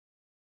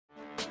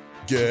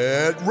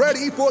Get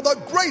ready for the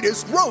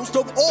greatest roast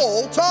of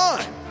all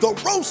time, the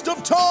Roast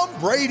of Tom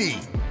Brady,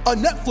 a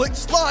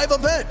Netflix live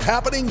event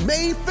happening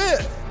May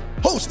 5th.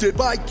 Hosted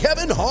by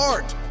Kevin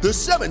Hart, the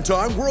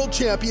 7-time world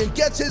champion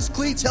gets his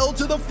cleats held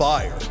to the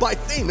fire by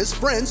famous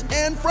friends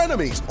and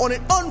frenemies on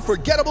an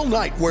unforgettable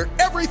night where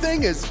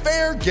everything is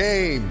fair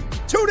game.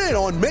 Tune in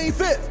on May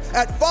 5th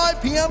at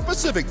 5 p.m.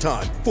 Pacific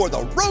time for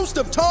the Roast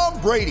of Tom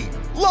Brady,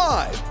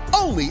 live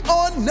only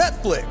on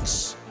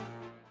Netflix.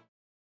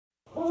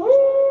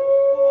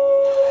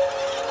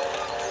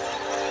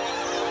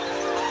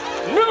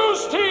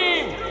 News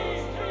team,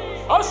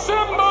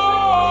 assemble!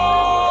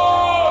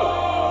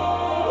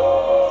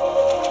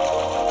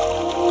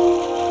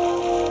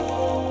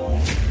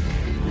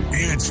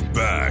 It's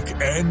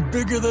back and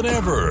bigger than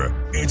ever.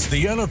 It's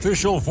the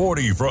unofficial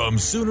 40 from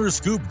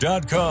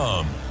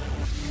Soonerscoop.com.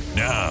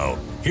 Now,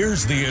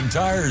 here's the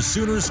entire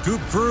Sooner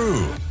Scoop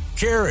crew.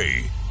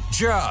 Carrie,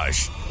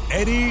 Josh,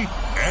 Eddie,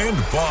 and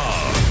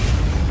Bob.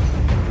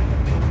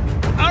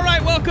 All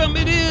right, welcome.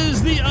 It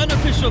is the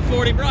unofficial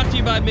 40 brought to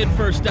you by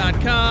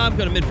MidFirst.com.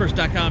 Go to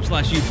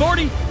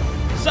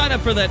MidFirst.com/U40. Sign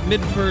up for that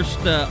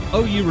MidFirst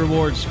OU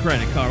Rewards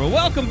credit card. Well,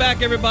 welcome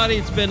back, everybody.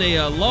 It's been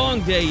a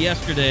long day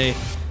yesterday.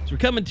 So we're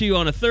coming to you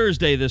on a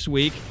Thursday this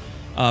week.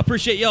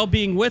 Appreciate y'all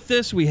being with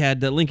us. We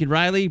had Lincoln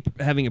Riley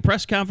having a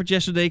press conference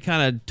yesterday,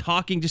 kind of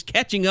talking, just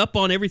catching up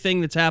on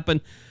everything that's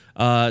happened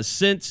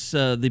since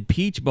the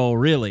Peach Bowl,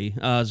 really.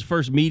 It's the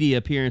first media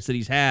appearance that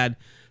he's had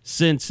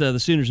since the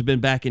Sooners have been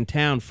back in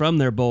town from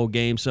their bowl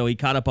game. So he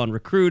caught up on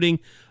recruiting,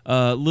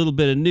 a little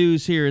bit of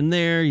news here and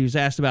there. He was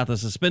asked about the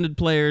suspended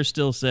players,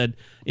 still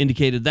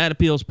indicated that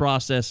appeals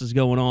process is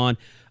going on.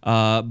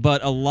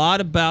 But a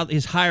lot about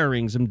his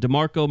hirings, and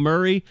DeMarco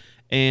Murray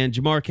and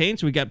Jamar Cain.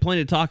 So we got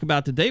plenty to talk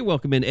about today.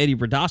 Welcome in Eddie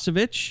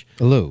Radosevich.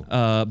 Hello.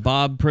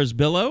 Bob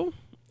Presbillo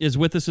is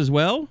with us as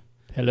well.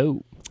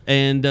 Hello.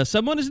 And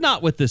someone is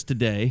not with us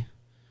today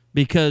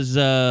because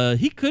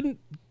he couldn't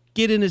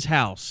get in his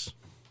house.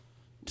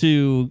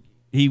 He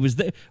was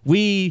there.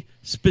 We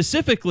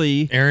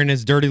specifically Aaron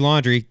is dirty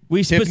laundry.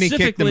 Tiffany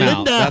kicked him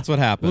out. That's what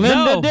happened.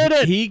 Linda did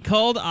it. He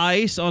called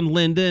ICE on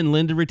Linda, and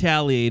Linda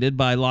retaliated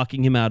by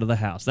locking him out of the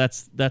house.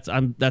 That's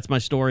my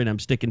story, and I'm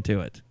sticking to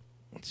it.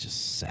 It's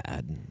just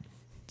sad.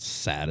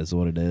 Sad is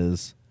what it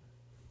is.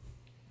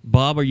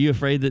 Bob, are you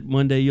afraid that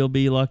one day you'll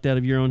be locked out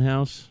of your own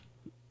house,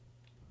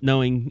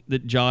 knowing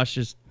that Josh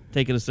is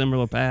taking a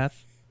similar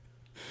path?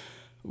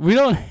 We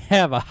don't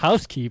have a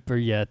housekeeper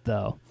yet,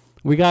 though.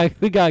 We got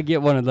to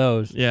get one of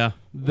those. Yeah.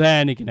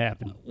 Then it can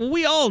happen.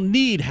 We all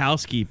need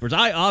housekeepers.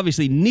 I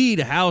obviously need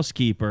a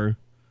housekeeper,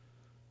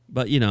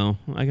 but, I got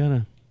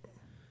to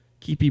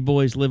keep you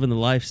boys living the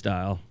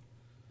lifestyle.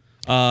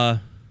 I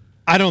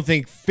don't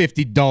think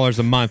 $50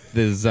 a month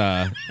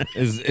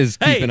is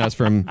keeping us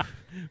from.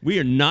 We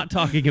are not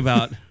talking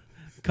about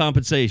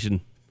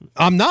compensation.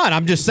 I'm not.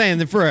 I'm just saying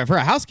that for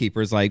a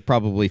housekeeper, it's like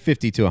probably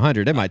 50 to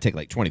 100. It might take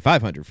like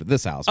 2,500 for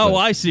this house. Oh,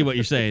 I see what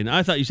you're saying.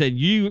 I thought you said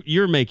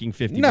you're making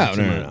 $50 No. a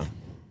month.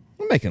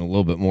 I'm making a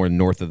little bit more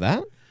north of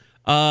that.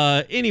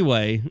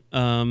 Anyway,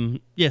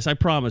 yes, I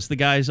promise the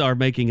guys are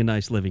making a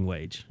nice living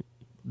wage.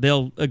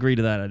 They'll agree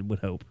to that, I would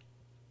hope.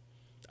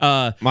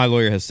 My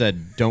lawyer has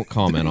said don't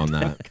comment on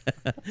that.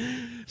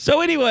 So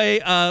anyway,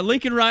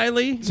 Lincoln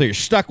Riley. So you're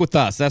stuck with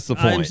us. That's the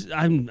point.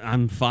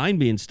 I'm fine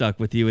being stuck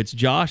with you. It's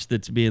Josh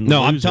that's being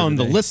no. I'm telling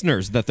the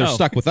listeners that they're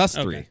stuck with us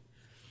three. Okay.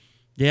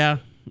 Yeah,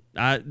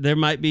 there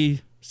might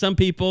be some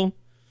people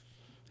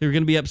who are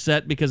going to be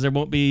upset because there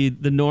won't be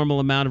the normal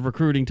amount of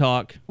recruiting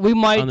talk. We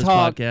might on this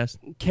talk podcast.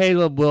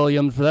 Caleb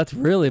Williams, but that's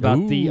really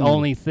about the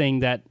only thing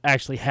that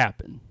actually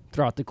happened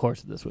throughout the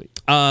course of this week.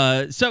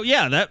 So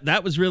yeah,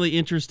 that was really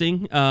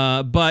interesting.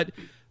 But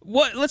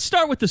let's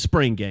start with the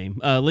spring game.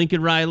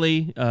 Lincoln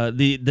Riley,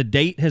 the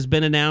date has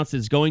been announced.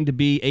 It's going to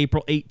be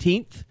April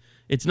 18th.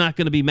 It's not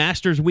going to be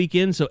Masters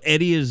weekend, so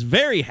Eddie is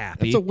very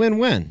happy. It's a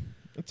win-win.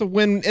 It's a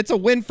win. It's a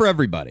win for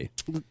everybody.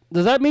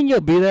 Does that mean you'll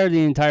be there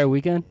the entire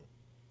weekend?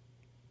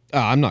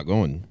 I'm not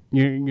going.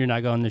 You're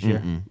not going this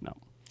year? No.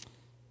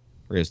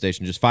 Radio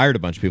station just fired a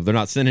bunch of people. They're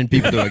not sending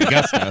people to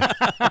Augusta.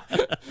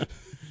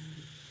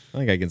 I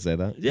think I can say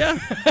that. Yeah.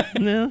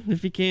 No,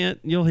 if you can't,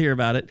 you'll hear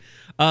about it.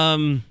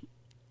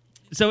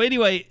 So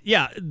anyway,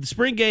 yeah, the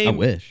spring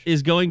game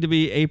is going to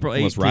be April 18th.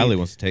 Unless Riley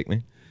wants to take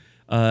me.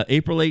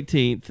 April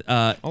 18th.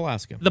 I'll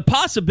ask him. The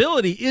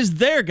possibility is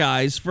there,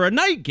 guys, for a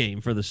night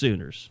game for the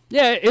Sooners.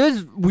 Yeah, it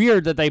was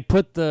weird that they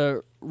put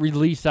the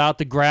release out,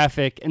 the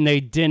graphic, and they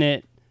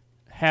didn't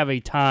have a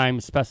time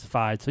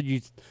specified. So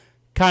you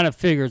kind of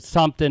figured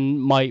something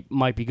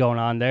might be going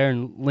on there,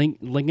 and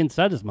Lincoln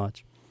said as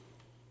much.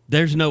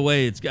 There's no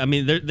way they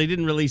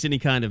didn't release any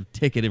kind of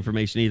ticket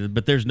information either,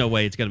 but there's no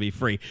way it's going to be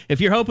free.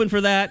 If you're hoping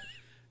for that,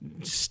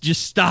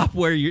 just stop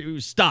where you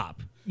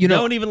stop.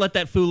 Don't even let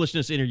that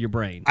foolishness enter your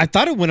brain. I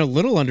thought it went a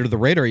little under the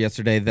radar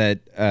yesterday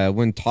that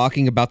when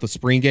talking about the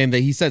spring game,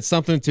 that he said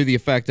something to the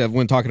effect of,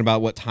 when talking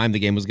about what time the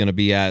game was going to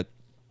be at,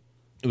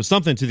 it was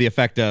something to the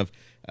effect of,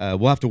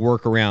 we'll have to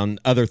work around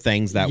other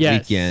things that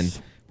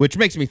weekend, which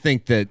makes me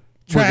think that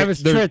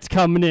Travis Tritt's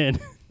coming in.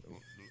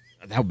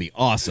 That would be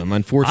awesome.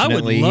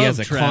 Unfortunately, he has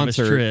a Travis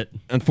concert. Tritt.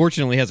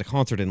 Unfortunately, he has a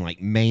concert in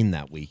like Maine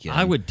that weekend.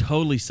 I would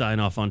totally sign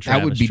off on Travis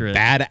That would be Tritt.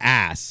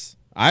 badass.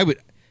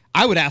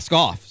 I would ask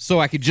off so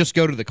I could just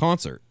go to the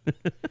concert.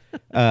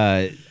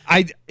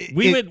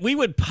 We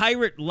would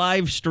pirate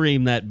live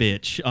stream that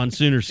bitch on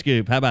Sooner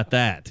Scoop. How about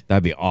that?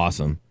 That'd be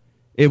awesome.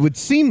 It would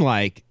seem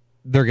like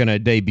they're gonna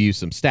debut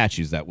some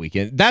statues that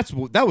weekend. That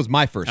was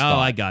my first thought. Oh,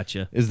 I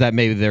gotcha. Is that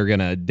maybe they're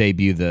gonna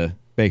debut the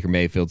Baker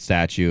Mayfield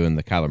statue and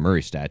the Kyler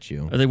Murray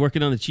statue? Are they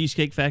working on the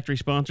Cheesecake Factory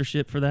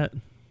sponsorship for that?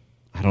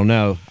 I don't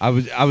know. I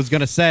was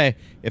gonna say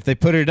if they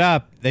put it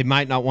up, they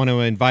might not want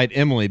to invite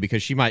Emily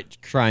because she might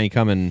try and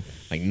come and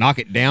like knock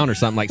it down or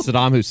something like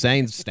Saddam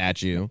Hussein's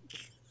statue.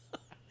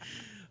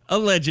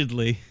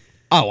 Allegedly.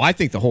 Oh, I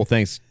think the whole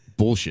thing's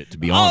bullshit. To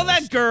be honest. Oh,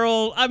 that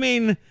girl. I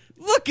mean,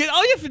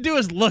 all you have to do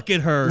is look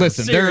at her.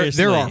 Listen,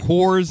 Seriously. there are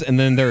whores, and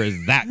then there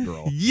is that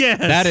girl. Yes.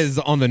 That is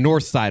on the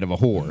north side of a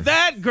whore.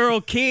 That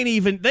girl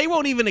they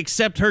won't even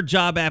accept her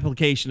job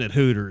application at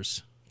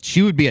Hooters.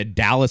 She would be a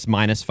Dallas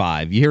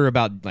 -5. You hear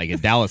about like a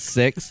Dallas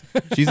 6?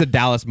 She's a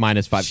Dallas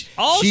 -5.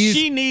 All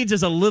she needs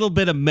is a little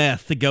bit of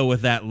meth to go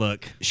with that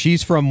look.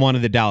 She's from one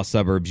of the Dallas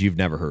suburbs you've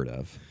never heard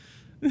of.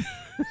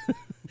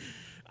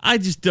 I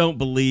just don't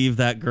believe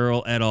that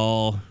girl at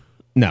all.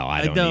 No,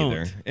 I don't don't.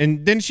 either.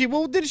 And didn't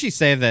she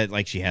say that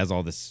like she has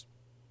all this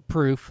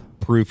Proof.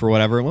 or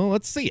whatever? Well,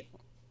 let's see it.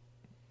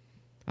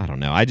 I don't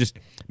know.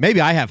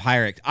 Maybe I have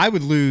higher. I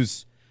would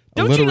lose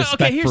a little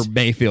respect for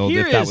Mayfield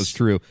if that was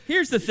true.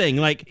 Here's the thing,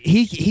 like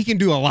he can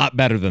do a lot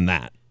better than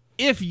that.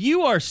 If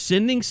you are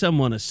sending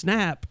someone a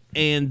snap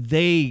and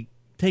they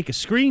take a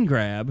screen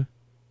grab,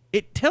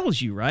 it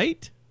tells you,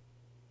 right?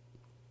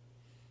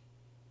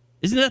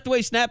 Isn't that the way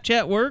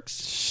Snapchat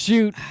works?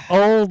 Shoot,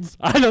 old.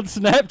 I don't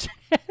Snapchat.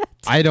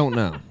 I don't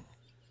know.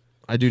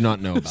 I do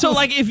not know about So that.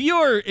 like if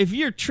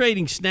you're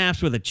trading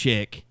snaps with a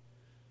chick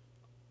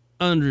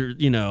under,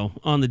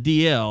 on the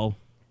DL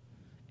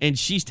and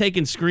she's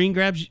taking screen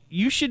grabs,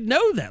 you should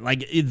know that.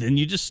 Like then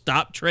you just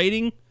stop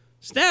trading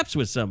snaps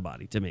with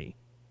somebody to me.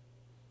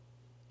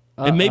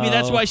 And maybe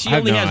that's why she I have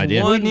only no has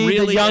idea. one We need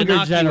really the younger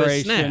innocuous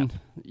generation.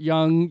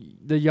 snap.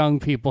 The young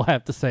people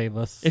have to save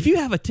us. If you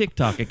have a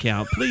TikTok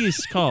account,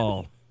 please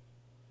call.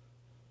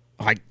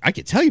 I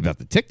could tell you about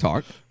the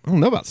TikTok. I don't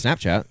know about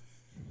Snapchat.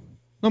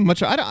 Not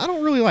much. I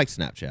don't really like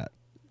Snapchat.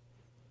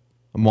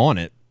 I'm on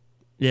it.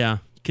 Yeah,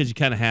 because you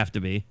kind of have to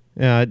be.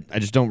 Yeah, I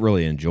just don't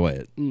really enjoy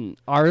it.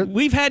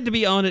 We've had to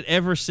be on it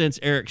ever since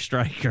Eric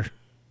Stryker.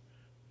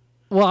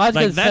 Well, I was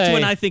Like gonna that's say,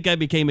 when I think I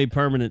became a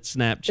permanent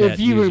Snapchat if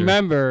you user.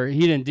 remember,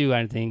 he didn't do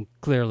anything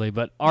clearly,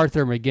 but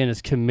Arthur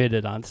McGinnis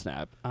committed on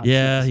Snap. on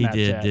Yeah, he Snapchat.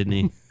 did, didn't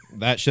he?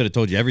 That should have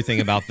told you everything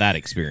about that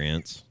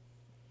experience.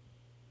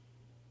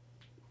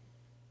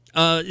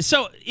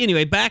 So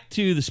anyway, back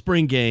to the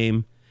spring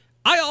game.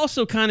 I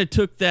also kind of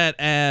took that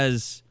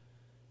as,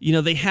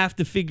 they have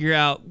to figure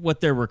out what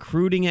their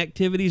recruiting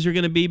activities are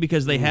going to be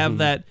because they have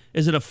that.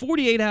 Is it a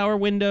 48-hour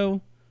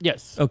window?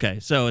 Yes. Okay,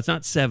 so it's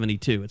not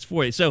 72, it's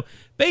 40. So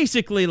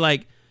basically,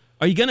 like,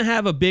 are you going to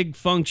have a big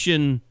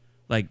function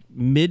like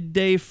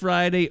midday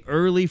Friday,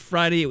 early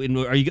Friday?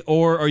 Are you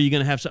going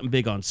to have something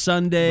big on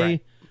Sunday?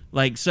 Right.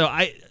 Like, so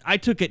I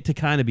took it to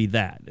kind of be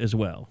that as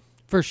well.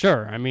 For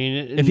sure. I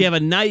mean, If you have a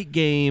night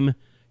game,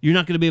 you're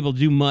not going to be able to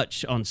do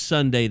much on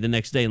Sunday the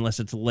next day unless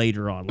it's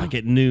later on, like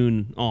at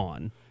noon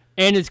on.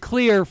 and it's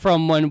clear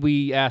from when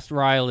we asked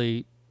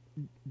Riley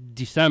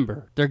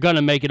December, they're going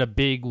to make it a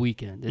big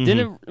weekend. It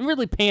didn't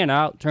really pan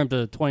out in terms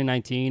of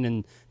 2019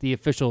 and the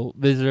official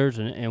visitors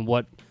and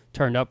what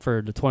turned up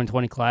for the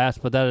 2020 class,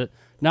 but that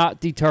not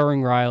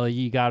deterring Riley.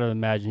 You got to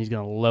imagine he's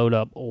going to load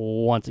up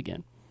once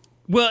again.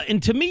 Well,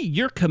 and to me,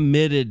 you're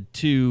committed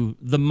to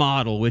the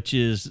model, which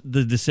is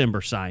the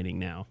December signing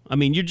now. I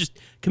mean, you're just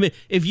committed.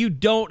 If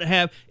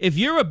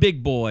you're a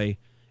big boy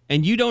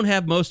and you don't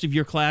have most of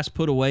your class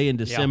put away in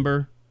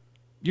December,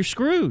 you're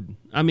screwed.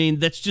 I mean,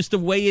 that's just the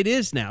way it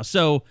is now.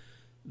 So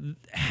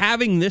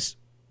having this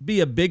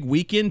be a big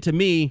weekend, to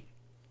me,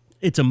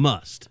 it's a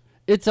must.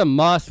 It's a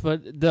must,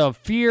 but the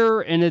fear,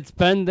 and it's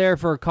been there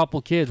for a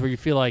couple kids where you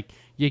feel like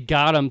you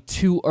got them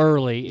too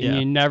early and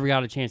you never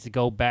got a chance to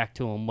go back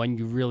to them when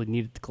you really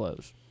needed to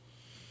close.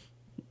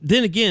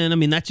 Then again, I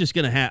mean, that's just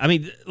going to happen. I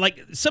mean, like,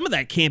 some of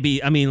that can't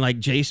be, I mean, like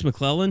Jace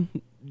McClellan,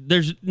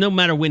 there's no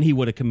matter when he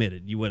would have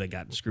committed, you would have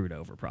gotten screwed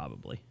over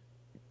probably.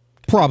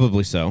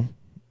 Probably so.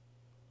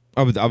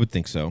 I would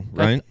think so,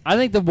 right? I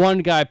think the one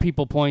guy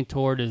people point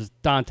toward is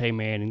Dante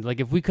Manning. Like,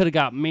 if we could have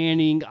got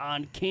Manning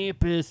on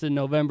campus in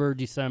November,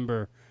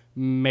 December,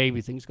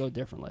 maybe things go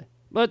differently.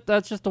 But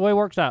that's just the way it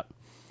works out.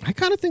 I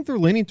kind of think they're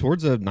leaning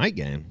towards a night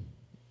game.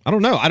 I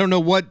don't know. I don't know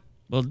what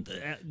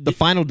the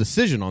final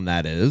decision on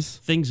that is.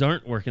 Things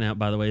aren't working out,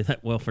 by the way,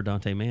 that well for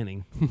Dante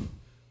Manning.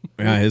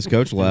 Yeah, his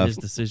coach His left.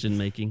 decision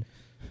making.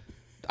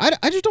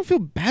 I just don't feel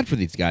bad for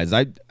these guys.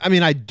 I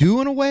mean, I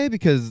do in a way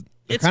because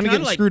they're It's kind of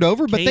getting like screwed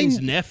over. But Kane's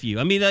they nephew.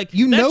 I mean, like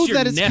you that's know your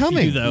that it's nephew,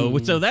 coming. though.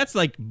 So that's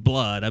like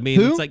blood. I mean,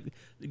 Who? it's like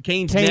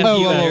Kane's Kane-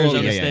 nephew Oh, at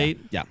Arizona yeah, State.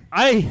 Yeah.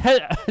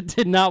 I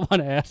did not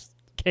want to ask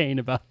Kane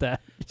about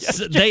that.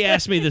 So they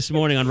asked me this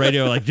morning on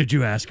radio, like, did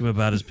you ask him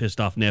about his pissed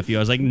off nephew? I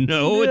was like,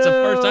 no, it's the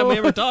first time we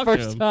ever talked to him.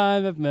 First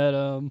time I've met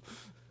him.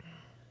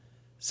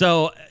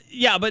 So,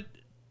 yeah, but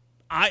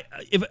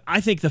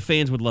I think the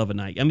fans would love a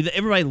night. I mean,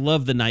 everybody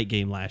loved the night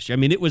game last year. I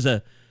mean, it was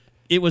a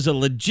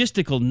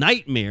logistical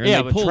nightmare. Yeah,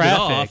 and they with pulled traffic.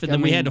 it off, and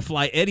then we had to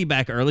fly Eddie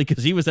back early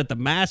because he was at the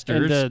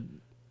Masters. And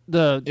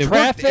the It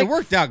traffic.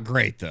 worked out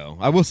great, though.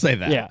 I will say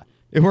that. Yeah.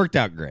 It worked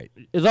out great.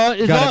 As long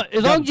Got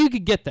as you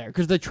could get there,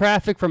 because the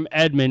traffic from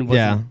Edmond was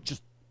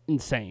just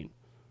insane.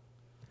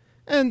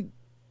 And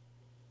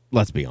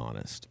let's be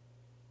honest.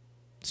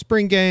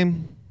 Spring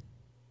game,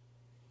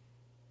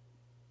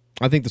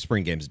 I think the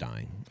spring game's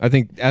dying. I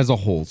think as a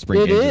whole,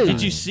 spring It games is. are dying.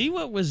 Did you see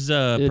what was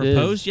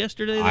proposed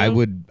yesterday, though?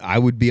 I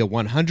would be a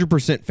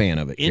 100% fan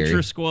of it, Kerry.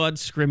 Intra-squad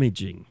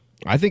scrimmaging.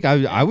 I think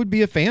I would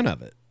be a fan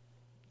of it.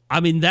 I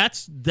mean,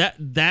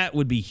 that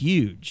would be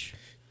huge.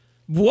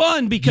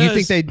 One, Do because you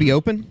think they'd be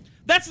open?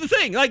 that's the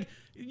thing. Like,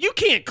 you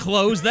can't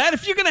close that.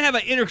 If you're going to have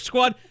an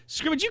inter-squad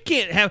scrimmage, you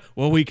can't have,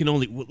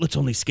 let's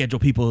only schedule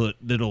people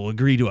that'll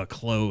agree to a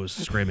closed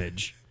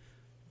scrimmage.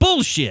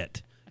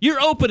 Bullshit. You're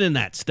opening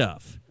that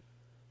stuff.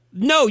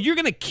 No, you're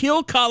going to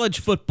kill college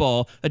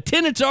football.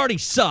 Attendance already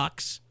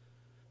sucks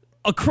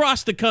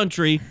across the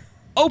country.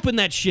 Open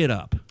that shit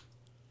up.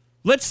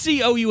 Let's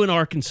see OU and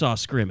Arkansas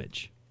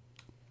scrimmage.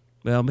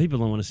 Well, people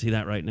don't want to see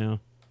that right now.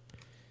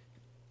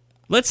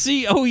 Let's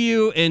see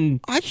OU and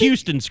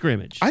Houston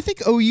scrimmage. I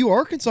think OU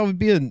Arkansas would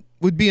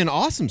be an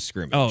awesome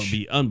scrimmage. Oh, it'd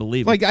be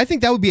unbelievable. Like, I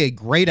think that would be a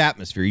great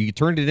atmosphere. You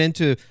turned it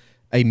into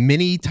a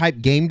mini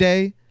type game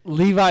day.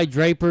 Levi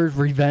Draper's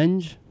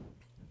revenge.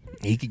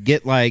 He could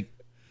get like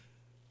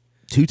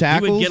 2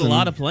 tackles. He would get a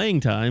lot of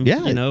playing time.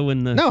 Yeah, you know,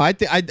 when the I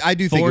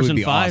do think it fours would and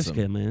be fives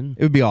awesome. come in.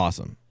 It would be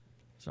awesome.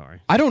 Sorry.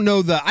 I don't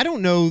know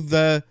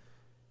the.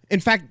 In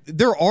fact,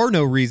 there are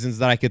no reasons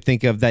that I could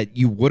think of that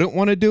you wouldn't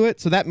want to do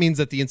it. So that means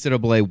that the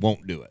NCAA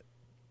won't do it.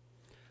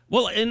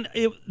 Well, and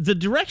the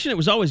direction it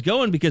was always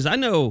going, because I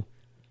know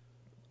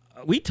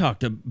we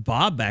talked to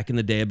Bob back in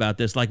the day about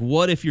this. Like,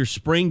 what if your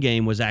spring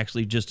game was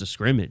actually just a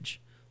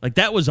scrimmage? Like,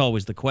 that was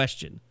always the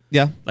question.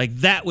 Yeah, Like,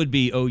 that would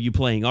be OU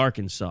playing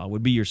Arkansas,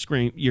 would be your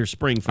spring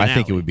finale. I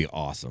think it would be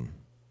awesome.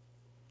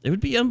 It would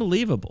be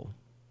unbelievable.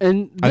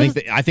 And I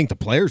think the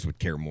players would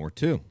care more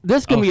too.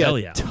 this can be hell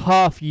a yeah.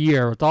 tough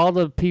year with all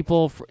the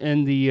people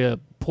in the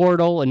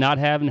portal and not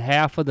having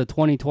half of the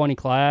 2020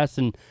 class.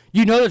 And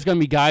you know there's going to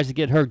be guys that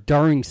get hurt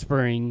during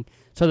spring,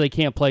 so they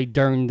can't play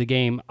during the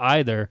game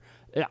either.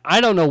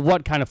 I don't know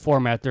what kind of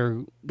format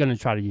they're going to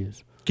try to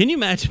use. Can you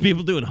imagine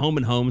people doing home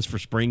and homes for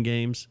spring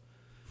games?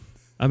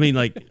 I mean,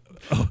 like,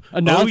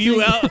 Announcing-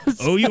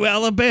 OU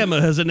Alabama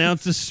has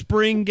announced a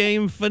spring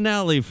game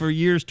finale for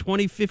years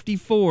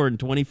 2054 and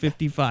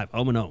 2055.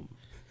 Home and home.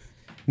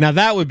 Now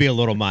that would be a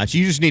little much.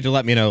 You just need to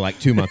let me know like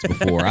 2 months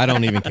before. I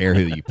don't even care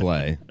who you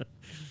play.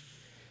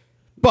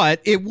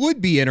 But it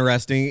would be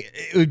interesting.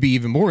 It would be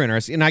even more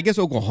interesting. And I guess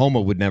Oklahoma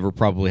would never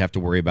probably have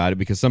to worry about it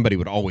because somebody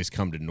would always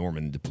come to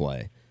Norman to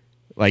play.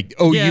 Like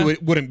OU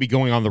wouldn't be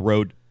going on the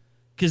road.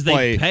 Because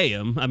they pay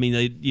them. I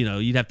mean,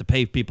 you'd have to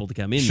pay people to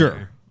come in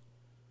there.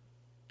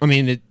 I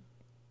mean,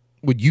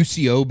 would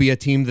UCO be a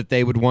team that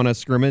they would want to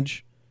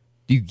scrimmage?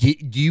 Do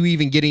you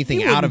even get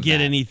anything out of that? You wouldn't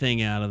get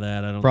anything out of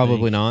that, I don't Probably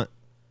think. not.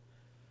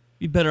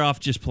 You're better off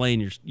just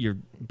playing your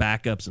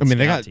backups and I mean,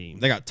 scout team.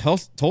 they got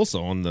Tulsa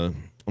on the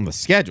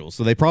schedule,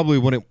 so they probably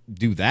wouldn't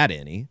do that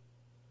any.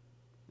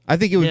 I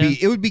think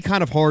it would be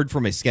kind of hard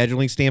from a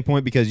scheduling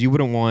standpoint because you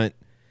wouldn't want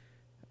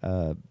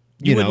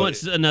you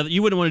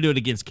wouldn't want to do it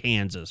against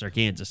Kansas or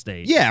Kansas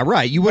State. Yeah,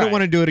 right. You wouldn't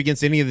want to do it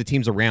against any of the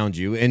teams around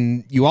you,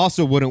 and you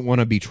also wouldn't want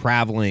to be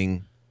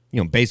traveling,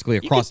 basically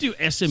across. You could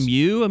do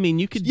SMU. I mean,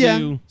 you could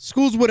do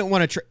schools wouldn't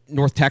want to.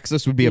 North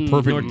Texas would be a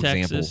perfect North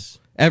example. Texas.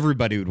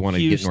 Everybody would want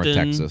to get North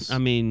Houston. Texas. I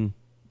mean,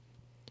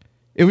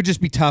 it would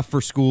just be tough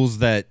for schools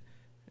that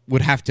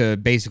would have to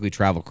basically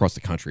travel across the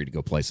country to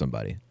go play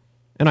somebody,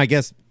 and I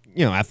guess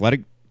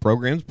athletic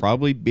programs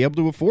probably be able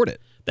to afford it.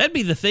 that'd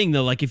be the thing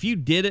though. Like if you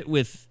did it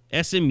with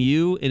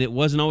SMU and it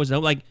wasn't always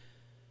like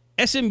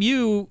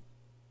SMU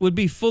would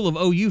be full of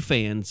OU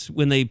fans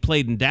when they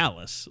played in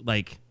Dallas.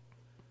 Like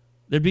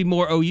there'd be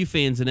more OU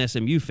fans than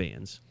SMU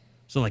fans.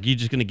 So like, you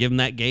just gonna give them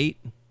that gate?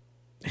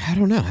 I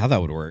don't know how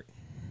that would work.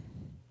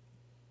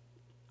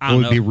 I don't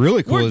What know. would be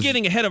really cool We're is-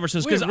 getting ahead of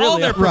ourselves because We all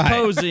really they're are. Right.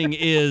 proposing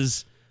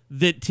is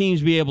that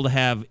teams be able to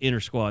have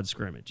inter-squad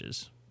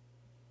scrimmages.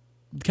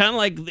 Kind of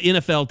like the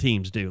NFL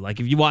teams do. Like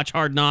if you watch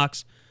Hard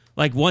Knocks,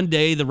 like one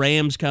day the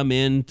Rams come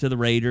in to the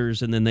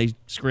Raiders and then they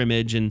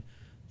scrimmage and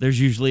there's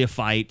usually a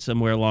fight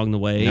somewhere along the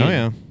way. Oh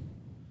yeah,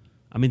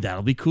 I mean,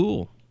 that'll be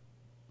cool.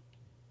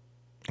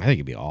 I think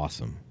it'd be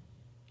awesome.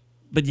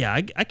 But yeah,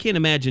 I can't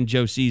imagine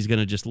Joe C's going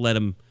to just let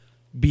him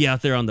be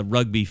out there on the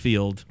rugby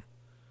field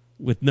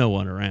with no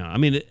one around. I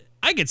mean,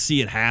 I could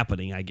see it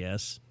happening, I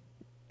guess.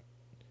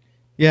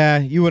 Yeah,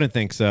 you wouldn't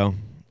think so.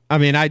 I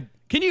mean,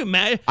 Can you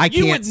imagine? I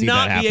You can't would see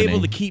not that be able to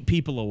happening. keep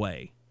people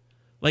away.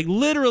 Like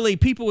literally,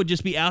 people would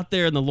just be out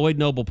there in the Lloyd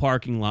Noble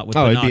parking lot with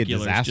it'd be a binoculars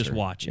disaster. just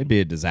watching. It'd be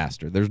a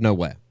disaster. There's no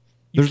way.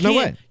 There's no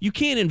way. You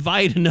can't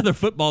invite another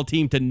football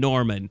team to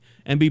Norman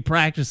and be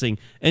practicing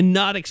and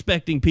not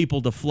expecting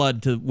people to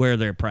flood to where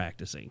they're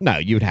practicing. No,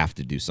 you would have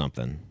to do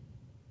something.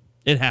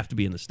 It'd have to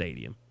be in the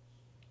stadium.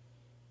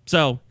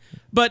 So,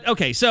 but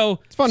okay, so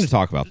It's fun to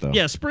talk about, though.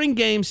 yeah, spring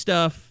game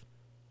stuff,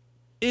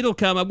 it'll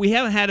come up. We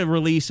haven't had a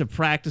release of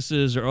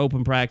practices or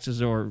open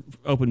practices or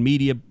open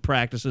media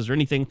practices or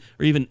anything,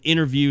 or even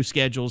interview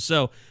schedules.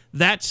 So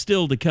that's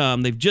still to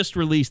come. They've just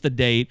released the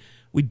date.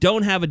 We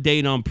don't have a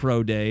date on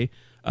Pro Day.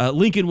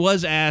 Lincoln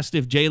was asked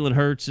if Jalen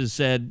Hurts has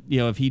said,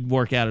 if he'd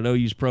work out at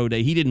OU's Pro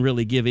Day. He didn't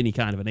really give any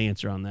kind of an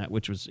answer on that,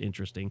 which was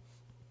interesting.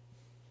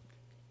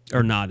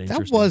 Or not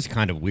interesting. That was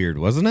kind of weird,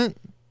 wasn't it?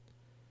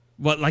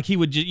 Well, like you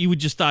would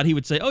just thought he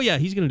would say, oh, yeah,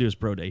 he's going to do his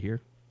Pro Day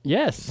here.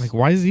 Yes. Like,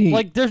 why is he...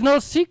 Like, there's no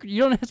secret.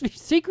 You don't have to be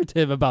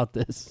secretive about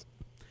this.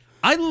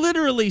 I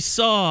literally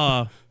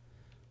saw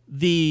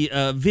the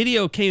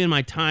video came in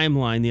my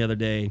timeline the other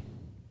day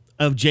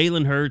of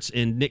Jalen Hurts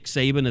and Nick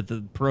Saban at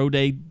the Pro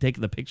Day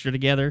taking the picture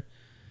together.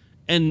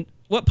 And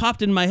what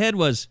popped in my head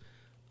was,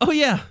 oh,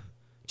 yeah,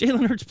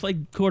 Jalen Hurts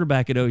played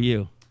quarterback at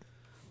OU.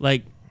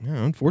 Like,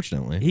 Yeah,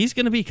 unfortunately. he's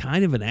going to be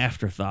kind of an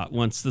afterthought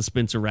once the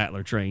Spencer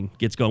Rattler train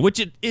gets going, which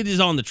it is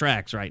on the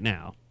tracks right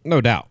now. No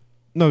doubt.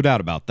 No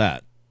doubt about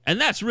that. And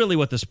that's really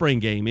what the spring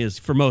game is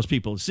for most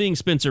people. Seeing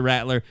Spencer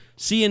Rattler,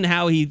 seeing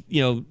how he,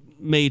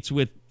 mates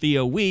with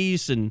Theo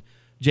Weiss and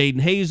Jaden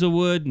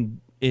Hazelwood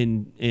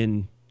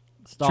and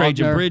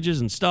Trajan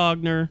Bridges and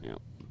Stogner. Yeah.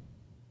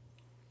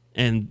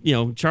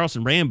 And,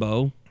 Charleston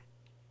Rambo,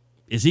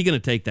 is he going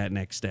to take that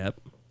next step?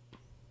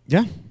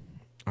 Yeah,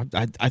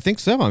 I think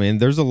so. I mean,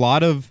 there's a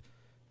lot of,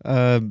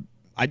 I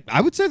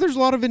would say there's a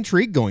lot of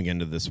intrigue going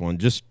into this one,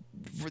 just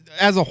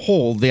as a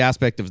whole, the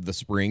aspect of the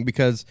spring,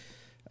 because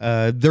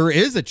there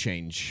is a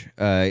change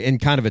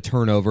and kind of a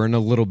turnover and a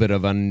little bit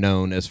of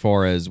unknown as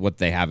far as what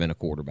they have in a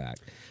quarterback.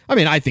 I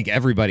mean, I think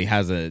everybody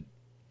has a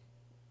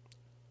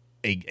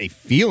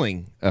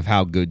feeling of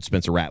how good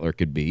Spencer Rattler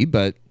could be,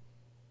 but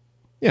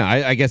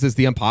I guess it's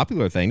the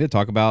unpopular thing to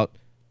talk about.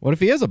 What if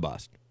he is a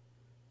bust?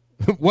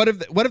 What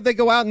if they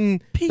go out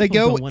and they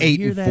go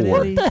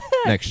 8-4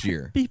 next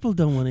year? People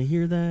don't want to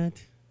hear that.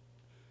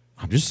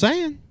 I'm just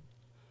saying.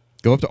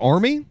 Go up to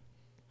Army,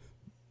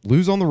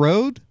 lose on the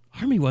road.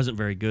 Army wasn't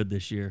very good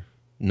this year.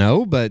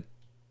 No, but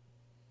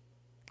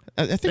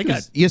I think it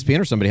was ESPN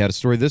or somebody had a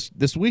story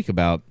this week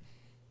about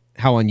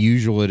how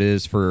unusual it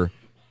is for.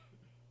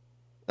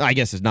 I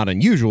guess it's not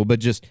unusual, but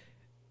just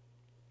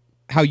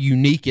how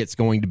unique it's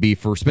going to be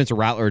for Spencer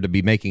Rattler to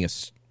be making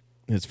his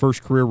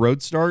first career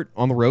road start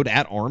on the road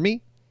at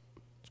Army.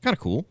 It's kind of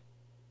cool.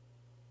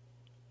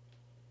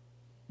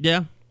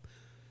 Yeah.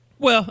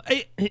 Well,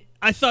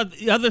 I thought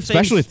the other thing,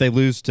 especially if they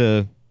lose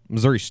to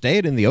Missouri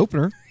State in the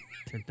opener.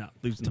 They're not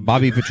losing to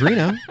Bobby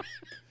Petrino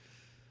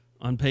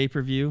on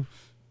pay-per-view.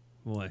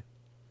 Boy,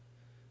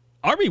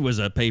 Army was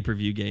a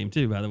pay-per-view game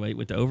too. By the way, it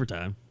went to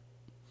overtime.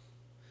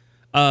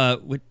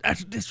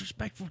 That's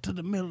disrespectful to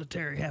the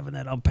military having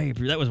that on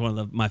pay-per-view. That was one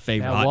of my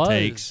favorite hot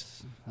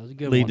takes. That was a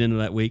good leading one. into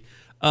that week.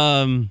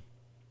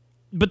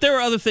 But there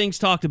were other things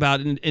talked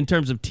about in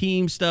terms of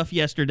team stuff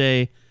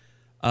yesterday.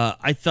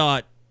 I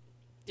thought,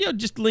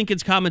 just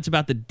Lincoln's comments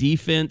about the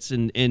defense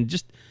and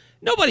just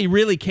nobody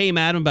really came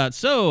at him about,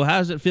 so how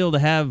does it feel to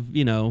have,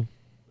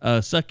 a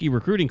sucky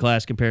recruiting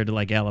class compared to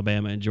like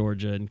Alabama and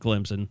Georgia and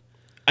Clemson?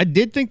 I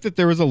did think that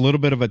there was a little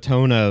bit of a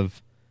tone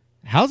of,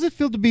 how does it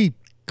feel to be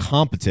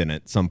competent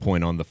at some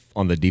point on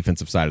the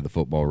defensive side of the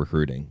football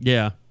recruiting?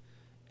 Yeah.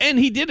 And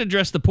he did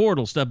address the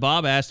portal stuff.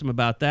 Bob asked him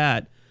about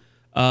that.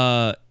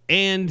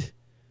 And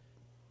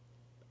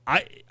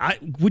I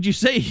would you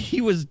say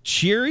he was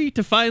cheery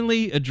to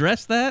finally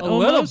address that? A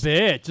almost? little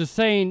bit. Just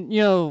saying,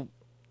 some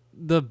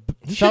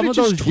should've of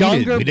just those tweeted.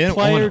 younger We didn't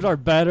players want are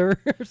better.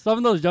 Some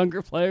of those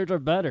younger players are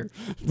better.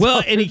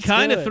 Well, So and he it's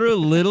kind of good. threw a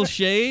little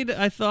shade,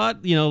 I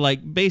thought,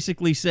 like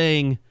basically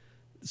saying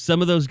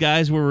some of those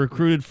guys were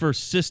recruited for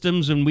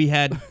systems and we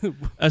had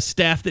a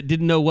staff that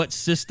didn't know what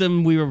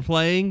system we were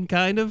playing,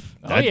 kind of.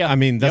 Oh, yeah. I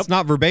mean, that's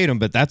not verbatim,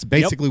 but that's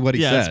basically what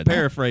he Yeah, said. it's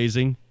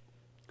paraphrasing.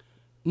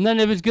 And then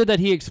it was good that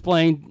he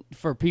explained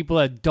for people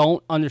that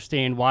don't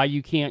understand why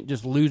you can't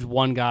just lose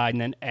one guy and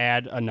then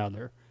add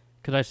another.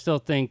 Because I still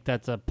think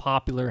that's a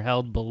popular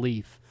held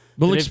belief.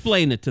 Well, that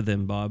explain it to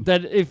them, Bob.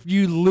 that if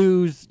you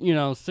lose,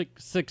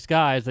 six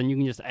guys, then you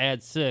can just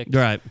add six.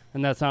 Right.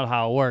 And that's not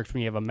how it works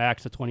when you have a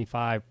max of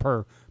 25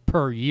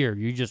 per year.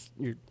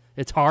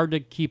 It's hard to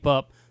keep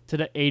up to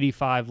the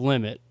 85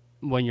 limit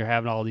when you're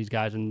having all these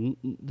guys in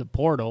the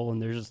portal, and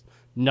there's just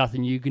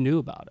nothing you can do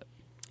about it.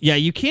 Yeah,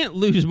 you can't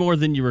lose more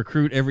than you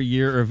recruit every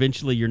year, or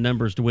eventually your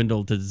numbers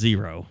dwindle to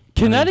zero.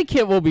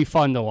 Connecticut will be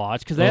fun to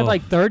watch because they had Oh.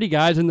 like 30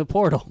 guys in the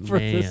portal for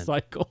Man. this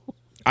cycle.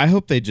 I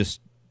hope they just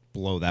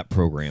blow that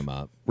program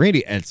up.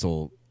 Randy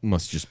Edsall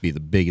must just be the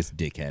biggest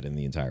dickhead in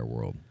the entire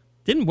world.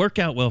 Didn't work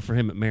out well for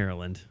him at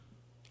Maryland.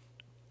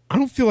 I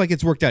don't feel like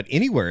it's worked out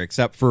anywhere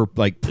except for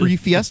like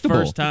pre-Fiesta Bowl.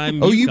 first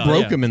time you UConn,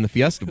 broke yeah. him in the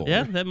Fiesta Bowl.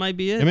 Yeah, that might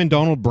be it. Him and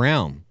Donald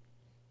Brown.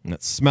 And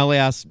that smelly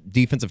ass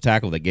defensive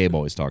tackle that Gabe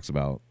always talks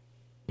about.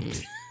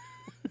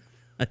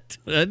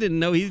 I didn't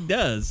know he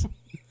does.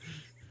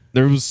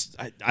 There was,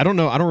 I don't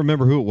know, I don't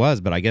remember who it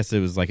was, but I guess it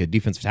was like a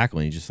defensive tackle,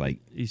 and he just like,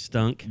 He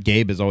stunk.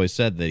 Gabe has always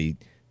said that he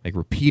like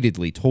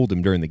repeatedly told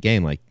him during the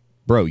game, like,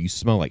 bro, you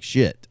smell like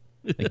shit.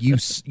 Like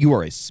you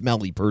are a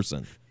smelly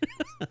person.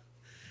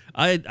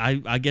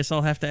 I guess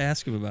I'll have to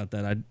ask him about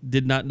that. I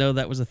did not know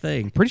that was a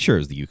thing. Pretty sure it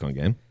was the UConn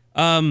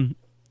game.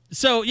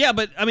 So yeah,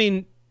 but I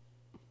mean,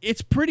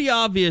 it's pretty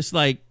obvious.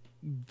 Like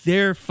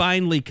they're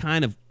finally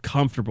kind of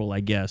comfortable, I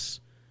guess,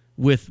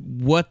 with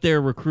what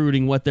they're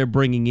recruiting, what they're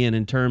bringing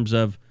in terms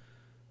of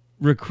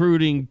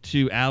recruiting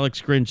to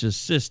Alex Grinch's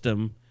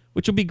system,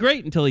 which will be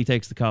great until he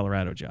takes the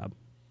Colorado job.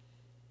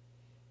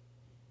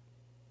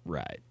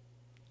 Right.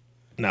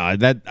 No,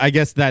 that I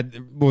guess that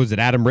what was it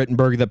Adam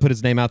Rittenberg that put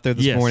his name out there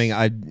this morning.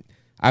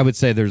 I would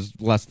say there's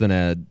less than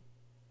a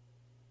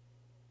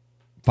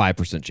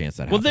 5% chance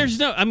that happens. Well, there's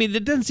no. I mean, there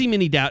doesn't seem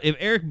any doubt. If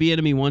Eric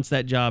Bieniemy wants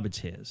that job, it's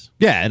his.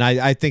 Yeah, and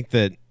I think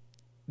that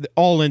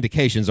all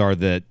indications are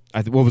that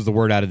what was the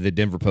word out of the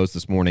Denver Post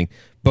this morning?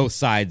 Both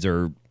sides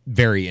are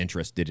very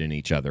interested in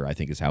each other, I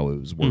think is how it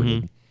was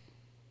worded.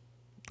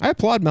 I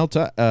applaud Mel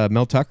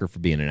Tucker for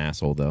being an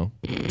asshole, though.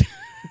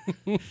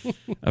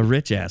 A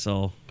rich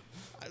asshole.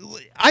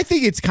 I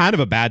think it's kind of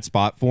a bad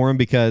spot for him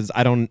because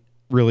I don't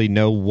really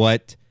know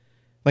what,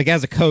 like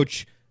as a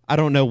coach, I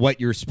don't know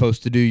what you're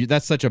supposed to do.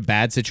 That's such a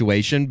bad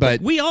situation,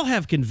 but we all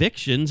have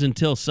convictions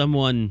until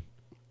someone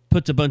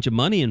puts a bunch of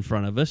money in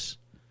front of us.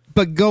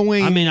 But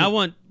going, I mean, I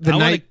want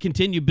to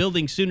continue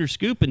building Sooner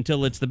Scoop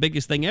until it's the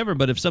biggest thing ever.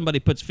 But if somebody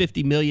puts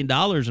 $50 million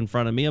in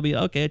front of me, I'll be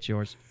okay. It's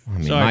yours. I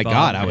mean, Sorry, my Bob,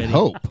 God, I would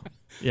hope.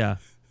 Yeah,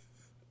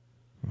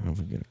 I don't know if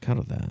we get a cut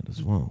of that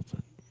as well.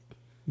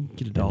 But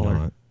get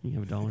 $1. You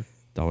have $1.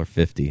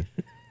 $1.50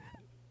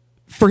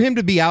 for him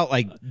to be out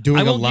like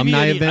doing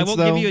alumni events. I won't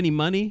give you any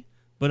money,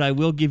 but I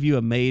will give you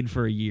a maid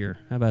for a year.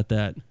 How about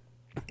that?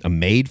 A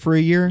maid for a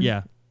year?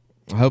 Yeah.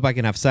 I hope I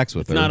can have sex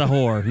with her. Not a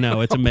whore.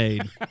 No, it's a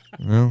maid.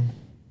 Well,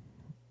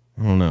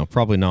 I don't know.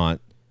 Probably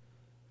not.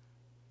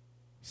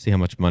 See how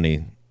much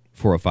money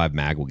 405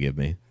 Mag will give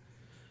me.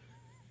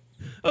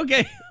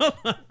 Okay.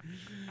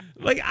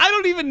 Like, I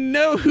don't even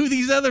know who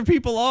these other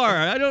people are.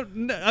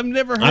 I've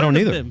never heard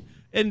of them.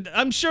 And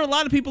I'm sure a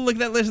lot of people look at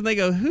that list and they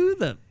go, who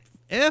the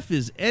F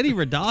is Eddie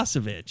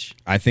Radosevich?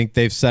 I think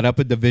they've set up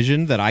a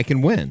division that I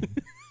can win.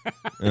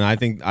 And I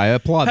think I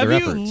applaud their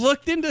efforts. Have you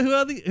looked into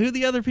who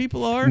the other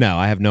people are? No,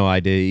 I have no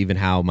idea even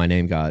how my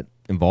name got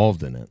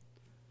involved in it.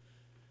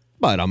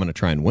 But I'm going to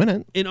try and win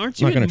it. And aren't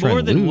you in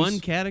more than one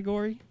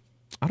category?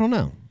 I don't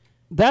know.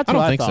 That's I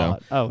don't what think I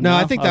thought. so. Oh, no,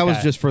 I think that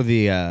was just for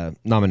the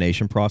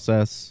nomination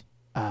process.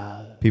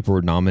 People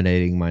were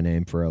nominating my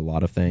name for a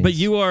lot of things. But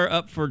you are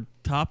up for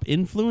top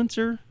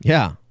influencer?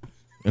 Yeah,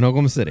 in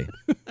Oklahoma City.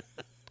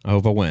 I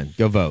hope I win.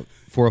 Go vote.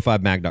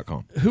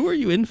 405mag.com. Who are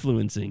you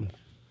influencing?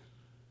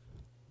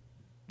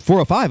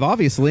 405,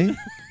 obviously.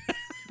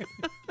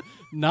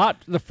 Not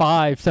the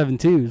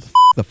 572s.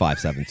 The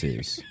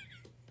 572s.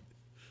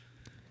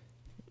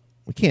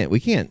 We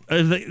can't.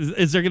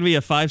 Is there going to be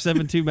a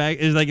 572 mag?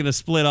 Is they going to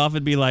split off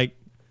and be like,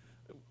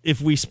 if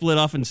we split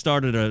off and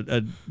started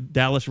a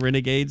Dallas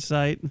Renegade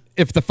site?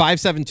 If the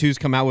 572s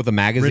come out with a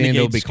magazine,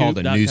 it'll be called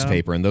a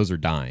newspaper, and those are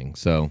dying.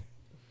 So,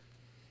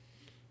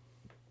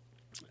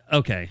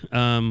 okay,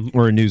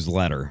 or a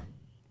newsletter.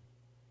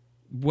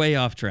 Way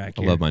off track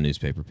here. I love my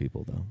newspaper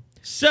people, though.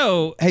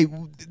 So, hey,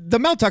 the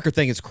Mel Tucker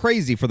thing is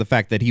crazy for the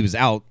fact that he was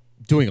out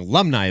doing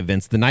alumni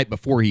events the night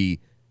before he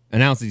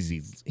announces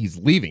he's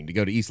leaving to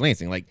go to East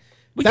Lansing. Like,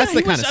 that's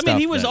the kind of stuff. I mean,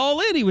 he was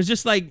all in. He was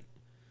just like,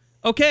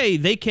 okay,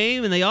 they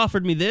came and they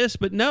offered me this,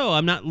 but no,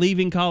 I'm not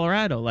leaving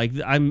Colorado. Like,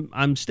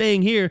 I'm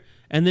staying here.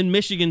 And then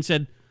Michigan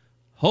said,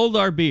 hold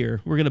our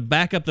beer. We're going to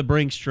back up the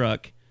Brinks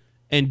truck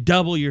and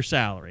double your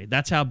salary.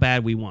 That's how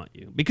bad we want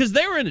you. Because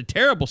they were in a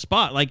terrible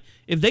spot. Like,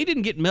 if they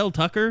didn't get Mel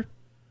Tucker,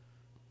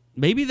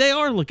 maybe they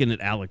are looking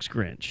at Alex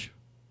Grinch.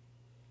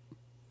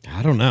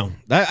 I don't know.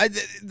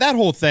 That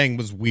whole thing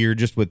was weird,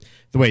 just with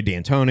the way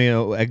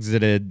D'Antonio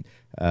exited,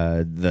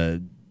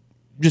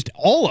 just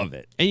all of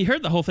it. And you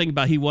heard the whole thing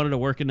about he wanted to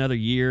work another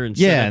year and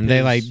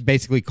they like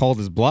basically called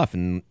his bluff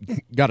and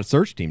got a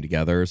search team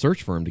together, a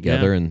search firm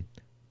together, and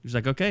he's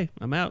like, okay,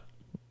 I'm out.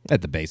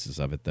 At the basis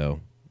of it,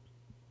 though,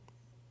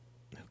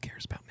 who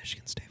cares about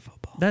Michigan State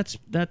football? That's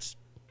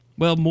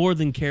well, more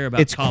than care about.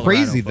 It's Colorado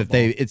crazy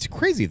football. it's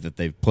crazy that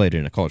they've played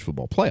in a college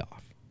football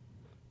playoff.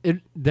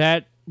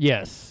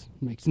 Yes,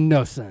 makes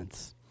no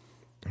sense.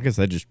 I guess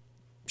that just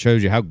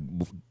shows you how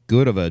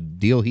good of a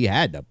deal he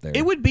had up there.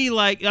 It would be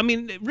like, I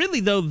mean, really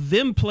though,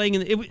 them playing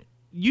in it.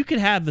 You could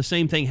have the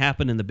same thing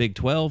happen in the Big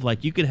 12.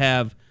 Like you could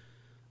have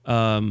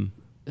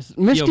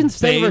Michigan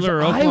State Baylor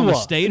or Oklahoma Iowa.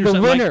 State or the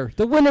something. winner,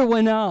 the winner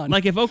went on.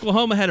 Like if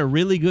Oklahoma had a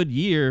really good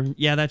year,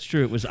 yeah, that's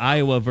true. It was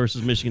Iowa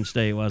versus Michigan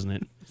State, wasn't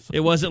it?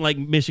 It wasn't like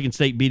Michigan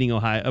State beating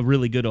a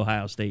really good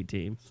Ohio State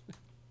team.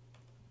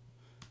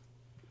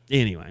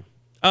 Anyway,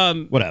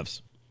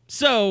 whatevs.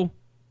 So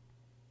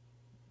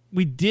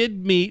we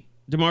did meet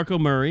DeMarco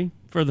Murray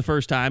for the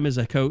first time as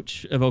a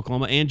coach of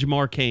Oklahoma and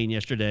Jamar Cain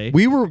yesterday.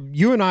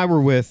 You and I were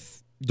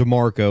with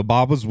DeMarco.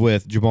 Bob was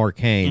with Jamar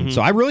Cain.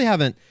 So I really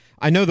haven't.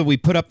 I know that we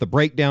put up the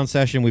breakdown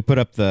session, we put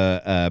up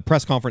the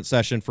press conference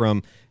session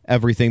from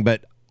everything,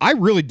 but I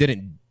really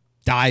didn't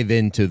dive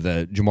into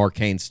the Jamar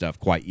Cain stuff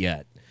quite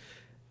yet.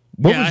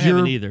 I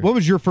haven't either. What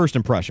was your first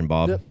impression,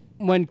 Bob?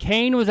 When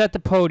Cain was at the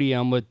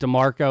podium with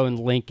DeMarco and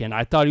Lincoln,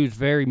 I thought he was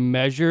very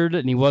measured,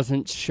 and he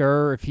wasn't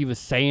sure if he was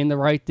saying the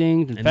right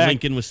things. And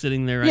Lincoln was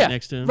sitting there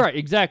next to him. Right,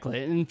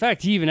 exactly. In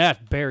fact, he even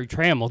asked Barry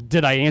Trammell,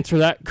 did I answer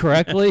that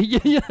correctly?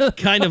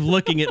 Kind of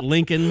looking at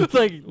Lincoln.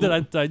 Like,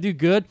 did I do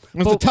good?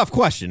 It was a tough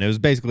question. It was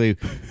basically,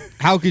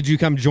 how could you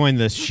come join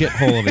this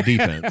shithole of a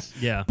defense?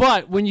 Yeah.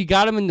 But when you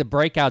got him in the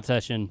breakout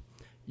session,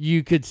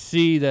 you could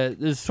see that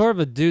there's sort of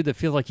a dude that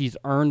feels like he's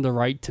earned the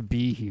right to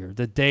be here.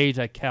 The days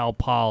at Cal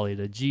Poly,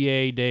 the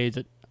GA days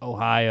at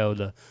Ohio,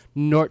 the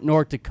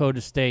North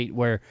Dakota State,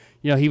 where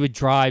he would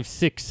drive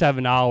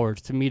 6-7 hours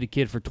to meet a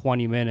kid for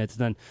 20 minutes,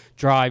 then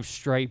drive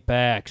straight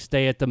back,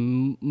 stay at the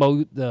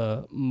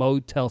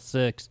Motel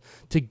 6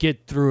 to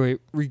get through a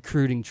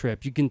recruiting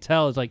trip. You can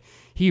tell it's like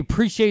he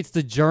appreciates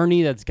the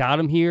journey that's got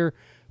him here,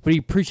 but he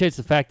appreciates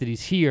the fact that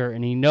he's here,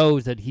 and he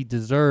knows that he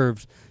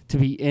deserves to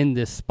be in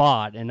this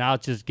spot. And now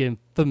it's just getting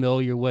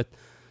familiar with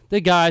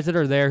the guys that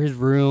are there, his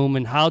room,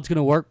 and how it's going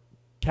to work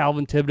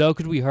Calvin Thibodeau,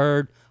 because we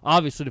heard,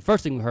 obviously the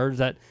first thing we heard is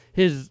that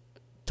his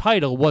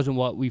title wasn't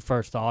what we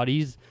first thought.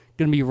 He's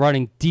going to be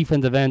running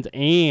defensive ends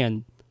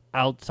and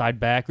outside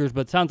backers,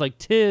 but it sounds like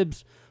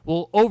Tibbs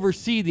will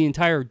oversee the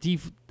entire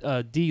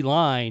D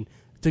line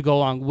to go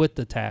along with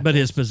the tackles. But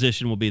his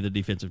position will be the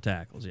defensive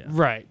tackles, yeah.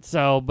 Right.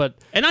 So,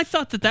 and I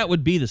thought that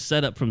would be the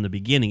setup from the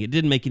beginning. It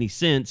didn't make any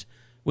sense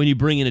when you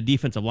bring in a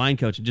defensive line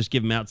coach and just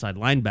give him outside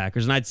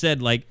linebackers. And I'd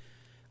said, like,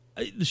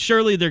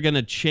 surely they're going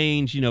to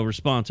change,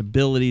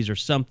 responsibilities or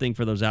something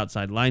for those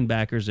outside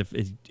linebackers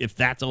if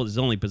that's his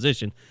only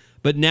position.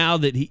 But now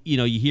that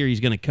you hear he's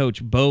going to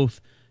coach both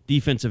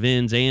defensive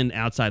ends and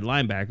outside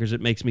linebackers,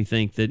 it makes me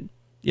think that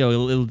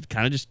it'll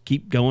kind of just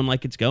keep going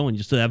like it's going.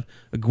 You still have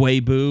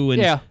Guebu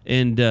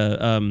and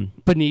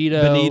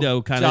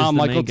Benito kind of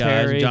the main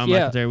guys. John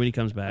Michael Terry when he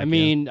comes back. I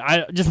mean,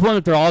 I just wonder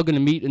if they're all going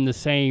to meet in the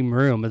same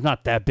room. It's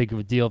not that big of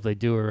a deal if they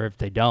do or if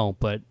they don't,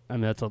 but I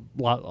mean that's a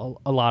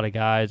lot of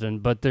guys,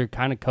 but they're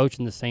kind of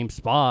coaching the same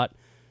spot,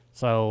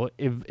 so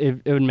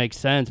it would make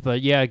sense.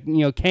 But yeah,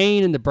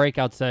 Cain in the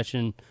breakout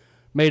session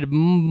made a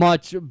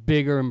much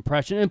bigger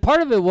impression, and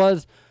part of it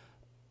was.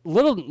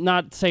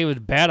 Not to say it was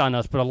bad on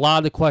us, but a lot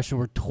of the questions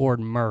were toward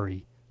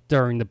Murray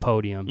during the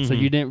podium. So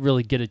you didn't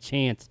really get a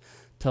chance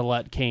to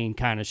let Cain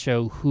kind of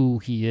show who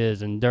he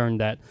is. And during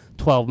that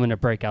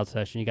 12-minute breakout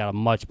session, you got a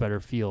much better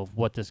feel of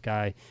what this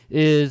guy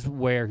is,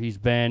 where he's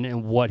been,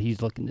 and what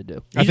he's looking to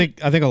do. I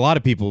think a lot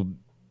of people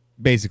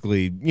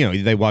basically,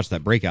 they watch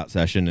that breakout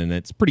session, and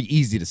it's pretty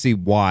easy to see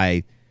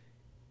why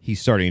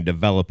he's starting to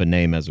develop a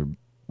name as a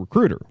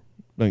recruiter,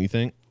 don't you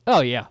think?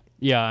 Oh, yeah.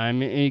 Yeah, I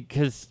mean,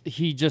 because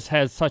he just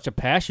has such a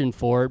passion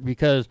for it,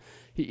 because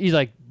he's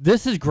like,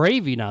 this is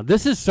gravy now.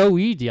 This is so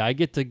easy. I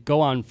get to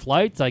go on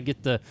flights. I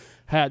get to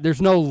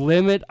there's no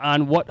limit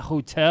on what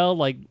hotel,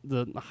 like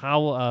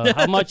how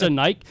much a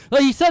night.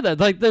 Like he said that,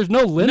 like there's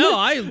no limit. No,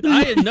 I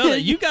didn't know that.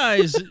 You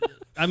guys,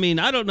 I mean,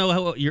 I don't know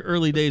how your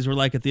early days were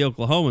like at the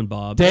Oklahoman,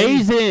 Bob.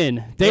 Days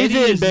in, baby.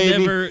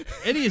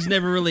 Eddie has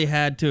never really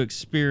had to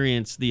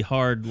experience the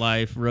hard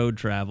life road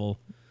travel.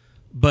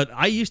 But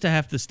I used to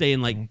have to stay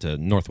in to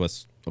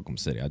Northwest Oklahoma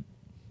City. I'd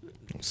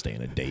stay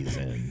in a Days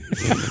Inn.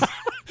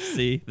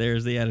 See,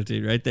 there's the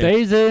attitude right there.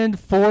 Days Inn,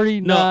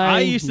 49. No,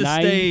 I used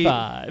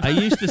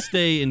to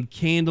stay in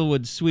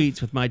Candlewood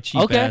Suites with my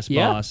cheap ass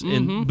boss,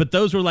 but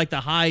those were like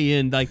the high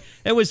end. Like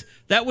that was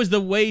the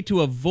way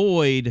to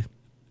avoid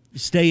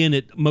staying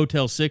at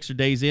Motel 6 or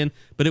Days Inn,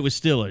 but it was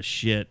still a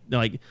shit.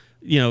 Like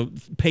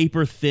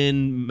paper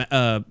thin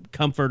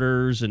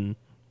comforters and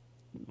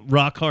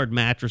rock hard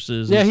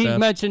mattresses. Yeah, and he stuff.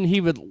 mentioned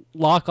he would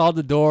lock all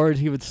the doors.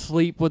 He would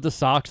sleep with the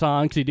socks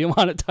on because he didn't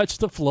want to touch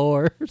the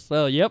floor.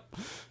 So, yep.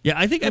 Yeah,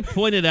 I think I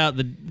pointed out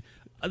that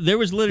there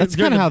was literally. That's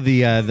kind of how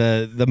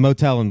the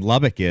motel in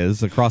Lubbock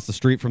is across the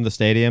street from the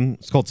stadium.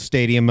 It's called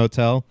Stadium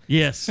Motel.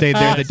 Yes, stayed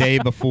there the day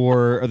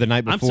before or the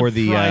night before. I'm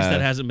surprised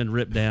that hasn't been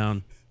ripped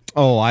down.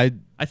 Oh, I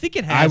think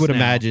it has. I would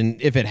imagine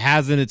if it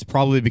hasn't, it's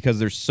probably because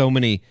there's so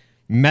many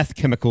meth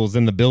chemicals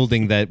in the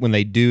building that when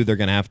they do, they're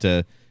going to have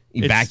to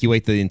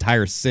evacuate the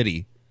entire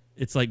city.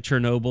 It's like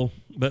Chernobyl,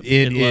 but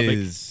it in Lubbock.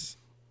 Is.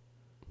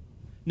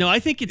 No, I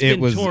think it's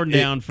been torn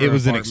down for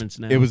apartments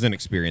now. It was an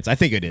experience. I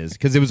think it is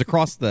because it was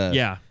across the.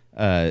 Yeah.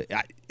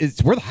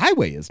 It's where the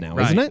highway is now,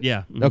 right. isn't it?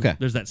 Yeah. Mm-hmm. Okay.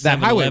 There's that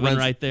 7-Eleven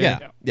right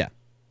there. Yeah.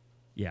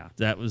 Yeah.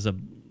 That was a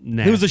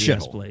nasty it was a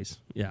shithole place.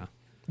 Yeah.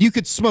 You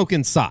could smoke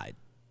inside.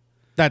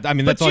 That's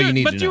all you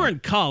need to know. But you were in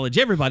college.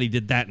 Everybody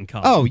did that in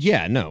college. Oh,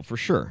 yeah. No, for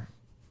sure.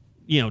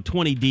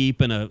 20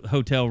 deep in a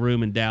hotel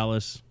room in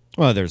Dallas.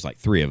 Well, there's like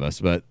 3 of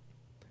us, but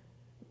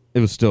it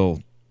was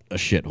still a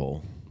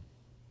shithole.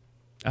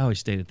 I always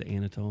stayed at the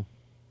Anatole.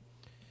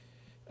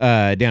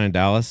 Down in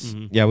Dallas.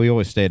 Mm-hmm. Yeah, we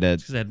always stayed at.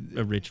 Because I had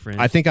a rich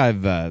friend. I think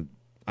I've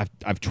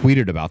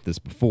tweeted about this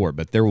before,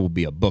 but there will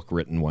be a book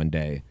written one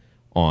day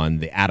on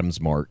the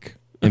Adams Mark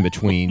in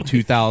between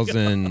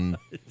 2000.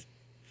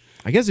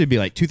 I guess it'd be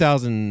like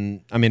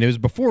 2000. I mean, it was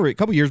before a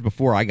couple years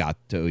before I got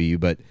to OU,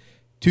 but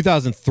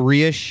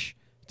 2003-ish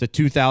to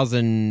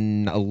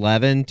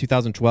 2011,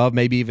 2012,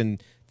 maybe even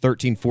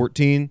 13,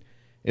 14.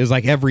 It was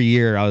like every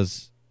year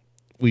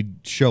we'd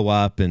show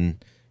up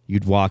and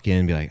you'd walk in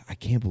and be like, I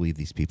can't believe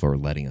these people are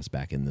letting us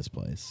back in this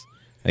place.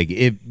 Like,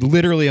 it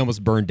literally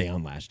almost burned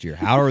down last year.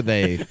 How are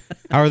they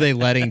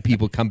letting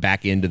people come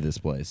back into this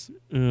place?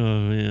 Oh,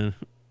 man.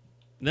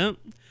 No.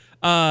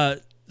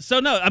 So,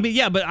 no, I mean,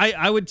 yeah, but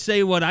I would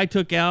say what I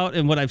took out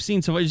and what I've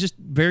seen so far is just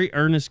very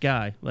earnest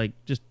guy. Like,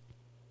 just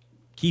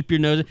keep your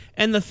nose.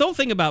 And the whole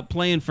thing about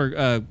playing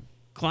for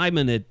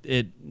Kleiman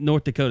at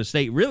North Dakota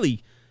State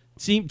really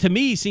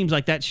seems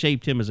like that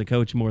shaped him as a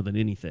coach more than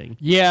anything.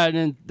 Yeah,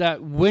 and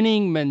that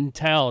winning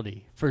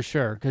mentality for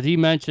sure. Because he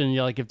mentioned,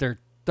 like, if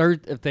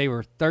they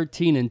were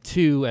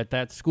 13-2 at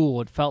that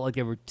school, it felt like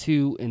they were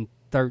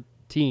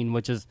 2-13,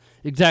 which is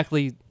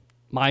exactly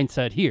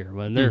mindset here.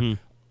 When they're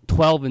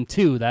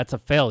 12-2, that's a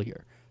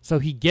failure. So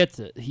he gets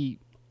it. He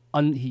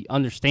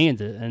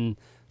understands it, and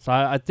so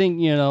I think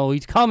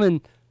he's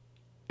coming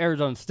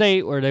Arizona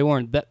State where they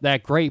weren't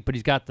that great, but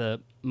he's got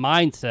the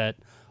mindset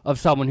of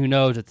someone who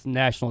knows it's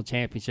national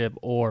championship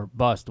or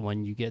bust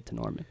when you get to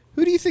Norman.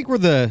 Who do you think were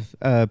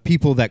the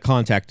people that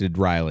contacted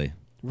Riley?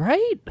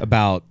 Right?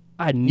 About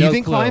I had no you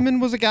think clue. Kleiman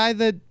was a guy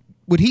that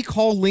would he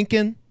call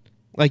Lincoln,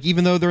 like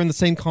even though they're in the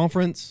same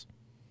conference,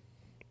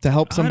 to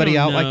help somebody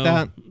out like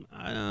that?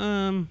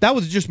 That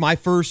was just my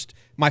first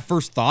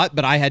thought,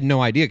 but I had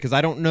no idea because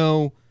I don't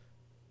know.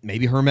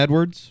 Maybe Herm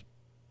Edwards.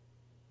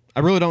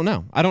 I really don't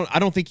know. I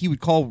don't think he would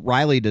call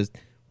Riley to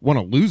want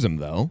to lose him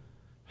though.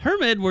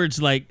 Herm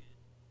Edwards, like,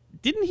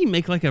 didn't he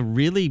make like a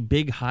really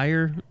big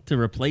hire to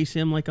replace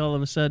him? Like all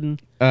of a sudden.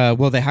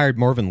 Well, they hired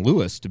Marvin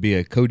Lewis to be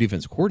a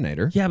co-defense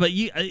coordinator. Yeah, but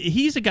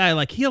he's a guy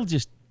like he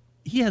has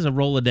a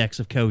Rolodex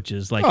of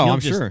coaches. Like, I'm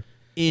sure.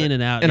 In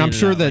and out, and I'm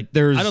sure that like,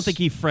 there's. I don't think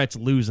he frets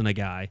losing a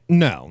guy.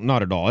 No,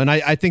 not at all. And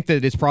I think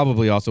that it's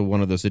probably also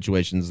one of those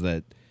situations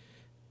that,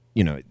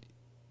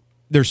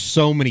 there's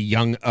so many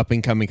young up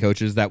and coming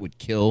coaches that would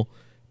kill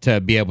to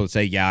be able to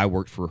say, yeah, I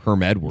worked for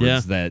Herm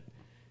Edwards. That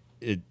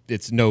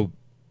it's no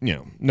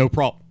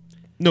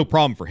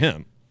problem for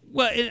him.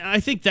 Well,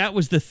 I think that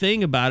was the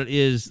thing about it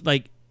is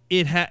like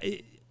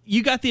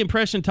you got the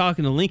impression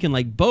talking to Lincoln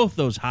like both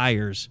those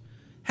hires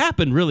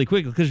happened really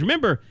quickly because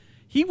remember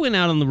he went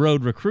out on the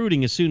road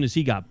recruiting as soon as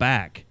he got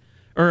back,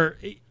 or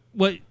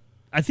what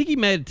I think he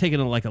may have taken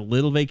a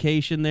little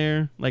vacation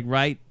there, like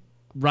right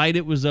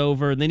it was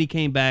over, and then he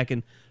came back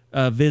and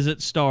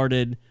visit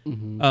started,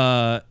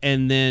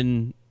 and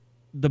then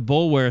the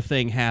Boulware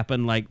thing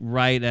happened like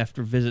right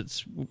after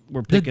visits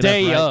were picking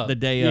up. The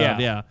day of,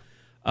 yeah.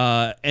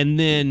 And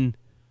then,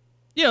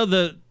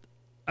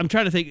 I'm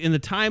trying to think in the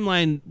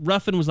timeline.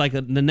 Ruffin was like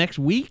the next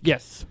week.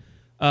 Yes.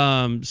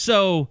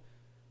 So,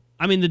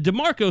 I mean, the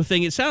DeMarco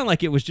thing. It sounded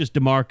like it was just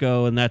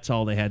DeMarco, and that's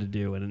all they had to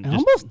do. And it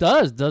almost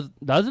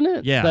doesn't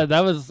it? Yeah. That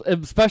was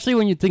especially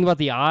when you think about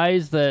the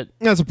eyes.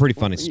 That's a pretty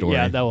funny story.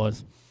 Yeah, that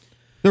was.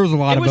 There was a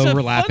lot of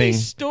overlapping. A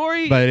funny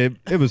story, but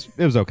it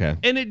was okay.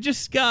 And it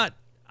just got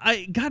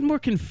more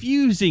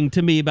confusing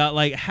to me about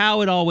like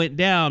how it all went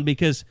down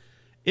because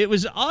it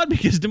was odd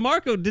because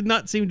DeMarco did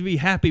not seem to be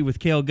happy with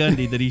Cale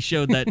Gundy that he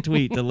showed that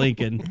tweet to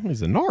Lincoln.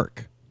 He's a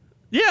narc.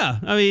 Yeah,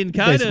 I mean,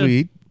 kind of. Basically,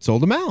 he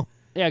sold him out.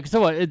 Yeah,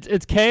 so what?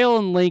 It's Cale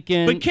and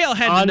Lincoln. But Cale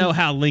had to know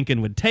how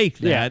Lincoln would take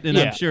that, and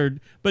yeah. I'm sure.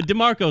 But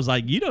DeMarco's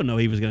like, you don't know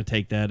he was going to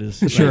take that as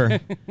sure.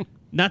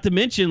 Not to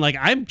mention, like,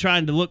 I'm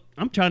trying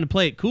to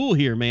play it cool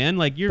here, man.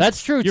 Like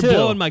that's true you're too.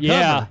 blowing my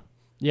cover.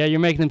 Yeah, you're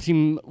making them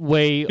seem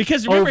way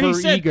because remember over he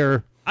said,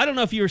 eager. I don't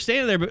know if you were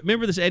standing there, but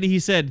remember this, Eddie? He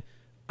said,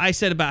 I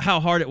said about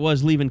how hard it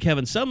was leaving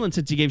Kevin Sumlin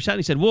since he gave a shot.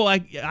 He said, well, I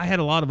had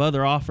a lot of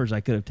other offers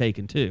I could have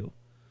taken too.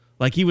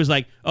 Like he was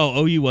like,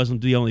 oh, OU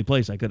wasn't the only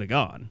place I could have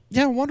gone.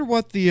 Yeah, I wonder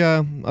what the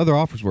other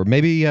offers were.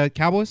 Maybe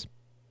Cowboys?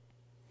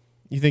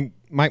 You think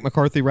Mike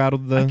McCarthy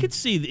rattled the... I could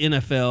see the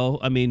NFL,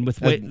 I mean, with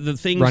the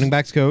things... Running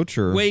backs coach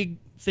or... way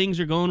things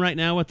are going right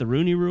now with the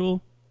Rooney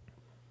Rule.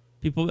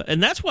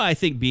 And that's why I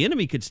think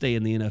Bieniemy could stay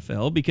in the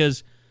NFL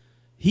because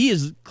he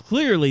is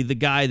clearly the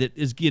guy that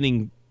is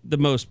getting the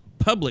most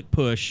public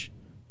push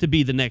to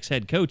be the next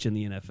head coach in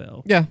the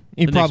NFL. Yeah,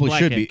 he probably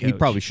should be. Coach. He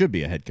probably should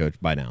be a head coach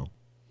by now.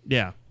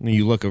 Yeah.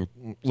 You look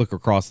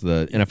across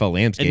the NFL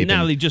landscape, and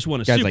now they just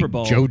won a guys Super like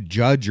Bowl. Joe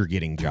Judge are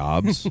getting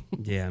jobs.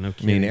 Yeah, no I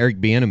kidding. mean, Eric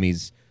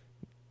Bieniemy's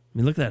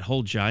look at that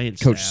whole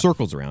Giants coach staff.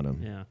 circles around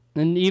him. Yeah.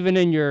 And even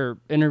in your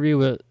interview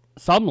with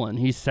Sumlin,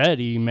 he said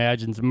he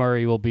imagines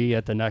Murray will be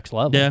at the next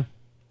level. Yeah,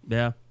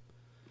 yeah.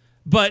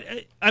 But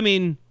I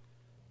mean,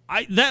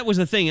 that was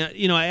the thing.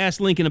 I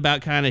asked Lincoln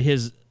about kind of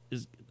his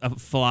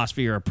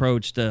philosophy or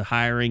approach to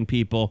hiring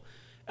people.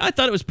 I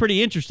thought it was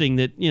pretty interesting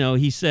that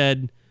he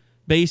said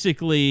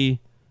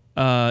basically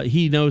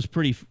he knows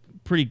pretty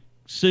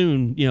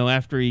soon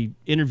after he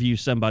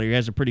interviews somebody or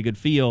has a pretty good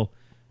feel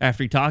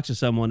after he talks to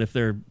someone if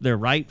they're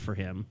right for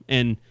him.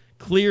 And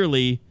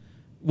clearly,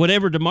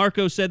 whatever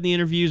DeMarco said in the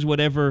interviews,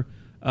 whatever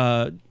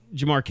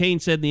Jamar Cain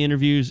said in the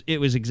interviews, it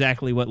was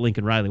exactly what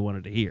Lincoln Riley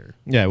wanted to hear.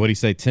 Yeah, what'd he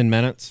say, 10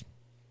 minutes?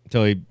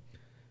 Until he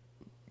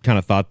kind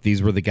of thought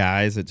these were the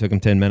guys. It took him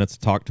 10 minutes to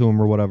talk to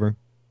him or whatever.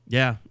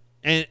 Yeah.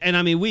 And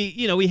I mean,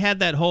 we had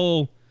that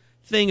whole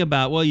thing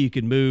about, well, you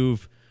could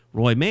move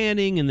Roy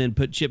Manning and then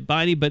put Chip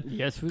Biney, but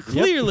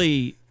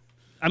clearly,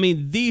 I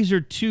mean, these are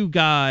two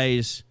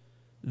guys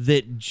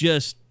that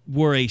just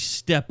were a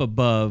step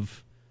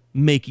above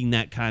making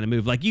that kind of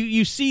move. Like,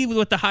 you see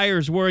what the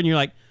hires were, and you're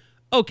like,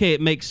 okay,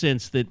 it makes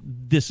sense that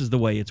this is the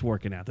way it's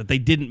working out, that they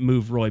didn't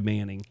move Roy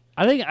Manning.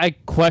 I think I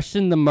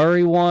questioned the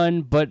Murray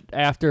one, but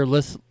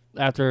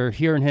after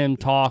hearing him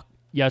talk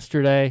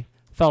yesterday,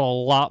 felt a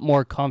lot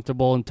more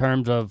comfortable in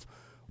terms of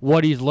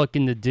what he's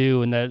looking to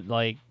do, and that,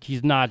 like,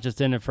 he's not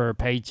just in it for a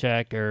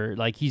paycheck, or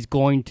like he's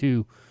going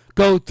to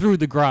go through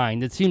the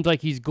grind. It seems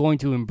like he's going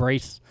to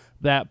embrace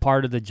that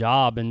part of the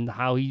job, and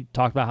how he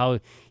talked about how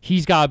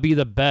he's got to be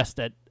the best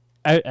at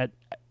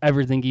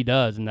everything he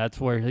does, and that's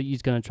where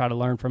he's going to try to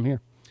learn from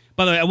here.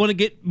 By the way, I want to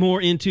get more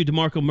into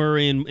DeMarco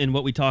Murray and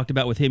what we talked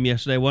about with him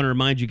yesterday. I want to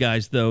remind you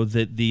guys, though,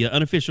 that the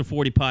Unofficial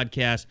 40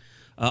 podcast,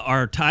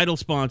 our title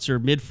sponsor,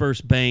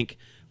 MidFirst Bank,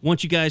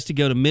 wants you guys to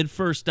go to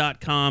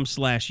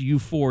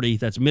midfirst.com/U40.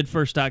 That's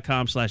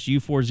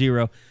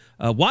midfirst.com/U40.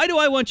 Why do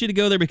I want you to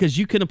go there? Because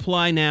you can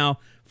apply now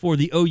for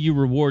the OU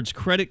Rewards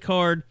credit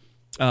card.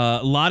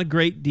 A lot of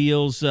great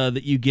deals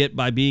that you get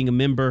by being a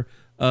member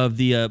of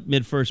the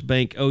MidFirst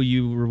Bank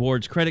OU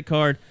Rewards credit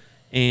card.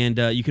 And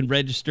you can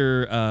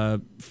register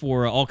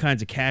for all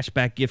kinds of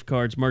cashback gift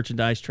cards,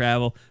 merchandise,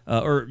 travel,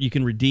 or you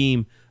can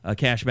redeem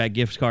cashback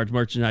gift cards,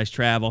 merchandise,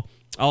 travel.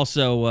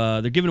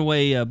 Also, they're giving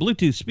away a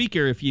Bluetooth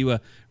speaker if you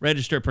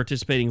register at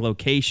participating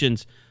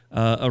locations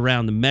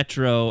around the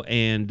metro.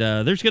 And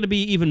there's going to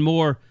be even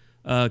more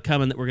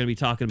coming that we're going to be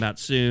talking about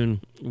soon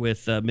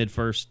with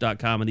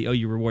midfirst.com and the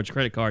OU Rewards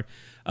credit card.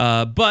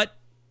 But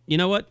you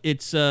know what?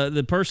 It's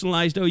the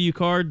personalized OU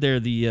card.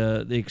 They're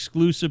the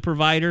exclusive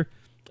provider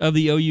of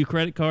the OU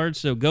credit card.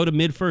 So go to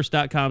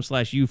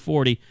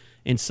midfirst.com/U40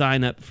 and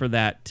sign up for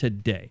that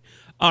today.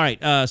 All right.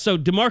 So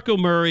DeMarco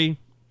Murray,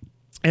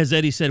 as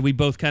Eddie said, we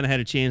both kind of had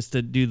a chance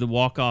to do the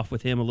walk-off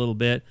with him a little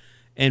bit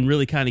and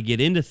really kind of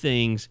get into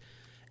things.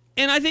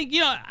 And I think,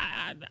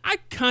 I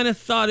kind of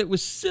thought it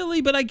was silly,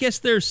 but I guess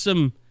there's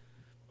some,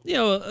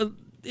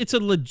 it's a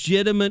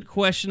legitimate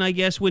question, I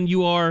guess, when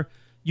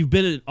you've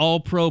been an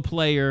all-pro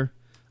player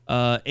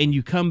and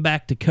you come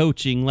back to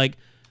coaching. Like,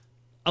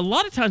 a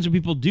lot of times when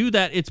people do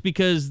that, it's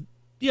because,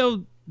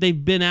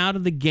 they've been out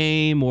of the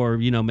game, or,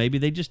 maybe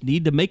they just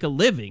need to make a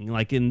living,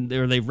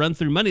 or they've run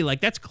through money. Like,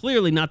 that's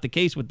clearly not the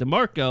case with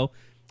DeMarco.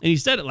 And he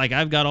said it like,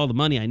 I've got all the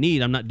money I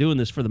need. I'm not doing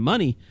this for the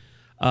money.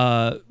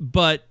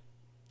 But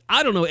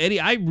I don't know, Eddie,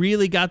 I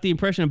really got the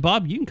impression, and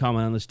Bob, you can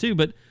comment on this too,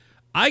 but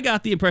I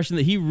got the impression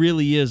that he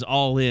really is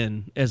all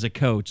in as a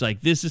coach.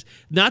 Like, this is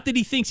not that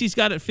he thinks he's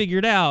got it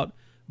figured out,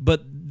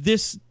 but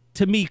this,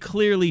 to me,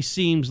 clearly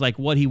seems like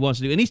what he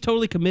wants to do, and he's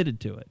totally committed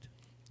to it.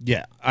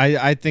 Yeah,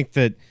 I think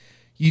that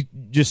you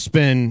just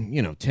spend,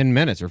 10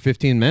 minutes or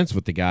 15 minutes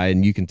with the guy,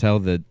 and you can tell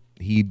that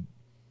he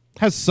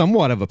has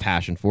somewhat of a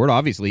passion for it.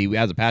 Obviously, he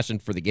has a passion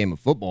for the game of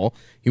football.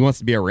 He wants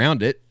to be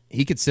around it.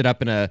 He could sit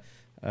up in a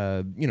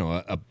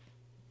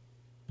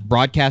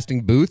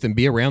broadcasting booth and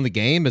be around the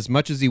game as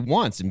much as he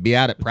wants and be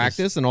out at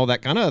practice and all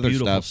that kind of other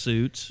beautiful stuff.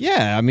 Suits.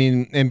 Yeah, I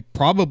mean, and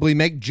probably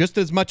make just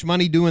as much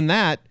money doing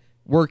that,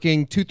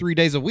 working 2-3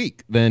 days a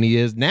week, than he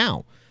is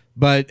now.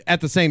 But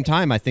at the same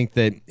time, I think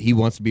that he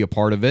wants to be a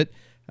part of it.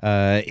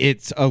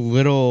 It's a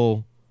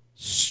little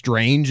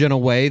strange in a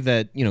way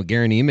that,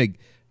 Garen Emig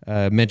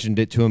mentioned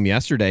it to him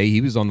yesterday.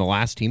 He was on the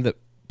last team that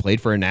played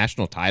for a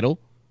national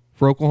title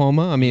for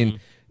Oklahoma. I mean,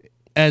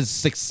 as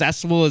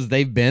successful as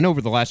they've been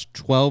over the last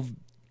 12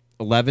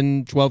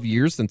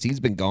 years since he's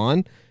been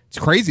gone, it's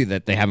crazy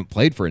that they haven't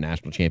played for a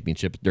national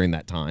championship during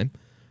that time.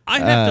 I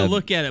have to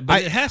look at it,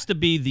 but it has to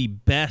be the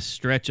best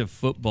stretch of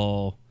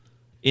football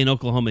in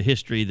Oklahoma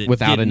history that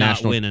without did a not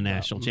national, win a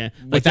national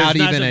championship. Without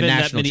even a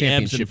national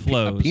championship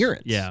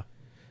appearance. Yeah.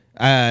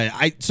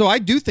 So I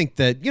do think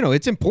that,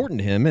 it's important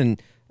to him.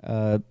 And,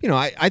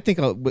 I think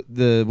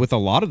with a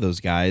lot of those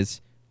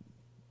guys,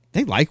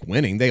 they like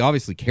winning. They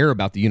obviously care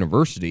about the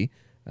university.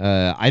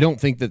 I don't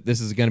think that this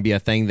is going to be a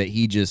thing that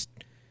he just,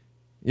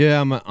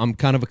 I'm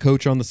kind of a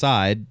coach on the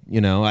side.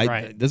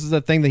 Right. This is a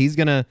thing that he's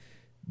going to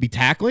be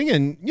tackling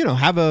and,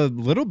 have a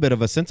little bit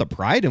of a sense of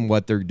pride in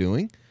what they're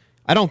doing.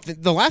 I don't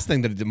think the last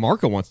thing that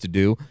DeMarco wants to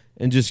do,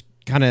 and just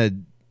kind of,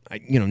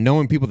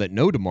 knowing people that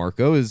know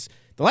DeMarco, is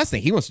the last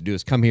thing he wants to do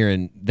is come here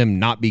and them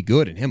not be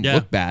good and him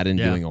look bad in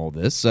doing all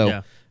this.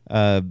 So,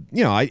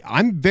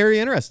 I'm very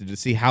interested to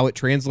see how it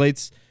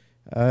translates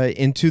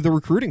into the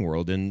recruiting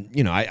world. And,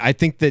 I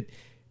think that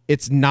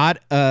it's not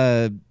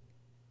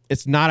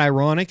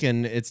ironic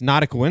and it's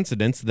not a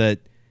coincidence that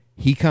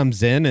he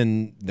comes in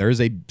and there's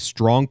a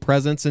strong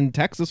presence in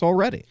Texas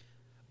already.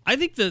 I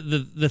think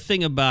the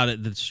thing about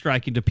it that's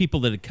striking to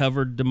people that have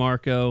covered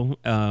DeMarco,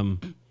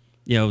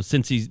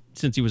 since he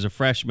was a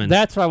freshman.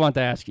 That's what I want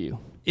to ask you.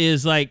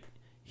 Is like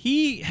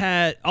he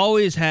had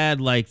always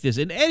had like this,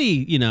 and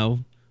Eddie,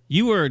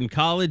 You were in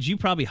college. You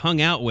probably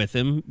hung out with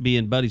him,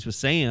 being buddies with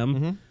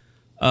Sam.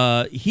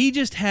 He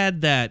just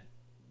had that,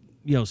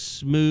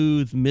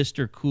 smooth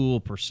Mr. Cool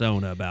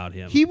persona about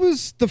him. He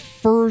was the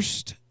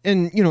first,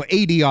 and,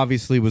 AD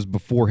obviously was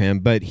before him,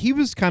 but he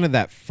was kind of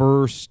that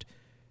first,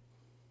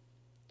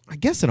 I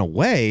guess in a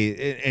way,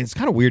 and it's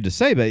kind of weird to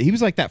say, but he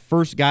was like that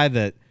first guy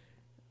that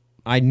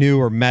I knew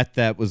or met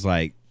that was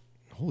like,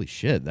 holy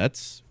shit,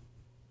 that's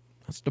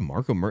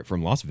DeMarco Murray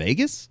from Las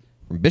Vegas?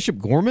 From Bishop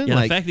Gorman? Yeah,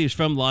 like, the fact that he was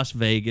from Las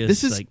Vegas.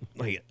 this is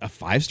like a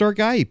 5-star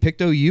guy. He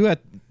picked OU at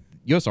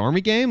U.S.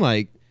 Army game.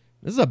 Like,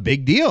 this is a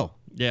big deal.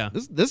 Yeah.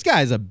 This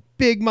guy is a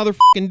big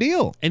motherfucking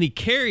deal. And he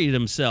carried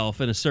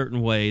himself in a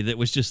certain way that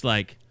was just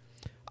like,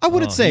 I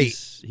wouldn't say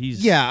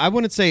he's I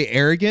wouldn't say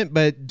arrogant,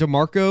 but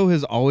DeMarco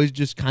has always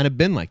just kind of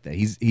been like that.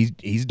 He's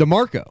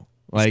DeMarco.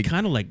 Like,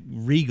 kind of like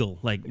regal,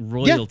 like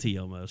royalty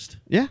almost.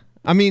 yeah.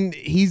 I mean,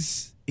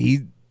 he's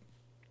a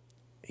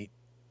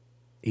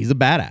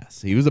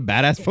badass. He was a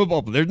badass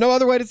football player. There's no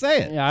other way to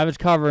say it. Yeah, I was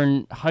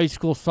covering high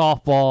school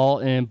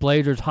softball and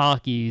Blazers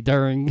hockey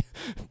during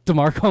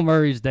DeMarco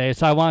Murray's day,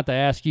 so I wanted to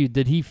ask you,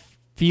 did he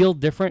feel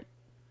different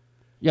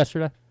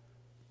yesterday?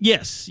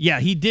 Yes. Yeah,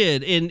 he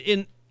did.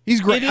 And He's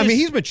great. I is- mean,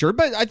 he's matured,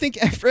 but I think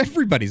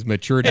everybody's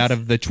matured out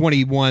of the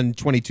 21,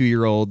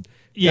 22-year-old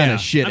kind of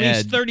shithead. I mean,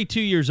 he's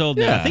 32 years old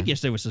now. Yeah. I think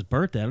yesterday was his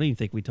birthday. I don't even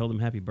think we told him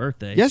happy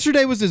birthday.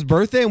 Yesterday was his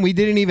birthday, and we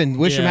didn't even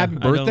wish him happy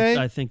birthday.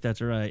 I think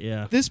that's right,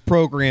 yeah. This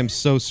program's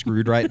so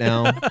screwed right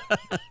now.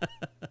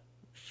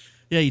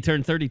 Yeah, he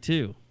turned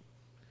 32.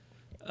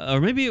 Or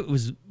maybe it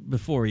was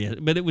before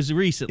yet, but it was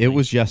recently. It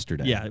was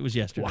yesterday. Yeah, it was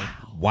yesterday.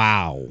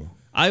 Wow.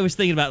 I was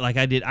thinking about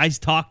I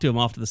talked to him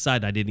off to the side.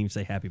 And I didn't even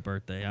say happy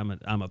birthday. I'm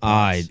a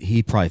boss.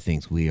 He probably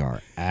thinks we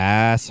are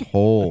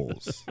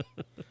assholes.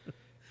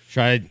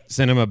 Should I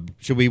send him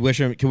should we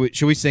wish him,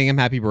 should we sing him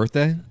happy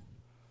birthday?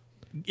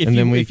 If and you,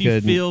 then we if you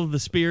could- feel the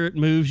spirit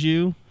moves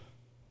you,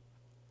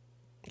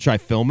 Should I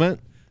film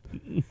it?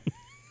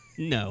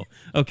 no.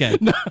 Okay.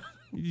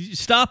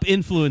 Stop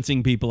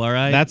influencing people, all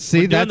right? That's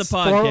We're doing that's the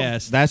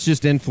podcast. That's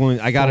just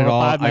influence. I got it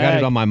all. I got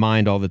it on my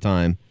mind all the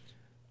time.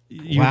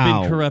 You've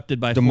Wow. been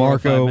corrupted by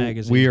 405 DeMarco,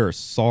 magazine. we are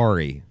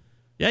sorry.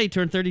 Yeah, he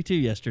turned 32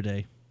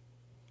 yesterday.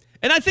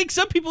 And I think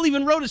some people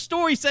even wrote a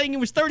story saying it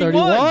was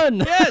 31.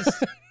 31.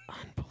 Yes.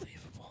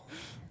 Unbelievable.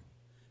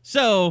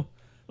 So,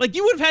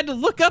 you would have had to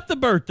look up the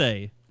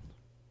birthday.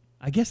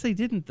 I guess they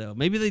didn't, though.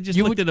 Maybe they just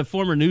looked at a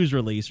former news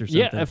release or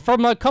something. Yeah,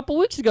 from a couple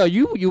weeks ago,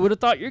 you would have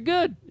thought you're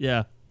good.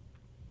 Yeah.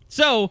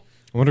 So,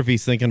 I wonder if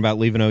he's thinking about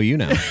leaving OU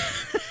now.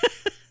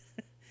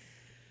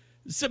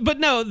 but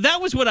no,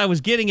 that was what I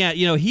was getting at.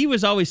 He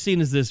was always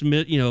seen as this,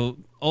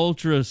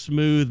 ultra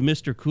smooth,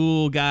 Mr.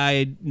 Cool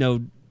guy,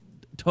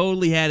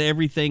 totally had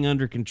everything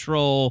under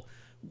control,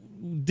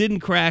 didn't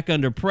crack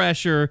under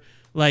pressure.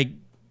 Like,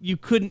 you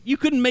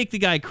couldn't make the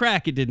guy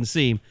crack, it didn't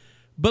seem.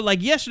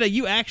 But yesterday,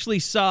 you actually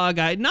saw a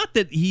guy, not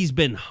that he's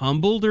been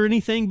humbled or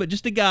anything, but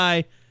just a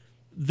guy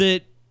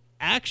that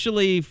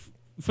actually,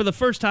 for the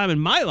first time in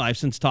my life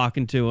since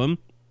talking to him,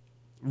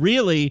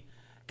 really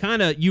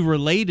kind of you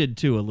related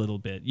to a little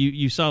bit.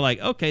 You saw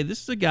okay,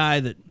 this is a guy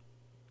that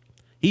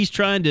he's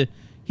trying to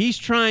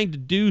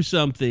do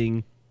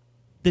something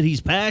that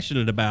he's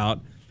passionate about,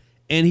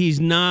 and he's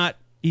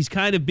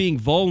kind of being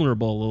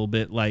vulnerable a little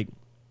bit.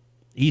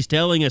 He's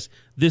telling us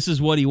this is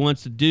what he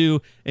wants to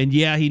do, and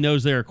yeah, he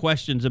knows there are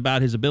questions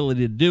about his ability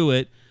to do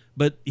it,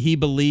 but he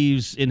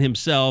believes in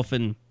himself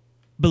and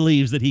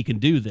believes that he can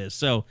do this.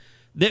 So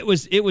it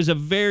was a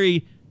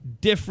very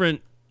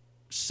different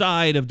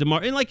side of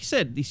DeMar. And like you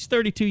said, he's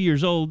 32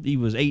 years old. He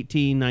was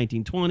 18,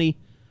 19, 20.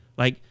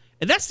 And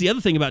that's the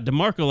other thing about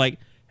DeMarco.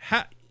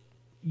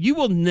 You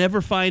will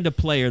never find a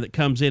player that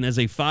comes in as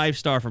a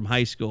 5-star from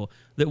high school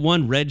that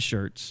won red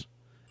shirts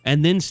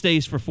and then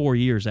stays for 4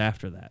 years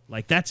after that.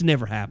 That's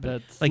never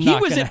happened. That's he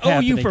not was gonna at OU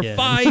happen for again.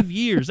 5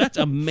 years. That's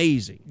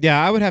amazing.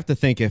 Yeah, I would have to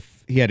think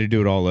if he had to do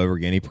it all over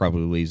again, he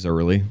probably leaves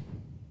early.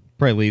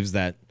 Probably leaves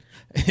that.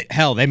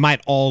 Hell, they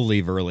might all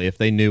leave early if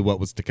they knew what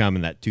was to come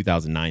in that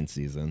 2009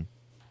 season.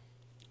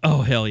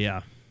 Oh, hell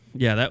yeah.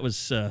 Yeah, that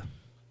was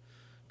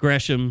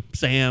Gresham,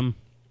 Sam.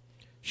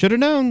 Should have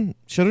known.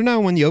 Should have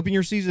known when you open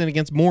your season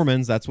against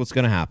Mormons, that's what's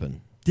going to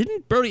happen.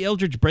 Didn't Brody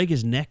Eldridge break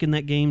his neck in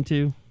that game,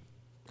 too?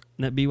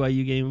 In that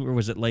BYU game? Or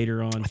was it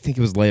later on? I think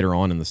it was later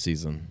on in the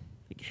season.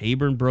 I think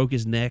Hayburn broke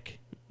his neck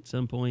at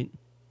some point.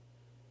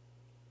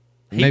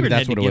 Maybe Hayburn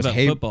that's had what to it give was. up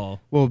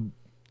football. Well,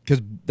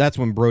 because that's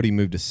when Brody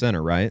moved to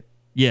center, right?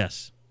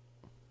 Yes.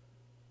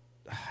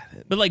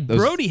 But Those-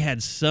 Brody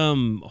had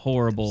some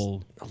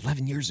horrible.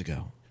 11 years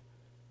ago.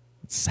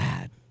 It's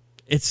sad.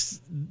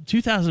 It's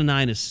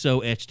 2009 is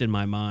so etched in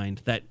my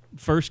mind. That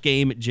first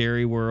game at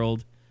Jerry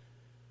World.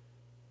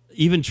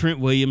 Even Trent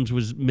Williams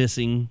was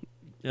missing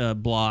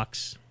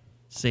blocks.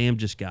 Sam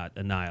just got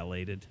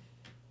annihilated.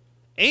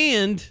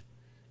 And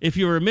if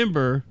you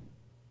remember,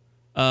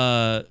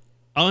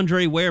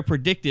 Andre Ware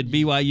predicted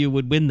BYU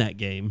would win that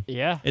game.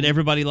 Yeah. And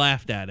everybody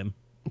laughed at him.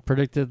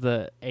 Predicted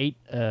the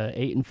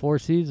 8-4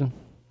 season.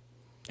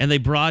 And they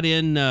brought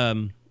in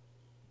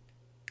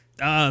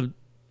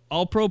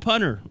all-pro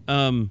punter,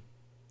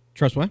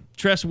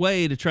 Tress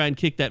Way, to try and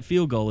kick that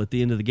field goal at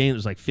the end of the game. It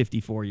was like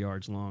 54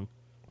 yards long.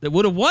 That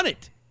would have won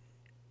it.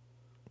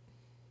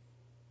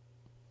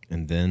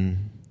 And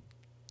then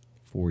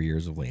 4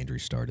 years of Landry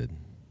started.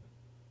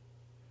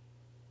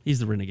 He's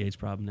the Renegades'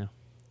 problem now.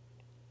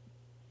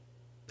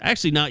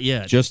 Actually, not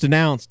yet. Just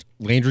announced,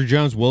 Landry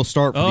Jones will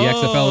start for the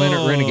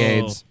XFL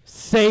Renegades.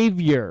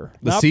 Savior.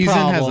 The Not season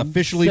problem, has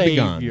officially savior.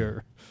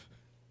 begun.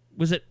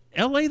 Was it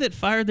L.A. that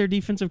fired their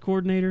defensive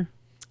coordinator?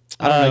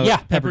 I don't know. Yeah.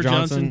 Pepper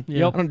Johnson.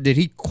 Yeah. Did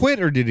he quit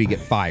or did he get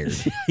fired?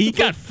 He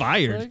got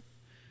fired.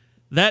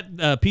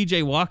 That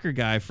P.J. Walker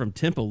guy from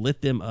Temple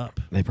lit them up.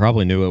 They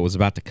probably knew it was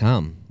about to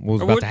come. What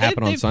was about to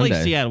happen on They Sunday?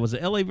 played Seattle. Was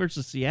it L.A.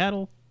 versus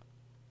Seattle?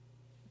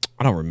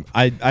 I don't remember.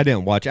 I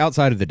didn't watch.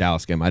 Outside of the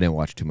Dallas game, I didn't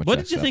watch too much What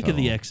did you think of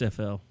the XFL.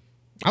 XFL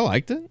I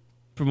liked it.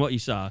 from what you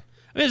saw?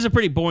 I mean, it's a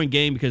pretty boring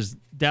game because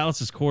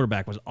Dallas's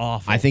quarterback was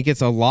awful. I think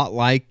it's a lot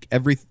like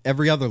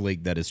every other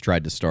league that has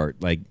tried to start.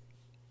 Like,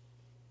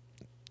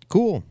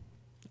 cool.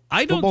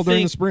 Football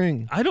during the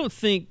spring. I don't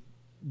think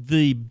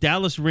the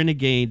Dallas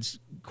Renegades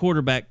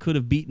quarterback could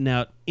have beaten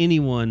out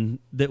anyone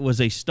that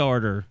was a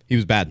starter, He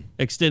was bad.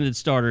 extended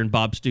starter in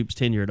Bob Stoops'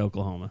 tenure at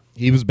Oklahoma.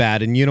 He was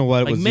bad. And you know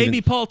what? It Like was maybe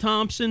even- Paul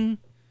Thompson,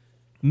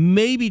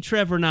 maybe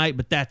Trevor Knight,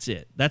 but that's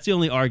it. That's the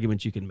only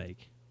argument you can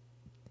make.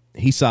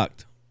 he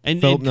sucked. And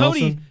Philip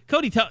Cody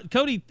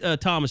Nelson?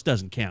 Thomas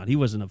doesn't count. He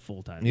wasn't a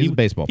full-time. He was a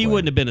baseball He player.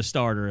 wouldn't have been a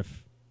starter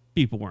if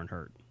people weren't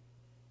hurt.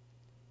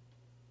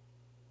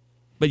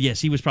 But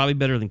yes, he was probably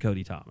better than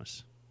Cody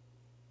Thomas.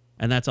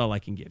 And that's all I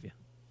can give you.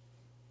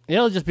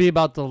 It'll just be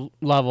about the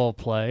level of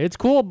play. It's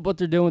cool what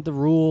they're doing with the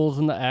rules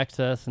and the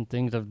access and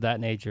things of that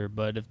nature,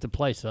 but if the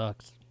play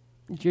sucks,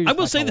 you're just I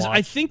will not say gonna this. watch.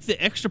 I think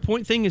the extra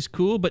point thing is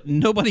cool, but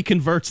nobody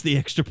converts the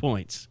extra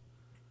points.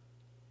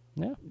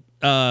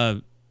 Yeah.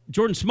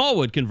 Jordan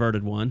Smallwood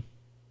converted one.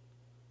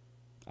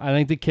 I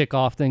think the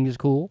kickoff thing is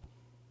cool.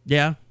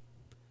 Yeah.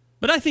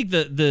 But I think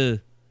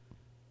the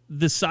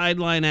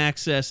sideline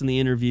access and the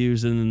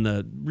interviews and then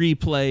the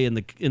replay and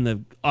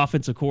the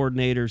offensive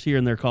coordinators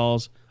hearing their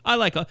calls, I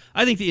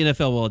think the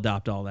NFL will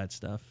adopt all that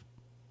stuff.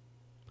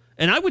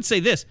 And I would say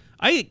this,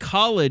 I think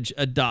college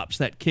adopts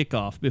that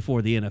kickoff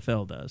before the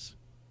NFL does.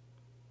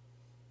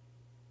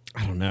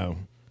 I don't know.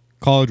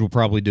 College will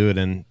probably do it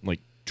in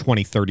like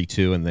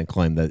 2032 and then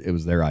claim that it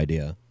was their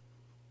idea.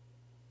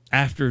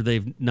 After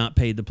they've not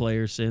paid the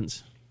players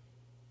since.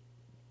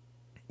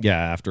 Yeah,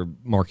 after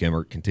Mark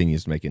Emmert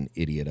continues to make an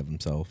idiot of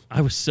himself.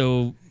 I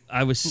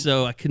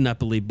could not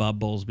believe Bob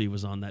Bowlesby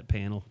was on that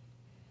panel.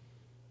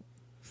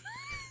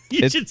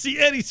 You should see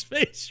Eddie's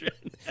face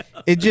right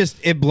now.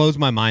 It blows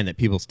my mind that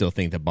people still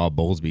think that Bob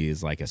Bowlesby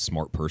is like a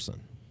smart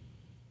person.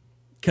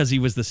 Because he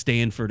was the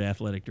Stanford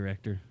athletic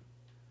director.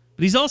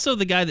 But he's also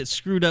the guy that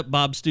screwed up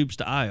Bob Stoops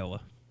to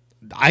Iowa.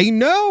 I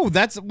know.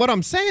 That's what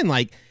I'm saying.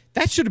 Like,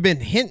 that should have been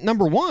hint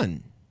number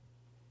one.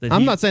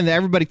 I'm not saying that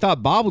everybody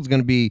thought Bob was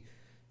going to be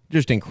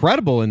just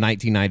incredible in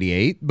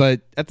 1998,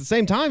 but at the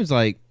same time, it's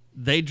like,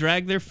 they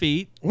dragged their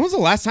feet. when was the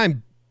last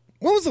time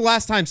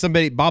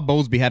Bob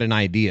Bowlesby had an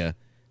idea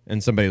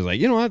and somebody was like,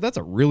 you know what, that's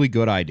a really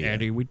good idea.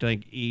 Eddie, we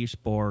think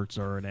esports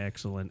are an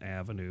excellent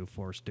avenue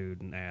for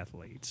student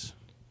athletes.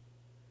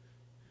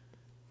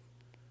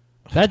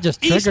 That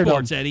just triggered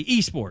Esports, Eddie,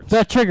 esports.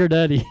 That triggered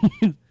Eddie.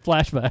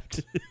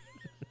 Flashbacks.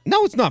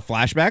 No, it's not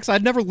flashbacks.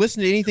 I'd never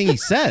listened to anything he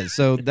says,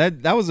 so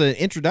that was an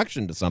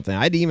introduction to something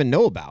I didn't even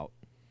know about.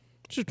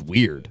 It's just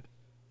weird.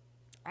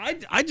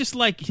 I just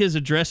like his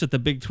address at the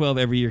Big 12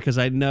 every year because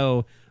I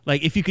know,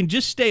 like, if you can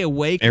just stay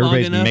awake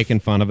Everybody's long enough, making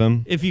fun of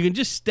him. if you can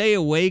just stay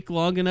awake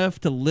long enough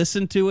to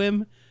listen to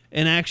him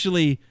and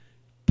actually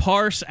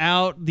parse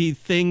out the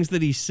things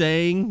that he's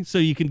saying so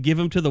you can give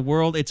them to the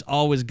world, it's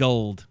always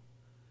gold.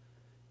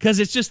 Because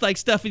it's just like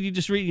stuff that you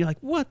just read and you're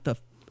like, what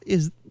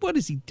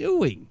is he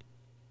doing?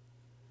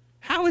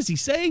 How is he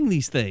saying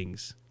these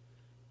things?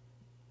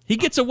 He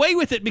gets away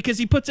with it because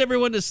he puts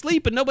everyone to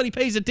sleep and nobody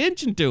pays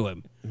attention to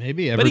him.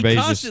 Maybe But he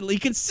everybody's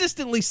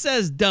consistently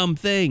says dumb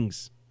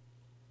things.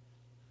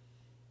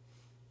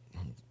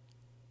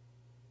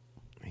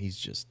 he's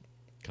just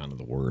kind of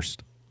the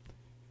worst.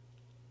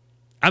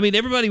 I mean,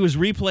 everybody was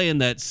replaying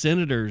that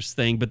Senators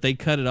thing, but they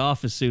cut it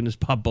off as soon as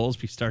Bob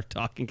Bowlesby started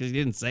talking because he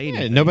didn't say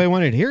anything. Yeah, nobody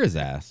wanted to hear his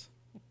ass.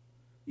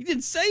 He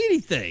didn't say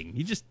anything.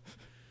 He just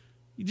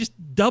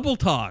double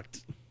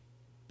talked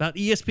about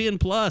ESPN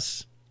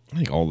Plus. I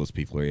think all those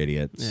people are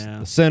idiots. Yeah.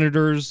 The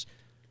senators,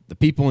 the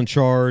people in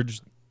charge,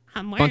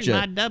 I'm Bunch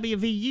wearing of- my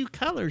WVU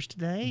colors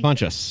today.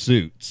 bunch of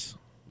suits.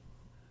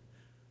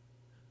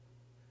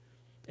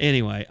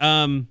 Anyway,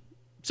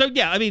 so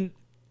yeah, I mean,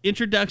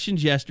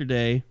 introductions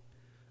yesterday.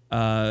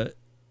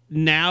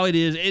 Now it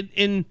is,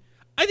 and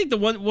I think the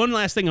one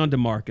last thing on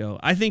DeMarco.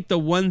 I think the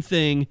one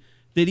thing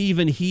that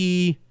even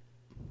he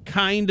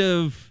kind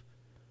of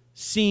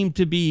seemed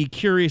to be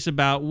curious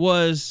about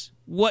was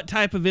what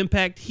type of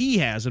impact he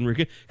has on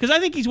recruiting. Because I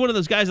think he's one of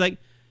those guys, like,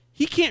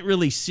 he can't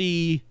really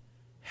see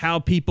how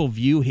people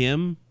view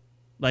him,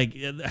 like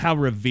how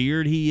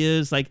revered he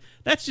is. Like,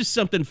 that's just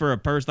something for a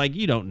person. Like,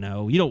 you don't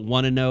know. You don't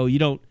want to know. You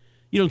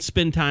You don't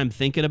spend time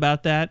thinking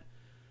about that.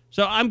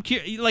 So I'm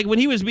like when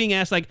he was being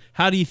asked like,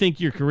 how do you think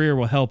your career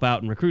will help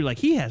out in recruiting? Like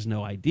he has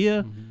no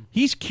idea. Mm-hmm.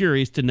 He's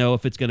curious to know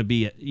if it's going to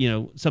be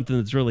something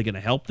that's really going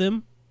to help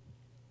them.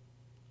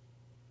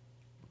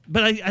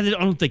 But I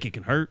don't think it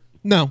can hurt.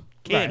 No,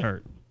 can't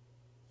hurt.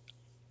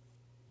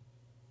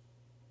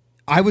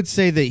 I would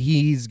say that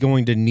he's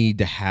going to need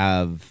to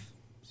have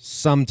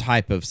some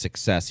type of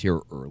success here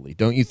early,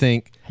 don't you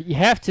think? You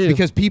have to,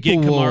 because people get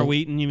will Kamar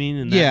Wheaton. You mean?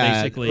 And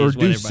that basically or is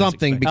what do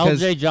something expecting.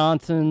 because LJ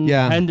Johnson,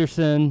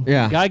 Henderson.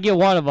 Yeah, gotta get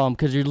one of them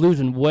because you're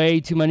losing way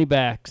too many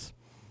backs.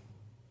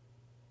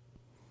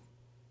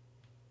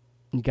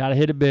 You gotta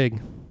hit it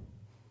big.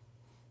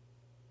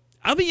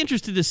 I'll be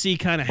interested to see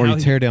kind of or how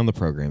you tear down the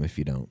program if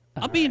you don't.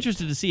 I'll be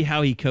interested to see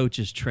how he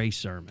coaches Trey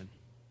Sermon.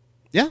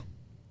 Yeah.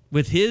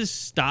 With his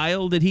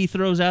style that he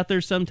throws out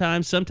there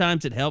sometimes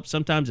it helps,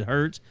 sometimes it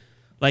hurts.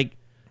 Like,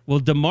 will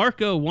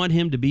DeMarco want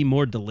him to be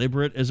more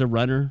deliberate as a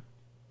runner?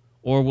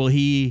 Or will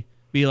he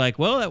be like,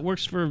 well, that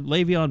works for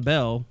Le'Veon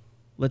Bell.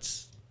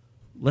 Let's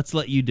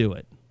let you do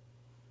it.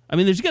 I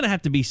mean, there's going to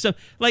have to be some,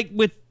 like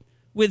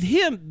with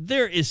him,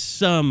 there is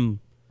some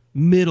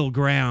middle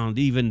ground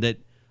even that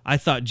I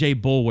thought Jay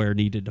Boulware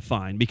needed to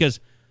find because,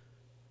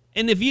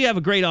 and if you have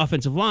a great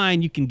offensive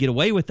line, you can get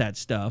away with that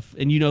stuff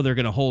and they're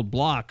going to hold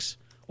blocks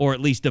or at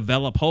least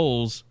develop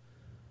holes.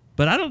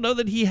 But I don't know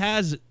that he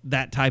has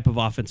that type of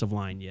offensive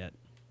line yet.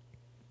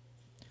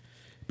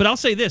 But I'll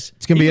say this.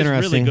 It's going to be he was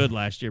interesting. really good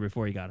last year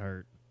before he got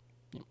hurt.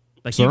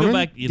 Like Sermon?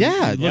 you go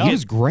back. He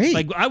was great.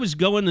 Like I was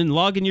going and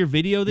logging your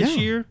video this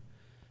year,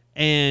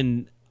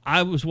 and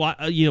I was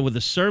with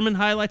the Sermon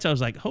highlights. I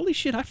was like, holy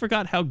shit! I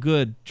forgot how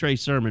good Trey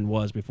Sermon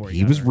was before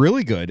he was hurt.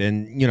 really good.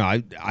 And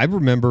I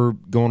remember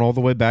going all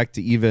the way back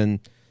to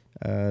even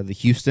the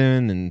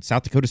Houston and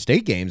South Dakota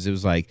State games. It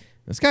was like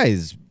this guy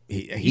is.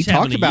 He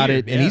talked about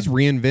it, and he's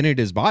reinvented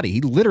his body. He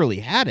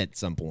literally had it at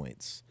some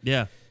points.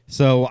 Yeah.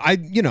 So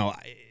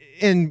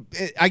and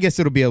I guess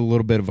it'll be a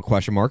little bit of a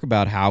question mark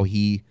about how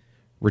he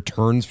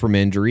returns from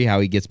injury, how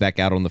he gets back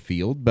out on the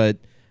field. But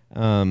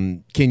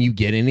can you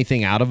get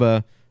anything out of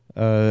a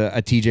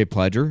TJ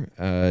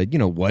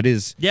Pledger? What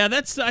is? Yeah,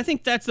 I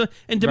think that's the.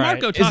 And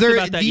DeMarco talked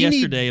about that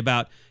yesterday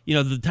about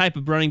the type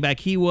of running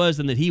back he was,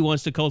 and that he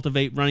wants to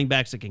cultivate running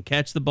backs that can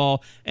catch the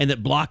ball, and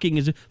that blocking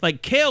is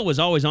like Cale was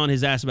always on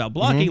his ass about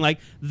blocking. Mm-hmm. Like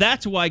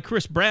that's why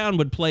Chris Brown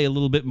would play a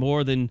little bit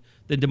more than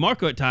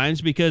DeMarco at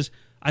times because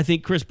I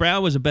think Chris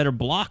Brown was a better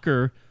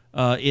blocker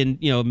in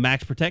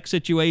max protect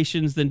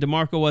situations than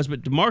DeMarco was.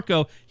 But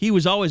DeMarco, he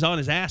was always on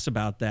his ass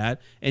about that,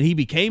 and he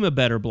became a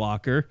better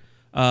blocker.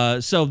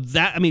 So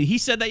that he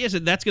said that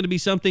yesterday. That's going to be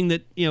something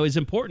that is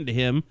important to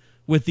him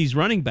with these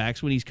running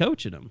backs when he's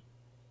coaching them.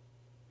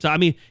 So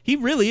he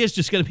really is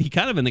just going to be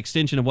kind of an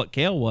extension of what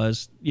Cale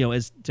was,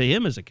 as to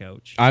him as a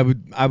coach. I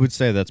would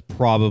say that's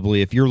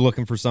probably if you're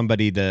looking for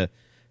somebody to,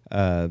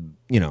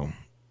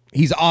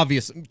 he's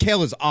obvious.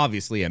 Cale is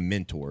obviously a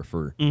mentor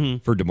for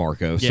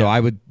DeMarco. Yeah. So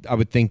I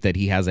would think that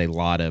he has a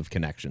lot of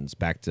connections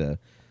back to,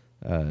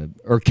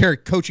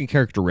 coaching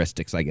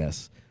characteristics, I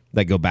guess,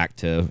 that go back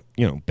to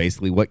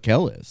basically what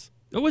Cale is.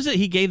 What was it?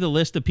 He gave the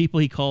list of people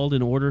he called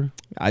in order.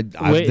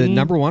 The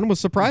number one was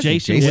surprising.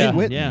 Jason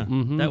Witten. Yeah,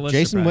 that was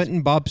Jason surprising.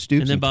 Witten, Bob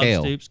Stoops, and then Bob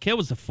Cale. Stoops. Cale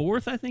was the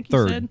fourth, I think.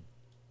 Third. Said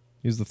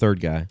he was the third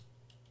guy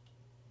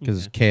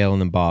because Cale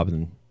and then Bob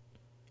and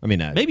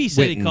maybe he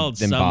said Witten, he called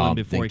then someone Bob,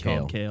 before he Cale.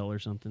 called Cale or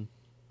something.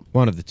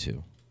 One of the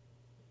two.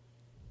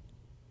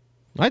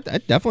 I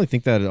definitely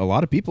think that a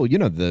lot of people,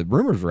 the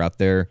rumors were out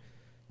there,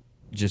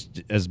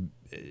 just as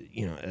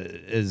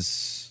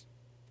as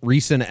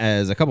recent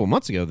as a couple of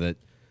months ago that.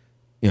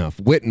 If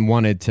Witten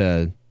wanted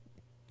to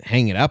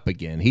hang it up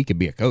again, he could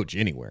be a coach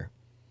anywhere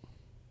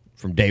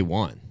from day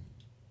one.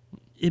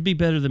 It'd be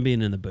better than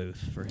being in the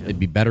booth for him. It'd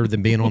be better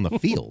than being on the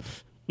field.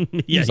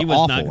 He was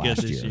not good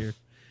this year.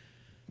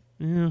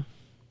 Yeah.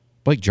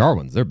 Blake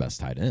Jarwin's their best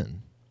tight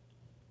end.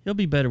 He'll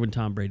be better when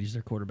Tom Brady's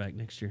their quarterback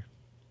next year.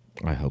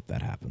 I hope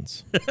that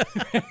happens.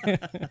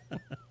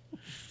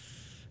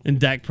 And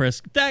Dak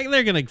Prescott,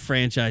 they're going to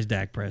franchise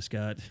Dak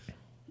Prescott.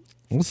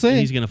 We'll see. And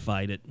he's going to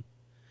fight it.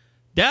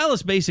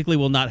 Dallas basically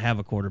will not have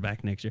a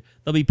quarterback next year.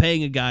 They'll be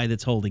paying a guy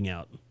that's holding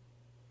out.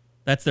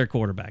 That's their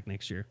quarterback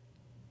next year.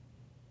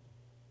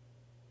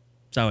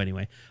 So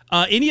anyway,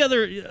 any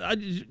other?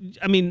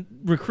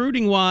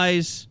 Recruiting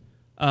wise,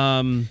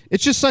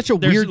 it's just such a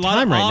weird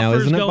time right now,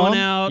 isn't it, going Bob?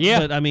 out.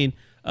 Yeah. But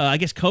I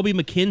guess Kobe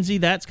McKenzie.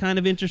 That's kind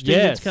of interesting.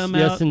 Yes, that's come out.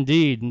 yes,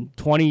 indeed.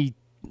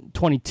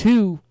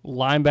 2022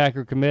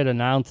 linebacker commit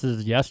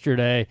announces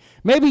yesterday.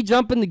 Maybe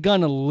jumping the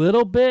gun a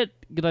little bit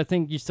because I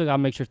think you still got to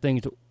make sure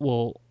things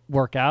will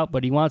work out,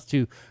 but he wants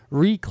to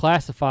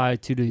reclassify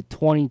to the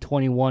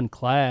 2021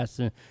 class.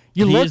 And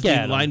you he look is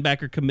at the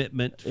linebacker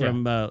commitment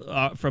from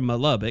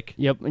Lubbock.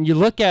 Yep, and you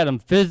look at him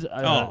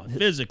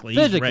physically,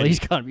 he's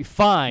going to be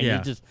fine.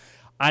 Yeah.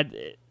 A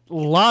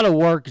lot of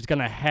work is going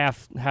to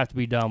have to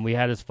be done. We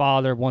had his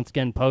father once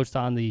again post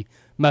on the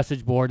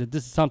message board that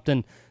this is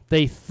something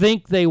they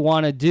think they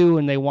want to do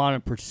and they want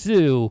to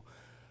pursue,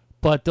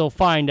 but they'll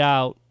find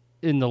out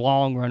in the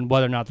long run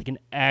whether or not they can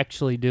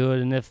actually do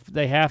it. And if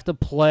they have to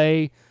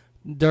play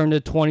during the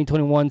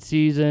 2021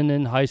 season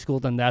in high school,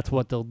 then that's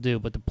what they'll do.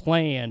 But the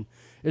plan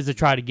is to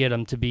try to get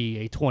them to be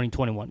a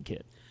 2021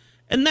 kid.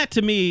 And that,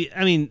 to me,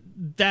 I mean,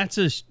 that's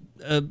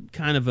a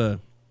kind of a,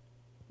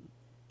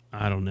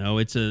 I don't know,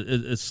 it's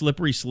a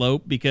slippery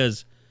slope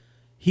because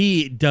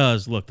he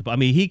does look, I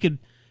mean, he could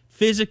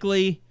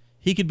physically,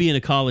 he could be in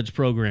a college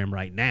program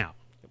right now.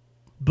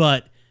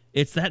 But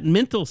it's that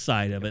mental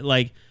side of it.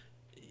 Like,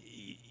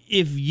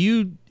 if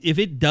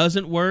it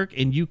doesn't work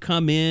and you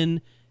come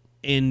in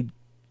and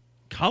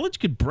college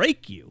could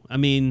break you. I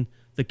mean,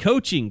 the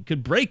coaching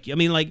could break you. I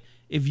mean, like,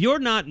 if you're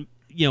not,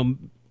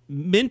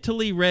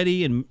 mentally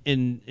ready and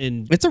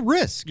it's a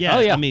risk. Yeah, Oh,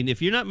 yeah. I mean,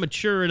 if you're not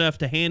mature enough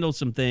to handle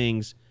some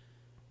things,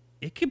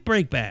 it could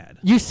break bad.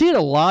 You see it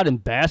a lot in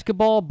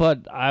basketball,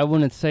 but I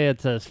wouldn't say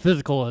it's as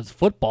physical as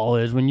football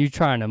is. When you're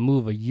trying to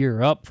move a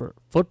year up for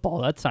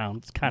football, that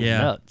sounds kind of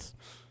nuts.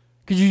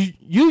 Because you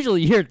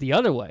usually hear it the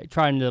other way,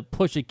 trying to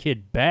push a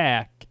kid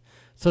back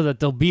so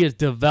that they'll be as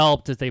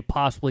developed as they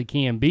possibly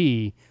can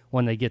be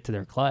when they get to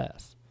their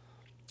class.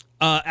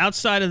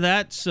 Outside of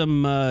that,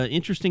 some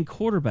interesting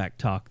quarterback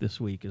talk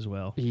this week as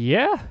well.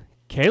 Yeah,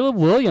 Caleb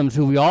Williams,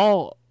 who we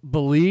all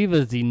believe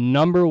is the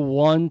number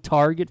one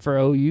target for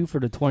OU for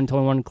the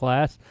 2021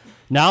 class,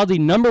 now the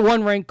number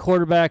one ranked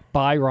quarterback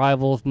by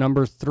Rivals,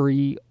 number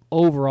 3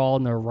 overall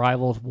in their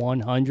Rivals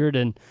 100,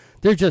 and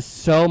there's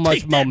just so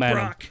much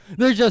momentum. Brock.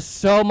 There's just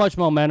so much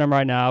momentum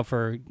right now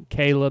for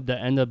Caleb to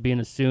end up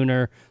being a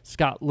Sooner.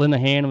 Scott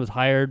Linehan was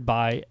hired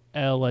by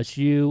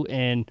LSU,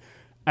 and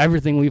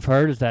everything we've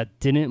heard is that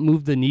didn't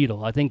move the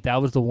needle. I think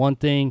that was the one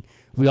thing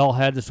we all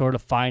had to sort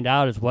of find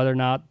out is whether or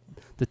not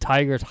the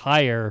Tigers'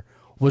 hire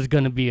was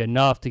going to be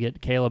enough to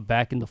get Caleb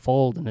back in the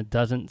fold, and it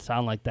doesn't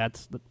sound like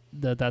that's going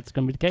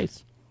to be the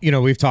case.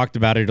 We've talked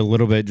about it a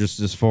little bit just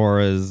as far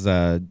as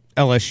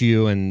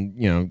LSU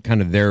and,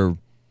 kind of their,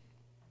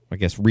 I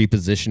guess,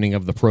 repositioning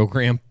of the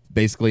program,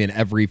 basically in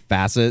every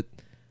facet.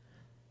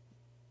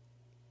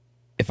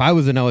 If I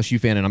was an LSU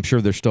fan, and I'm sure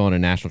they're still on a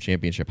national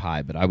championship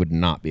high, but I would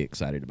not be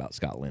excited about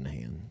Scott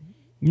Linehan.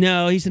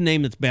 No, he's a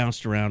name that's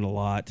bounced around a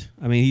lot.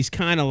 I mean, he's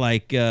kind of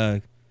like,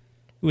 who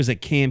was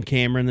it, Cam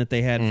Cameron that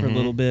they had for a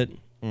little bit?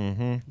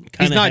 Mm-hmm.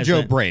 He's not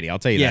Joe Brady, I'll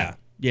tell you that.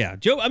 Yeah.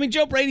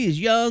 Joe Brady is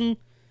young.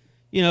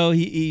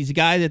 He's a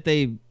guy that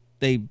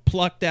they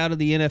plucked out of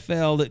the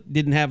NFL that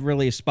didn't have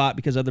really a spot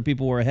because other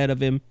people were ahead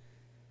of him.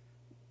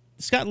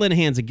 Scott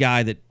Linehan's a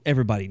guy that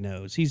everybody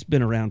knows. He's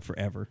been around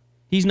forever.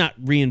 He's not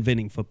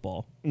reinventing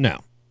football. No.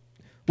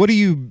 What do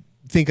you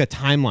think a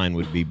timeline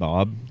would be,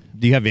 Bob?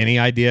 Do you have any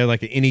idea,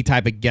 like any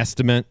type of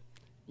guesstimate?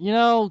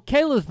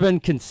 Caleb's been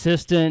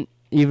consistent,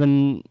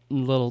 even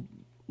in little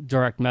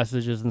direct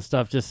messages and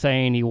stuff, just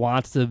saying he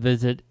wants to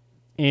visit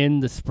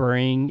in the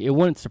spring. It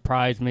wouldn't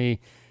surprise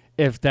me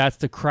if that's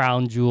the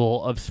crown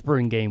jewel of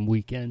spring game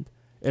weekend.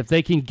 If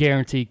they can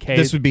guarantee Caleb.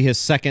 This would be his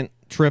second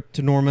trip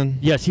to Norman?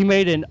 Yes, he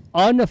made an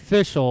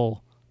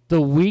unofficial the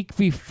week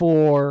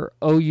before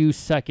OU's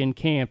second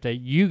camp that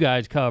you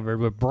guys covered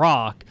with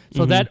Brock.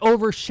 So that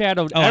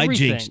overshadowed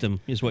everything. I jinxed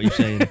him, is what you're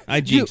saying. I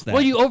jinxed that.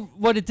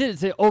 What it did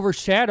is it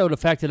overshadowed the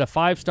fact that a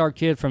 5-star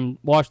kid from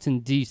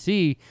Washington,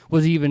 D.C.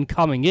 was even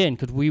coming in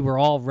because we were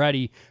all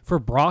ready for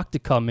Brock to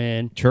come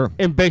in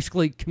and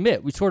basically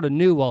commit. We sort of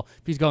knew, well,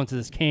 if he's going to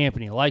this camp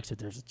and he likes it,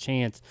 there's a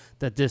chance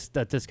that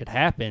this could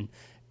happen.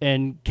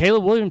 And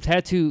Caleb Williams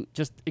had to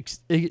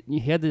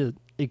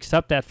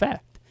accept that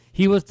fact.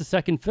 He was the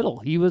second fiddle.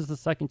 He was the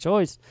second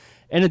choice.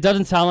 And it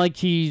doesn't sound like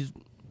he's,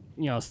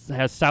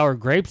 has sour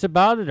grapes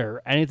about it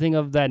or anything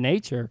of that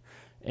nature.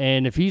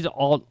 And if he's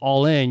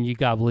all in, you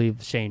got to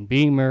believe Shane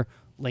Beamer,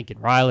 Lincoln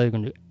Riley are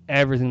going to do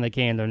everything they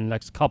can in the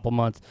next couple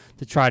months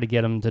to try to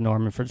get him to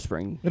Norman for the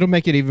spring. It'll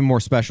make it even more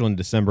special in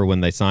December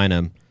when they sign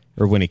him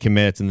or when he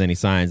commits and then he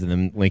signs and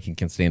then Lincoln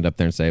can stand up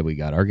there and say, we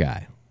got our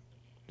guy.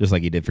 Just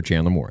like he did for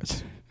Chandler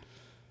Morris.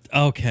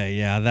 Okay,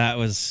 yeah, that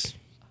was...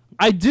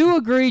 I do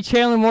agree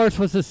Chandler Morris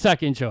was the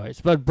second choice,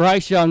 but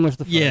Bryce Young was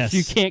the first. Yes.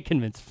 You can't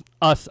convince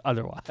us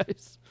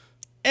otherwise.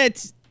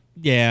 That's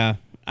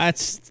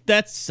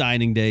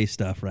signing day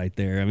stuff right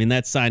there. I mean,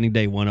 that's signing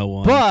day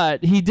 101.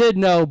 But he did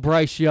know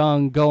Bryce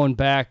Young going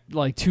back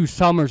like 2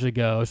 summers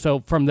ago. So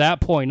from that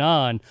point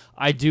on,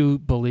 I do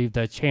believe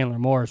that Chandler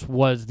Morris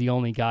was the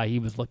only guy he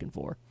was looking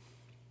for.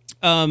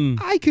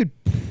 I could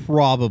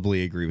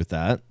probably agree with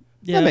that.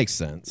 Yeah. That makes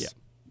sense. Yeah.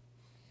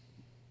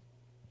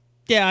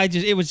 Yeah,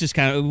 it was just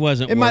kind of, it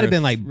wasn't. It might have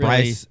been like really.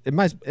 Bryce. It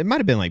might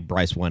have been like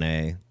Bryce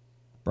 1A,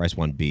 Bryce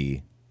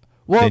 1B,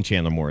 Well, then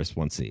Chandler Morris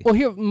 1C. Well,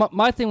 here,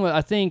 my thing was,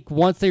 I think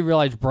once they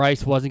realized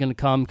Bryce wasn't going to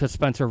come because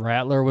Spencer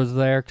Rattler was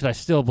there, because I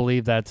still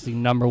believe that's the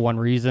number one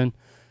reason,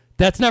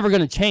 that's never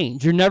going to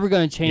change. You're never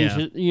going to change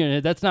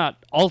it. That's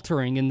not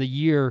altering in the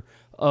year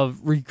of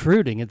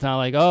recruiting. It's not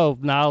like, oh,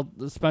 now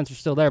Spencer's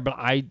still there, but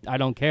I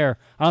don't care.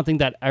 I don't think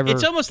that ever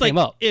It's almost came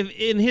like, up. if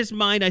in his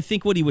mind, I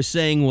think what he was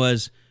saying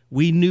was,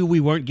 we knew we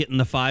weren't getting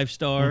the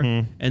 5-star,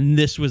 and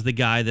this was the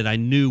guy that I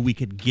knew we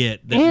could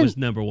get that was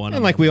number one.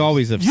 And like we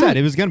always have said,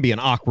 it was going to be an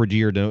awkward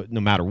year no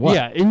matter what.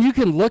 Yeah, and you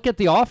can look at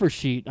the offer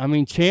sheet. I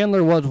mean,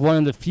 Chandler was one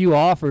of the few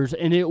offers,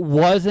 and it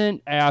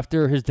wasn't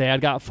after his dad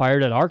got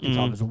fired at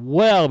Arkansas. It was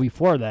well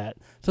before that.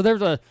 So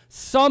there's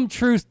some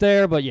truth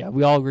there, but yeah,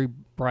 we all agree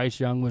Bryce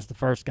Young was the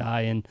first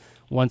guy, and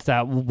once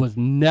that was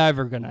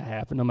never going to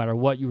happen, no matter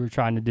what you were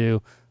trying to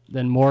do,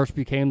 then Morris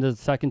became the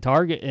second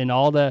target, and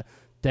all the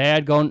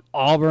dad going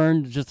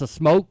Auburn, just a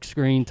smoke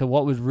screen to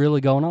what was really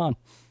going on.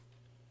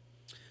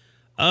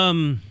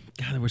 God,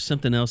 there was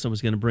something else I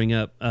was going to bring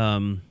up.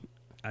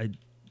 I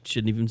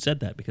shouldn't even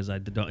said that because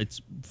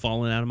it's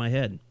fallen out of my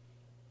head.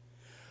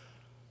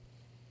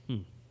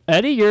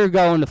 Eddie, you're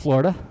going to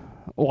Florida.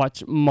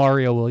 Watch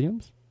Mario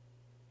Williams.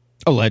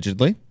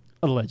 Allegedly.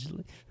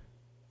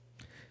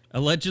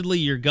 Allegedly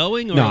you're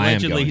going, or No, I am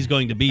allegedly going. he's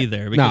going to be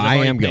there? No, Because I've I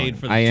already am paid going.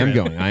 for the I am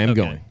trip. going. I am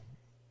Okay. going.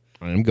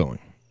 I am going.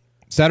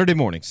 Saturday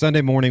morning.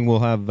 Sunday morning we'll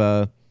have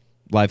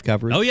live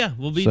coverage. Oh, yeah.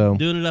 We'll be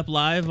doing it up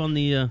live on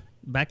the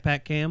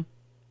backpack cam.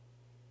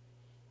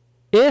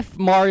 If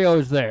Mario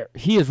is there,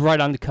 he is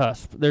right on the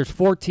cusp. There's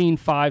 14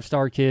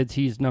 5-star kids.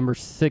 He's number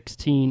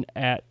 16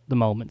 at the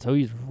moment, so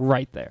he's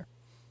right there.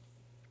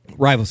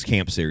 Rivals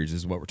Camp Series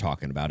is what we're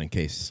talking about in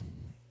case.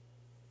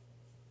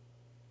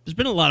 There's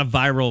been a lot of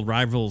viral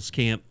Rivals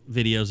Camp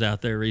videos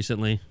out there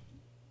recently.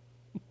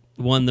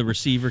 One, the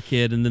receiver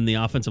kid, and then the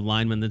offensive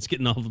lineman that's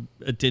getting all the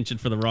attention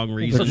for the wrong They're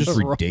reasons. just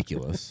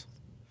ridiculous.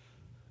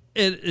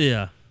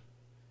 Yeah.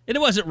 And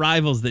it wasn't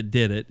Rivals that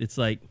did it. It's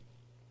like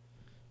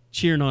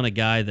cheering on a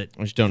guy that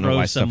I just don't know throws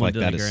why stuff someone like to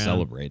that the is ground.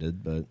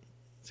 celebrated, but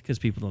It's because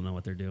people don't know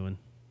what they're doing.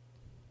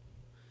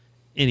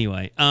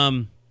 Anyway,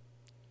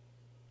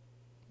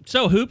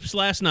 so hoops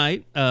last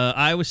night,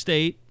 Iowa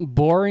State.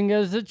 Boring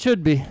as it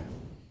should be.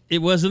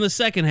 It was in the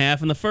second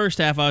half. In the first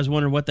half, I was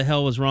wondering what the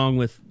hell was wrong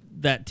with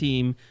that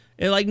team.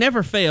 It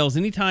never fails.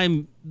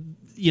 Anytime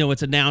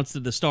it's announced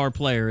that the star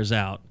player is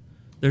out,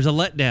 there's a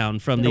letdown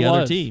from the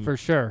other team. For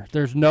sure.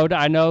 There's no.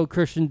 I know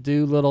Christian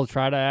Doolittle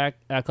tried to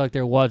act like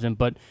there wasn't,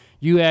 but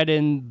you add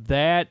in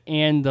that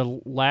and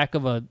the lack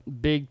of a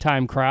big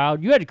time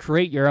crowd. You had to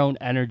create your own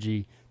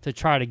energy to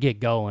try to get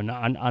going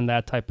on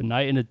that type of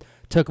night, and it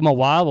took them a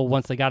while. But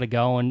once they got it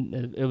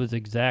going, it was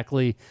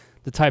exactly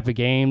the type of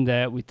game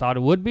that we thought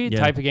it would be, the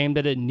type of game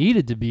that it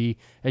needed to be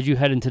as you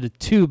head into the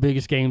two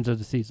biggest games of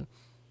the season.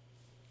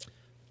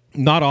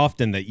 not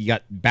often that you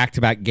got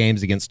back-to-back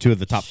games against two of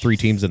the top 3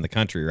 teams in the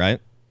country, right?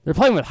 They're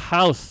playing with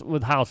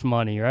house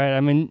money, right?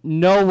 I mean,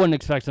 no one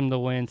expects them to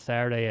win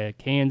Saturday at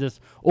Kansas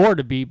or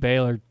to beat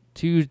Baylor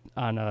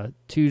on a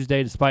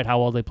Tuesday, despite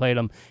how well they played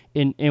them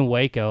in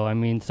Waco. I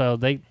mean, so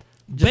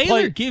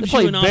Baylor gives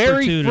you an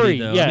opportunity, free,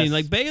 though. yes. I mean,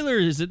 like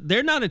Baylor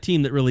they're not a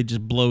team that really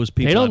just blows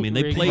people. I mean,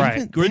 they play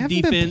right. good they haven't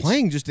defense, been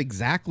playing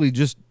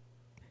just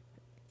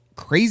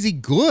crazy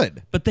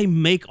good. but they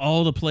make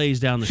all the plays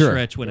down the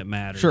stretch when it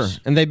matters. Sure,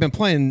 and they've been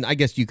playing. I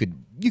guess you could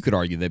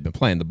argue they've been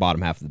playing the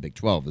bottom half of the Big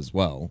 12 as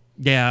well.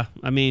 Yeah,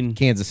 I mean,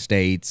 Kansas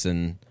State's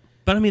and.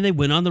 but I mean, they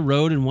went on the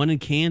road and won in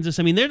Kansas.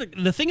 I mean,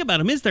 the thing about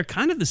them is they're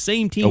kind of the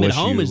same team at OSU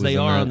home as they was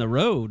in are that. on the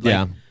road.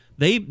 Yeah.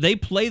 They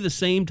play the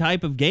same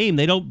type of game.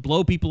 They don't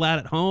blow people out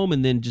at home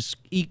and then just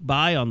eke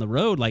by on the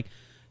road. Like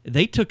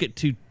they took it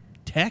to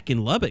Tech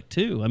in Lubbock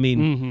too. I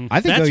mean, I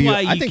think that's OU, why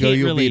I you think can't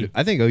OU really.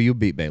 I think OU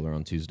beat Baylor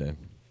on Tuesday.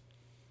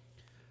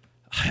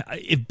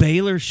 If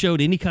Baylor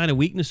showed any kind of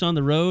weakness on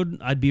the road,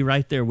 I'd be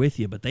right there with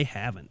you, but they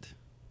haven't.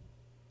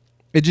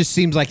 It just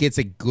seems like it's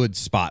a good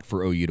spot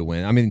for OU to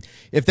win. I mean,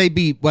 if they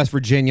beat West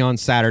Virginia on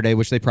Saturday,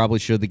 which they probably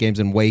should, the game's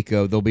in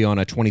Waco, they'll be on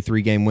a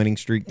 23-game winning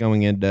streak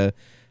going into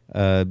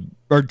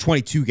or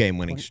 22-game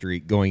winning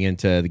streak going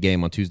into the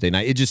game on Tuesday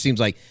night. It just seems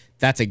like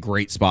that's a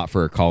great spot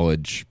for a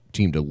college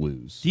team to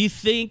lose. Do you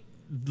think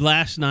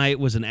last night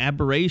was an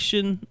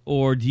aberration,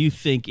 or do you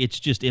think it's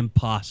just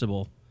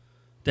impossible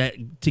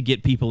to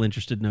get people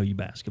interested in OU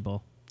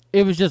basketball?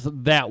 It was just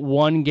that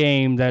one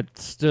game that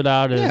stood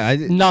out as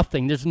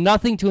nothing. There's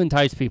nothing to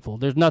entice people.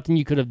 There's nothing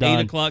you could have done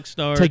 8 o'clock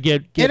start. to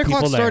get 8 people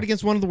o'clock there. start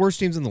against one of the worst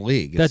teams in the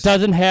league. That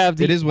doesn't have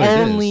it is what it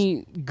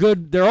only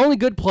good. Their only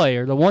good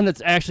player, the one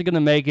that's actually going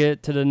to make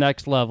it to the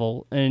next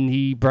level, and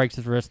he breaks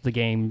his wrist the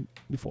game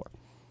before.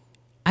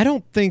 I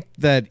don't think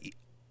that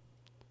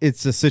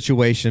it's a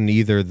situation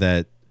either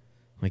that,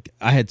 like,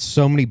 I had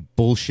so many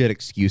bullshit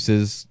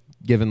excuses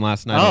given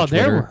last night on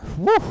Twitter. there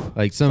were. Whew,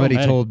 Like somebody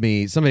many. told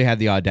me, somebody had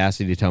the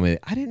audacity to tell me,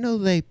 I didn't know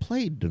they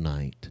played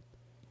tonight.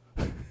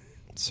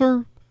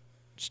 Sir,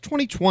 it's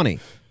 2020.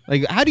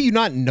 Like, how do you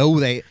not know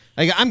they?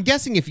 Like, I'm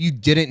guessing if you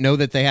didn't know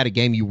that they had a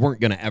game, you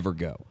weren't going to ever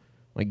go.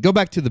 Like, go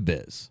back to the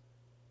biz.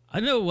 I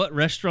know what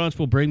restaurants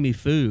will bring me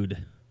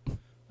food.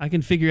 I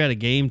can figure out a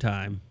game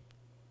time.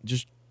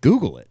 Just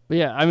Google it. But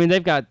yeah, I mean,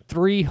 they've got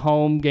 3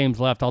 home games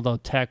left, although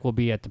Tech will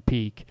be at the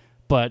peak.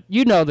 But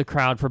you know the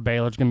crowd for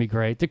Baylor is going to be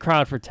great. The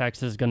crowd for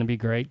Texas is going to be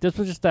great. This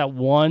was just that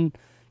one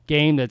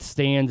game that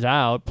stands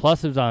out.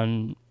 Plus, it was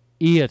on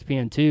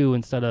ESPN2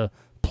 instead of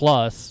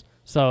Plus,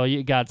 so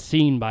it got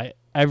seen by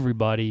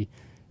everybody.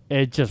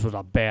 It just was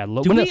a bad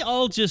look. Do we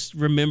all just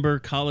remember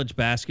college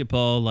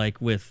basketball like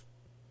with,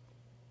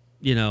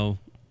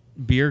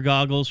 beer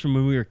goggles from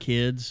when we were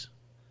kids?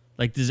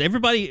 Like, does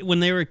everybody, when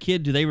they were a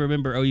kid, do they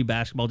remember OU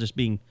basketball just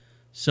being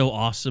so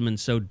awesome and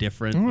so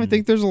different? I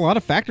think there's a lot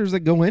of factors that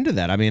go into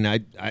that. I mean,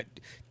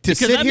 to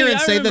sit here and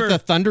say that the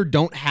Thunder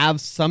don't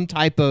have some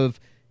type of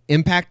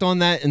impact on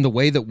that in the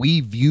way that we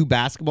view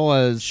basketball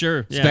as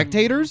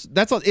spectators,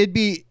 that's all. It'd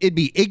be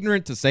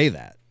ignorant to say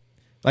that.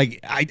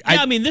 Like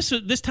I mean,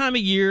 this time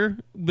of year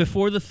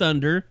before the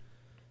Thunder,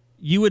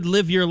 you would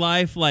live your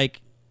life like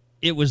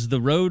it was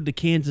the road to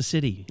Kansas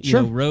City.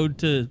 Road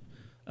to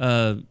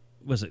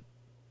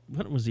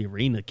what was the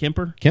arena?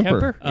 Kemper?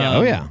 Kemper?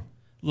 Oh yeah.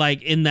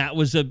 Like, and that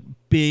was a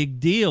big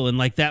deal, and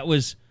like it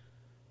was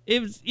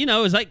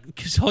like,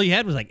 because all you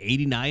had was like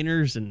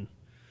 89ers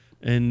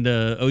and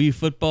OU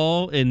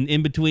football, and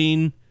in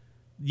between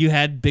you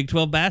had Big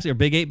 12 basketball or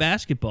Big 8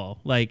 basketball,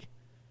 like.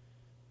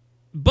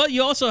 But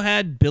you also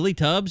had Billy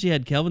Tubbs, you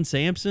had Kelvin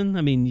Sampson.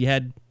 I mean, you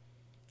had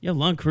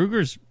Lon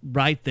Kruger's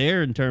right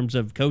there in terms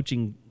of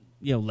coaching,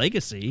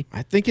 legacy.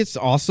 I think it's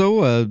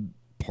also a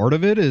part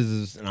of it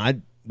is,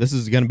 and this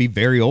is going to be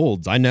very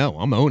old. I know,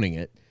 I'm owning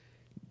it.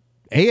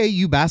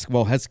 AAU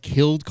basketball has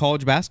killed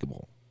college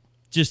basketball.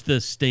 Just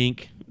the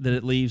stink that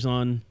it leaves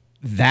on.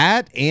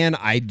 That, and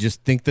I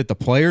just think that the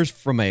players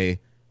from a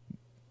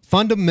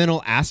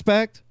fundamental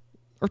aspect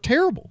are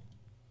terrible.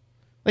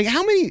 Like,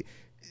 how many...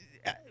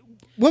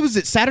 What was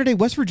it? Saturday,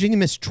 West Virginia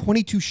missed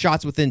 22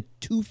 shots within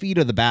 2 feet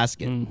of the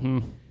basket. Mm-hmm.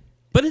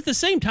 But at the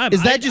same time,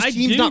 is that just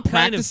teams not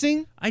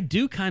practicing? I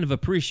do kind of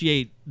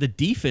appreciate the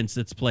defense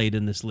that's played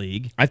in this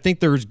league. I think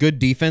there's good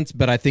defense,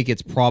 but I think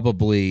it's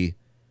probably...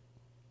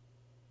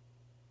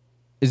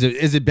 Is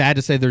it bad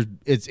to say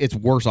it's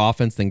worse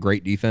offense than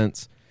great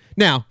defense?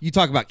 Now, you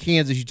talk about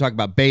Kansas, you talk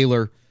about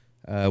Baylor.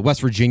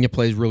 West Virginia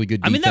plays really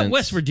good defense. I mean, that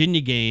West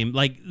Virginia game,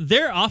 like,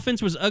 their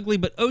offense was ugly,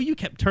 but OU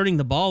kept turning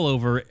the ball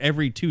over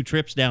every 2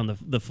 trips down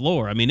the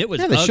floor. I mean, it was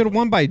they should have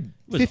won by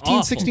 15,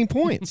 awful. 16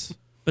 points.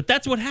 But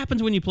that's what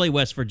happens when you play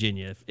West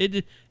Virginia.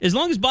 As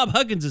long as Bob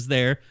Huggins is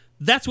there,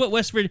 that's what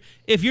West Virginia...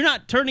 If you're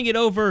not turning it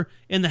over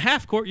in the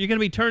half court, you're going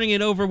to be turning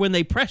it over when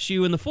they press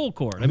you in the full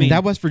court. I mean,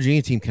 that West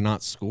Virginia team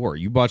cannot score.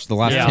 You watched the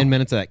last 10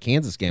 minutes of that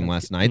Kansas game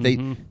last night.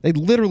 Mm-hmm. They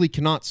literally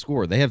cannot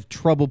score. They have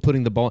trouble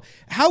putting the ball...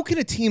 How can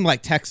a team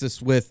like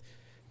Texas with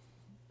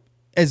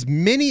as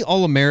many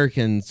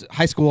All-Americans,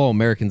 high school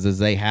All-Americans as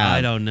they have...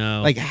 I don't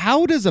know. Like,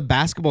 how does a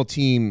basketball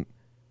team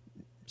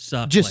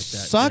suck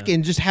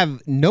and just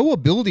have no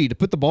ability to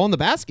put the ball in the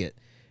basket?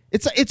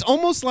 It's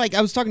almost like,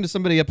 I was talking to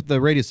somebody up at the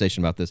radio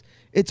station about this.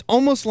 It's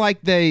almost like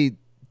they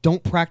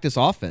don't practice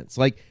offense.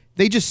 Like,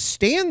 they just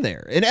stand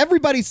there and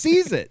everybody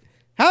sees it.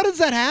 How does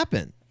that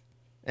happen?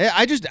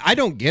 I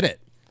don't get it.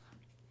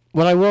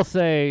 What I will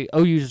say,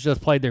 OU's just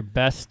played their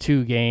best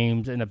 2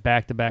 games in a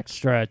back-to-back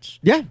stretch.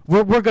 Yeah.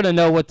 We're going to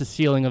know what the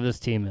ceiling of this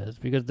team is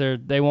because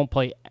they won't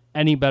play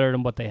any better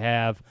than what they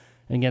have.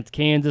 And against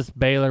Kansas,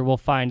 Baylor, we'll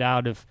find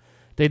out if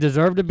they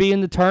deserve to be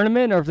in the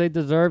tournament or if they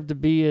deserve to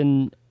be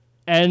in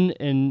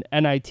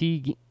NIT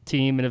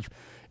team. And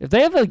if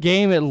they have a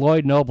game at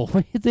Lloyd Noble,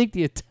 what do you think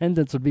the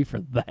attendance would be for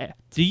that?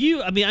 Do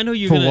you? I mean, I know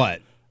you're for gonna,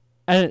 what?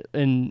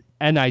 An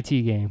NIT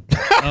game.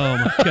 Oh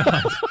my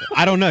god!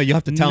 I don't know. You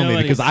have to tell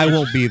me because I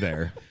won't be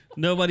there.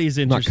 Nobody's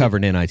I'm interested. not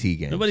covering NIT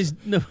games.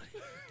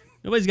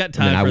 Nobody's got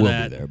time I for will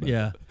that. Be there, but.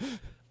 Yeah.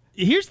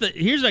 Here's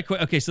my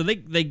question. Okay, so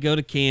they go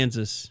to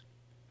Kansas.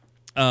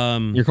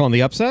 You're calling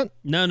the upset?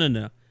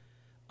 No.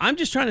 I'm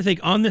just trying to think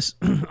on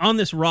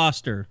this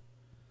roster.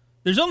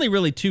 There's only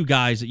really 2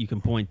 guys that you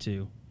can point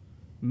to,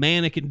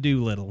 Manick and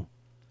Doolittle.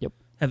 Yep.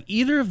 Have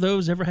either of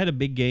those ever had a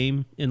big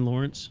game in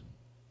Lawrence?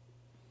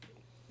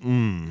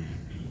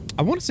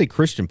 I want to say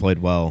Christian played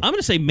well. I'm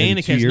going to say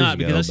Manick has not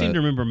because I seem to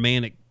remember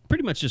Manick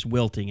pretty much just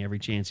wilting every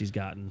chance he's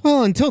gotten.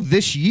 Well, until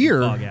this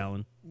year, Fog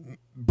Allen.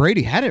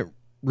 Brady hadn't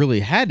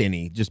really had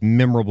any just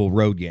memorable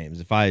road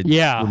games, if I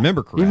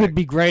remember correct. He would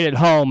be great at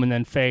home and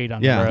then fade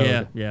on the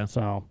road. Yeah.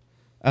 So,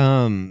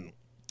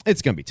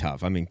 it's going to be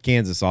tough. I mean,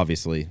 Kansas,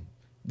 obviously,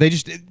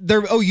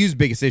 their OU's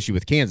biggest issue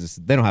with Kansas,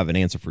 they don't have an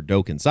answer for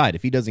Doak inside.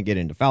 If he doesn't get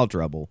into foul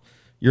trouble,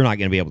 you're not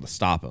going to be able to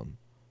stop him.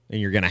 And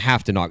you're going to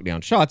have to knock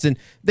down shots. And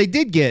they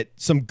did get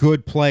some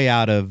good play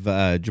out of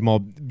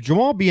Jamal.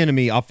 Jamal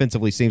Bieniemy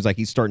offensively seems like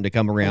he's starting to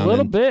come around. A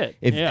little bit,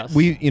 yes.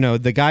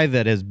 The guy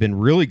that has been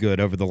really good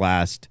over the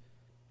last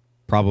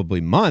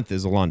probably month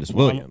is Alondes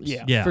Williams.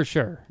 Yeah, for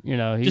sure.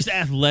 He's just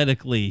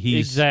athletically,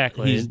 he's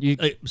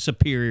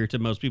superior to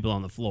most people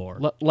on the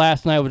floor.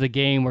 Last night was a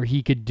game where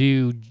he could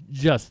do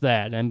just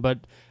that. But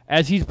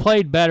as he's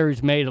played better,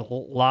 he's made a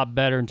lot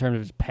better in terms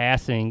of his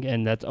passing,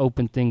 and that's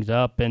opened things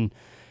up. And,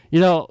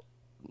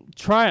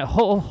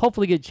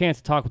 hopefully get a chance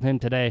to talk with him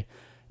today.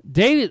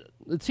 David,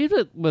 it seems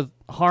that with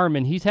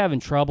Harmon, he's having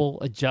trouble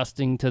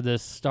adjusting to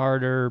this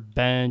starter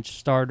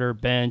bench.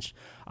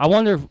 I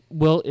wonder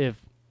if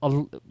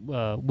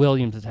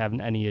Williams is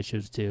having any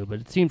issues too. But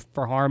it seems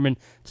for Harmon,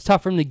 it's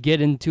tough for him to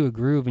get into a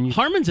groove. And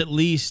Harmon's at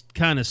least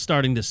kind of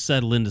starting to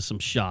settle into some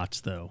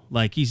shots, though.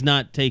 Like, he's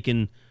not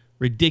taking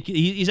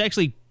ridiculous.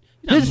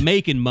 not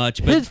making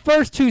much, but his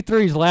first 2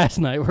 threes last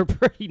night were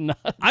pretty nuts.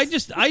 I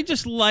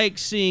just like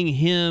seeing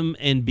him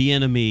and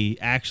Bieniemy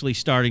actually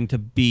starting to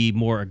be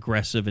more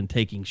aggressive and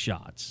taking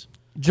shots.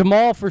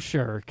 Jamal for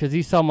sure, because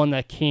he's someone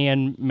that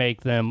can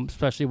make them,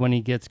 especially when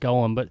he gets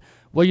going. But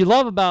what you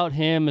love about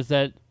him is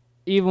that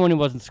even when he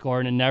wasn't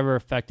scoring, it never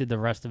affected the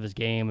rest of his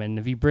game. And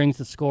if he brings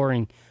the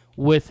scoring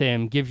with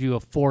him, gives you a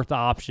fourth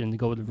option to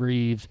go with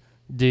Reeves,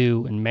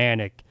 Dew, and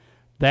Manick.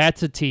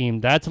 That's a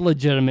team. That's a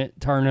legitimate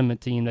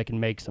tournament team that can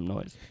make some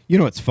noise. You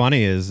know what's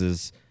funny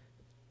is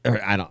or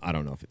I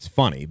don't know if it's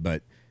funny,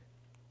 but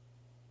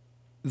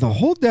the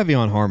whole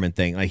De'Vion Harmon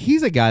thing, like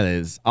he's a guy that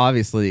is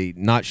obviously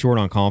not short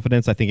on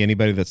confidence. I think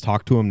anybody that's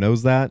talked to him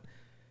knows that.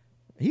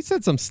 He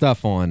said some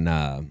stuff on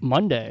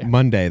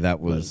Monday that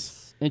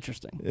was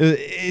interesting.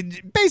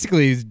 It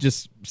basically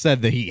just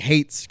said that he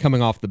hates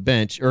coming off the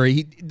bench, or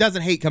he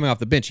doesn't hate coming off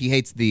the bench. He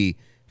hates the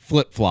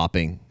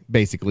flip-flopping,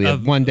 basically,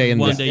 of one day in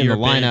the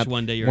lineup,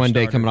 one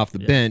day coming off the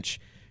bench.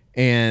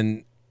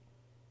 And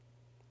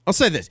I'll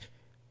say this.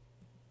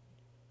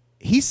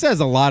 He says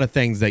a lot of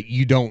things that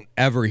you don't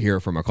ever hear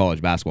from a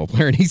college basketball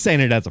player, and he's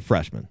saying it as a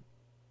freshman.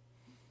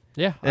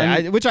 Yeah.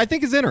 Which I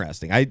think is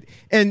interesting.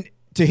 And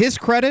to his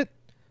credit,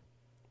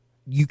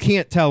 you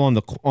can't tell on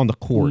the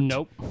court.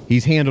 Nope.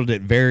 He's handled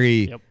it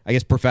very, I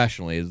guess,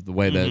 professionally is the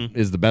way that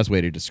is the best way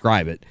to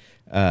describe it.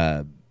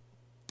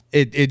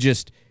 It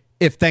just,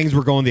 if things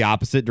were going the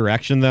opposite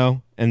direction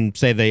though, and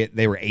say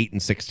they were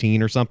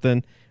 8-16 or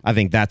something, I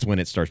think that's when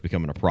it starts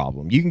becoming a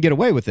problem. You can get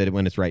away with it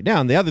when it's right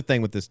now. And the other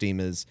thing with this team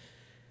is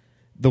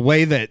the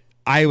way that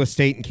Iowa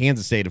State and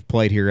Kansas State have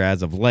played here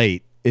as of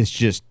late is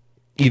just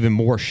even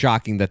more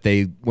shocking that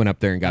they went up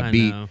there and got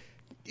beat.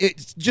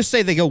 Just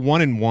say they go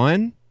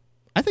 1-1.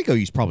 I think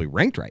OU's probably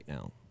ranked right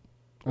now,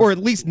 or at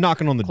least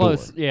knocking on the door.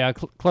 Yeah,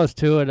 close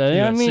to it.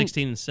 I mean,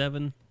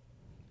 16-7.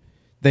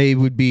 They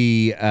would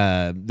be.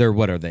 They're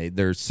what are they?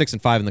 They're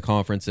 6-5 in the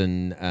conference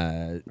and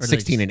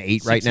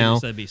 16-8 right now.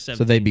 So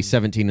they'd be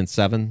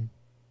 17-7.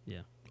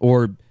 Yeah.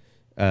 Or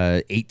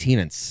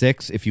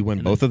 18-6 if you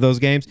win both of those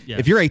games. Yeah.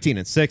 If you're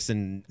 18-6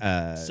 and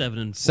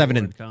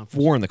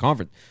 7-4 in the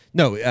conference,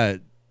 no,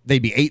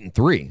 they'd be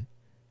 8-3.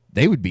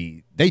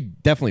 They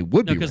definitely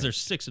would be. No, because they're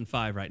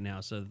 6-5 right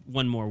now. So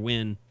one more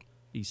win,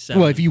 he's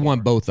 7. Well, if you won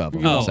both of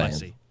them, I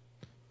see.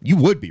 You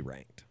would be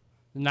ranked.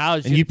 Now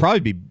and you'd probably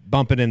be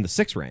bumping in the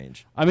 6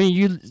 range. I mean,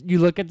 you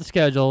look at the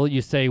schedule,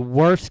 you say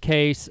worst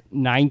case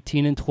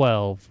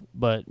 19-12,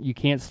 but you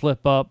can't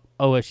slip up.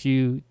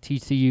 OSU,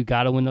 TCU,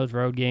 got to win those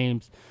road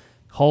games.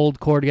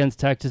 Hold court against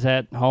Texas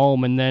at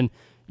home, and then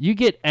you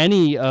get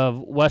any of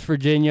West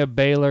Virginia,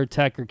 Baylor,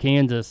 Tech, or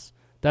Kansas.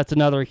 That's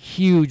another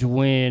huge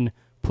win.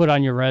 Put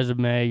on your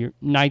resume. You're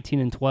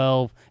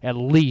 19-12 at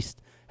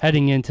least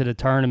heading into the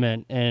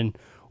tournament, and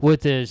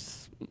with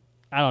this,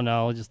 I don't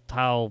know, just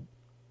how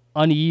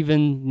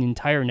uneven the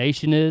entire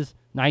nation is.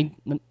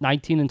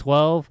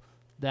 19-12,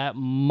 that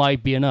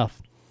might be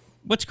enough.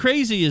 What's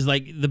crazy is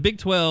like the Big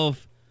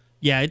 12.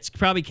 Yeah, it's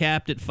probably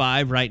capped at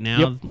 5 right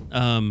now.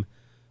 Yep.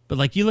 But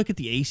like you look at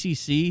the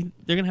ACC,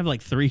 they're gonna have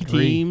like 3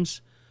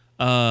 teams.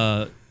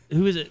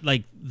 Who is it?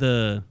 Like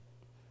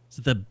is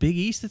it the Big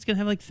East that's gonna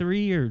have like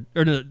 3 or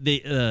no?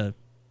 The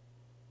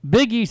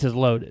Big East is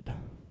loaded.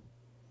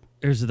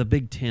 Or is it the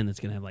Big 10 that's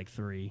gonna have like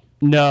 3?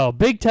 No,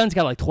 Big 10's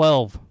got like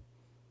 12.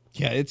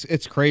 Yeah,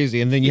 it's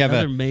crazy, and then you have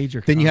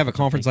a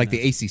conference like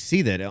the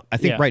ACC that I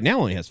think right now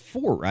only has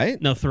 4, right?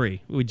 No,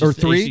 3. Or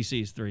 3. ACC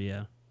is 3,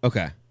 yeah.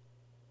 Okay.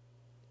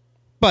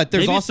 But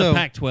there's Maybe also it's the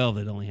Pac-12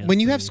 that only has. When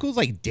you 3. have schools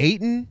like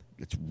Dayton,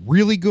 it's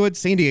really good.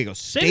 San Diego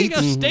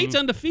State's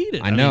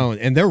undefeated. I know,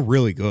 and they're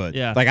really good.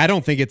 Yeah. Like I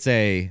don't think it's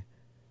I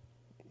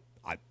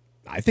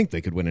think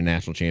they could win a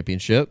national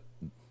championship.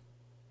 I'm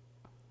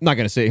not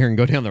going to sit here and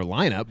go down their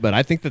lineup, but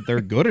I think that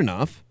they're good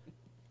enough.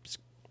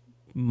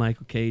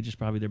 Michael Cage is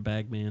probably their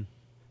bag man.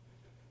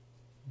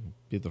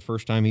 Be the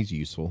first time he's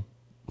useful.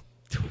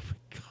 Oh my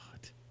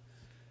God!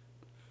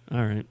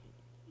 All right.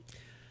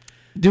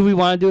 Do we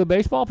want to do a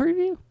baseball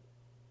preview,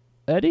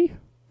 Eddie?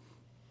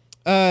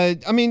 I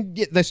mean,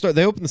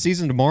 they open the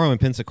season tomorrow in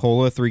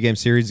Pensacola, 3-game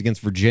series against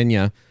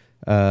Virginia.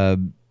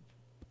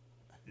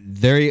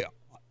 They,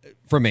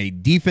 from a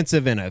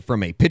defensive and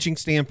from a pitching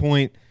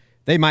standpoint,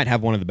 they might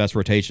have one of the best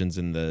rotations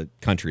in the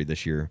country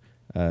this year.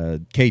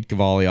 Cade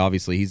Cavalli,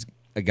 obviously, he's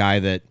a guy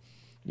that,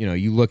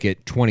 you look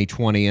at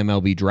 2020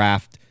 MLB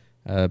draft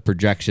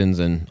projections,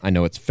 and I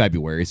know it's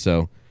February,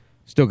 so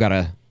still got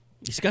a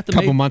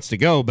couple months to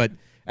go. But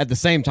at the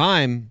same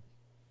time,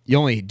 you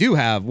only do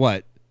have,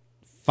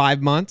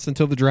 5 months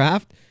until the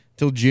draft,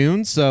 till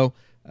June. So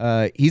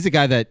he's a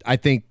guy that I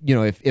think,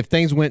 if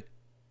things went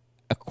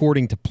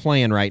according to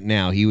plan right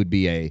now, he would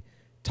be a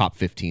top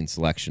 15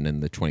 selection in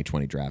the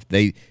 2020 draft.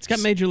 It's got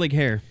major league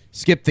hair.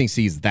 Skip thinks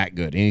he's that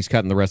good, and he's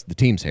cutting the rest of the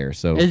team's hair.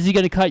 So is he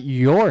going to cut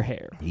your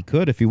hair? He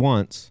could if he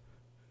wants.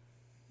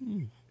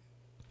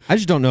 I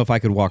just don't know if I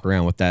could walk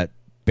around with that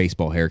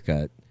baseball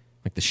haircut,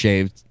 like the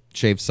shaved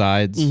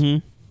sides.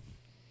 Mm-hmm.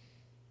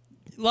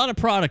 A lot of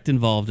product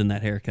involved in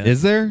that haircut.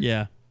 Is there?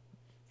 Yeah.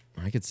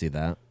 I could see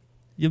that.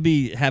 You'll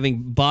be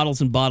having bottles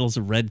and bottles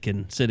of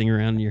Redken sitting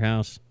around in your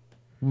house.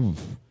 I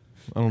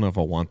don't know if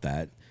I want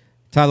that.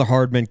 Tyler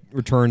Hardman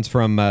returns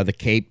from the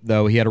Cape,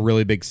 though. He had a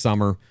really big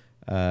summer.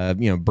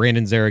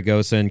 Brandon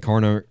Zaragoza and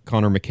Connor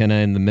McKenna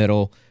in the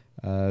middle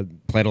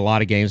played a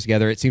lot of games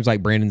together. It seems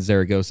like Brandon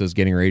Zaragoza is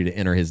getting ready to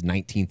enter his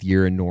 19th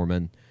year in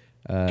Norman.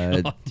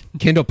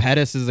 Kendall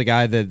Pettis is a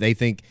guy that they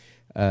think,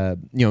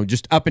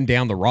 just up and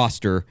down the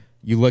roster,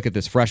 you look at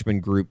this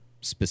freshman group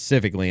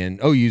specifically, and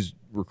OU's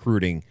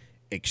recruiting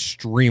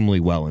extremely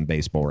well in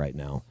baseball right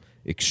now.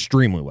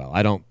 Extremely well.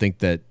 I don't think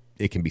that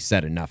it can be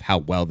said enough how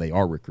well they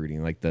are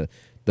recruiting. Like the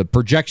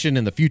projection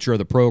and the future of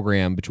the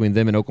program between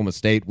them and Oklahoma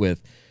State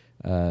with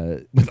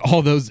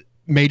all those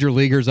major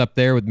leaguers up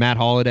there with Matt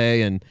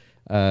Holliday and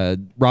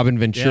Robin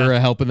Ventura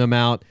helping them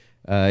out.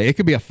 It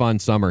could be a fun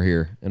summer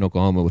here in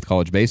Oklahoma with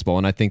college baseball.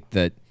 And I think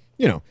that,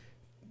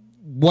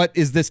 what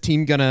is this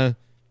team going to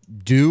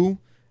do?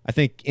 I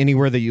think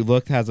anywhere that you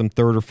look has them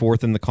third or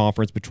fourth in the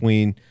conference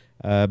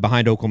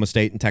behind Oklahoma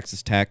State and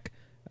Texas Tech.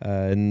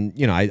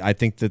 I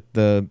think that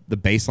the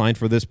baseline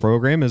for this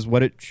program is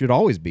what it should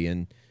always be,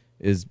 and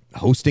is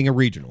hosting a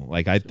regional.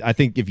 Like I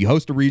think if you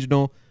host a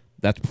regional,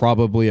 that's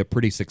probably a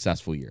pretty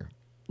successful year.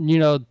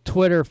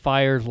 Twitter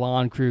fires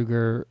Lon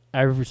Kruger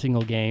every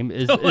single game.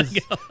 Is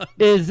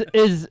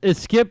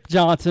Skip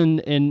Johnson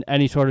in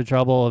any sort of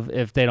trouble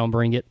if they don't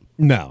bring it?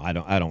 No,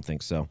 I don't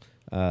think so.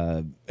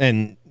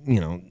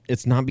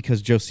 It's not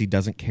because Josie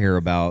doesn't care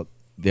about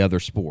the other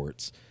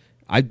sports.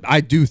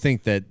 I do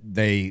think that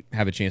they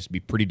have a chance to be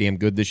pretty damn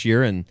good this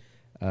year, and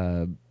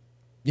I'm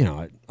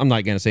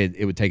not going to say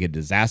it would take a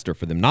disaster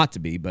for them not to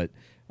be, but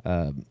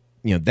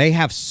they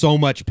have so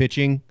much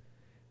pitching.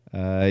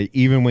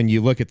 Even when you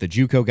look at the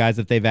JUCO guys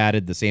that they've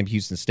added, the Sam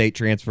Houston State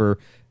transfer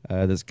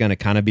that's going to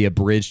kind of be a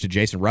bridge to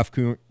Jason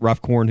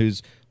Ruffcorn,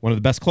 who's one of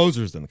the best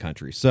closers in the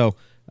country. So,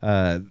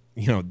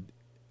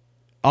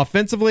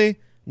 offensively, I'm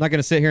not going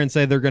to sit here and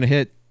say they're going to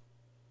hit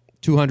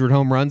 200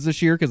 home runs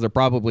this year, because they're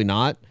probably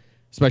not.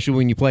 Especially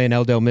when you play in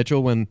Eldale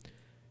Mitchell, when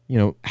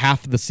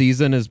half of the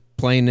season is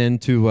playing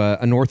into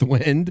a north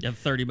wind. You have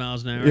 30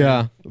 miles an hour.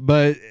 Yeah,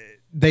 but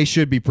they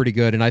should be pretty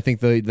good, and I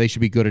think they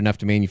should be good enough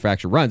to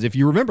manufacture runs. If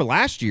you remember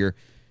last year,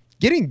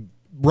 getting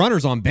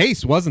runners on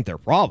base wasn't their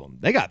problem.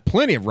 They got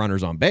plenty of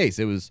runners on base.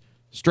 It was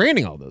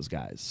stranding all those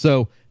guys.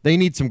 So they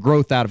need some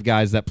growth out of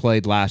guys that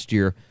played last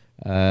year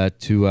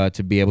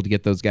to be able to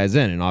get those guys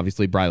in. And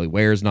obviously, Briley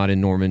Ware's not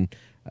in Norman.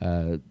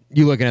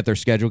 You looking at their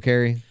schedule,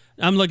 Carrie?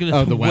 I'm looking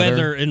at the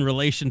weather in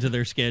relation to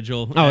their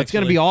schedule. It's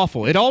going to be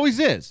awful. It always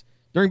is.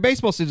 During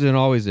baseball season, it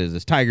always is.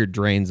 This Tiger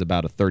drains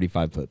about a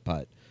 35-foot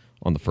putt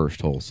on the first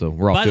hole. So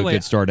we're off to a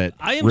good start at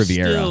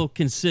Riviera. I am still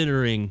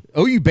considering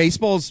OU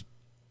baseball's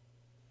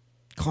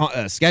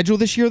schedule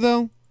this year,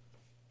 though,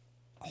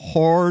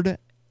 hard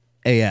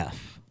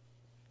AF.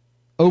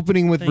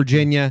 Opening with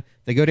Virginia.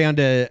 They go down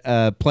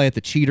to play at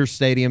the Cheater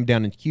Stadium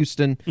down in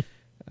Houston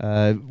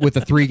with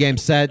a 3-game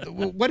set.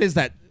 What is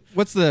that?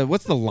 What's the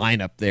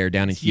lineup there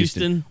down in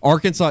Houston?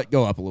 Arkansas,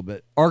 go up a little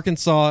bit.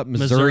 Arkansas,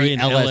 Missouri,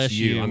 and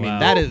LSU. I mean,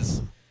 that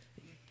is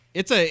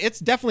it's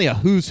definitely a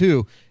who's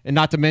who, and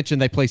not to mention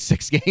they play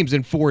 6 games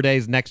in 4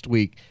 days next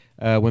week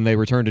when they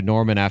return to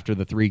Norman after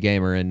the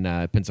 3-gamer in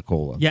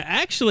Pensacola. Yeah,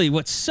 actually,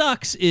 what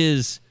sucks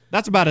is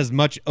that's about as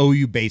much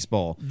OU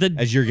baseball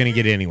as you're going to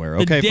get anywhere.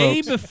 Okay, the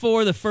day folks?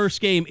 Before the first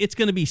game, it's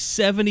going to be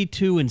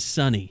 72 and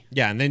sunny.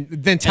 Yeah, and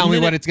then tell me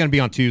what it's going to be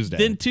on Tuesday.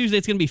 Then Tuesday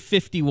it's going to be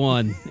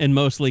 51 and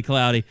mostly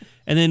cloudy.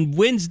 And then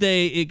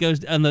Wednesday it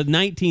goes on the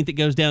 19th. It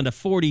goes down to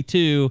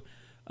 42.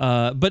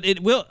 But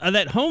it will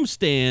that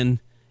homestand.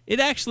 It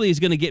actually is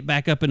going to get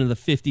back up into the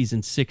 50s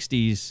and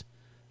 60s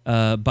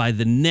by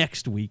the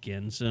next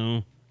weekend.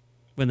 So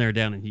when they're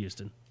down in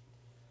Houston.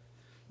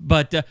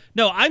 But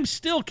no, I'm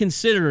still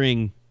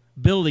considering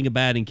building a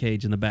batting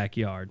cage in the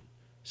backyard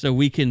so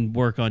we can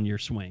work on your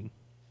swing.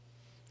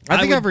 I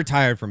think I've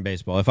retired from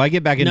baseball. If I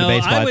get back into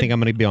baseball, I think I'm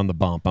going to be on the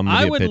bump. I'm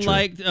going to be a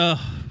pitcher.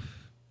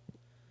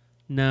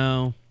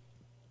 No.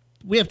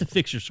 We have to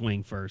fix your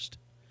swing first.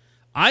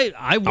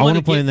 I want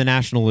to play in the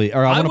National League,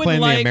 or I want to play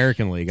in the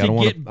American League. I don't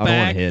want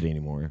to hit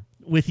anymore.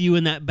 With you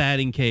in that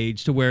batting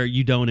cage to where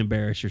you don't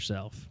embarrass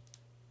yourself.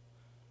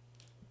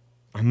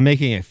 I'm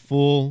making a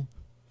full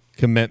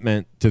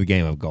commitment to the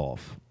game of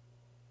golf.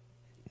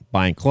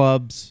 Buying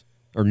clubs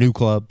or new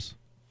clubs.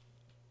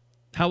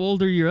 How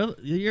old are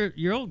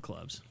your old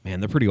clubs? Man,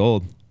 they're pretty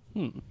old.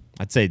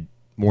 I'd say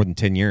more than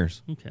 10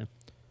 years. Okay.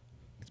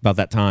 It's about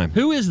that time.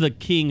 Who is the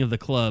king of the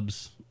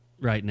clubs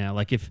right now?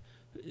 Like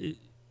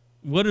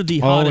what are the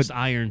hottest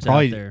irons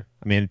out there?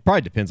 I mean, it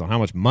probably depends on how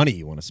much money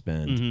you want to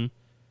spend.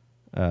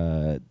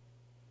 Mm-hmm.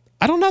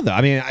 I don't know, though.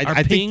 I mean,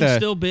 I think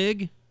still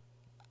big?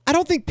 I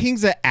don't think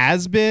Ping's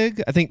as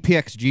big. I think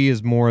PXG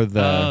is more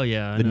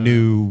the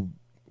new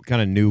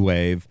kind of new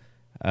wave.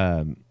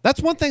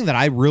 That's one thing that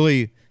I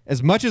really,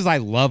 as much as I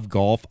love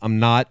golf, I'm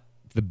not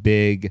the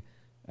big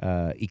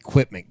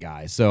equipment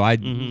guy. So I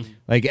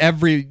like I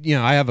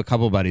have a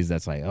couple buddies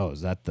that's like, oh,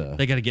 is that the?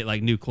 They got to get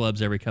like new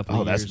clubs every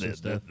couple of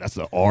years. That's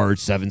the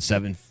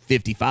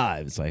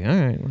R7755. It's like, all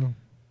right, well,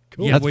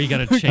 Yeah, where you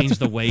got to change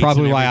the weights.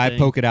 Probably and why I everything.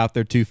 poke it out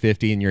there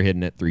 250 and you're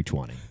hitting it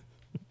 320.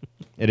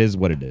 It is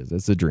what it is.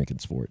 It's a drinking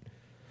sport.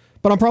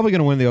 But I'm probably going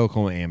to win the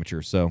Oklahoma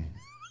Amateur, so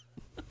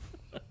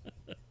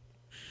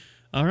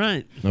All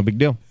right. no big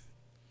deal.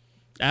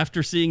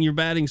 After seeing your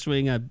batting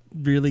swing, I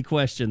really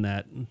question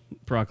that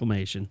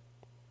proclamation.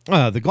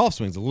 The golf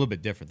swing's a little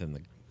bit different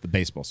than the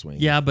baseball swing.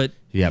 Yeah, but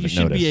You haven't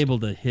should noticed. be able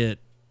to hit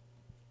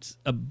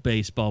a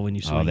baseball when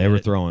you swing. Oh, they at were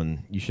it.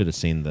 throwing. You should have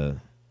seen the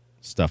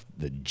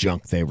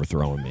junk they were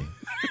throwing me.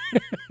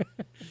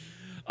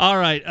 All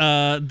right,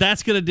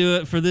 that's going to do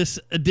it for this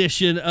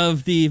edition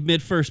of the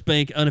MidFirst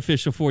Bank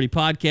Unofficial 40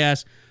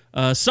 podcast.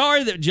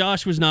 Sorry that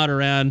Josh was not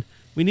around.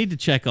 We need to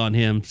check on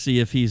him, see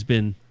if he's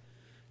been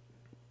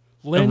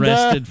Linda,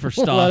 arrested for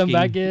stalking. let him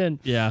back in.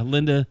 Yeah,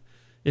 Linda,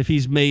 if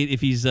he's mended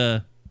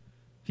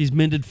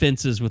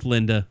fences with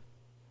Linda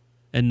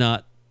and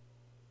not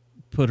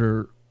put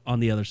her on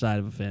the other side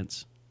of a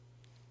fence.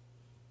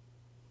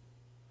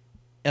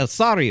 El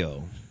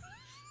Sario.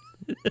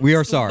 We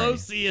are sorry. Lo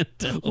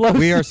siento.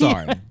 We are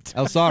sorry.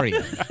 El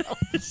Sario.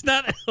 It's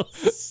not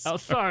Oh,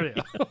 sorry.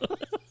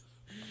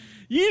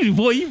 You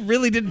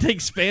really didn't take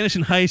Spanish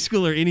in high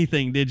school or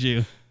anything, did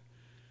you?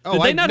 Oh,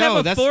 Did they not have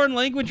a that's, foreign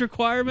language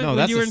requirement No, when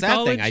that's you were the in sad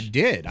college? thing. I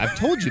did. I've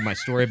told you my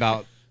story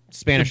about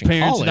Spanish Your in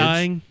parents college.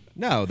 dying?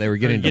 No, they were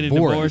getting Getting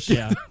divorced,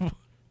 yeah.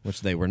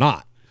 which they were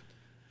not.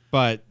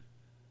 But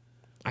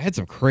I had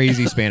some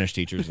crazy Spanish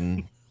teachers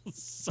in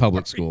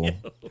public school.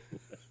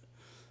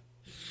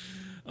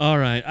 All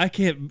right. I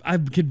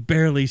could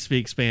barely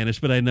speak Spanish,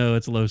 but I know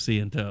it's Lo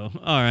Siento.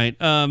 All right.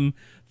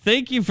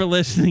 Thank you for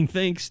listening.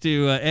 Thanks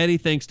to Eddie.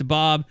 Thanks to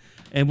Bob.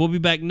 And we'll be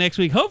back next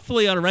week,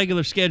 hopefully on a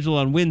regular schedule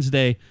on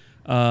Wednesday.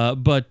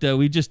 But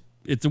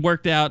it's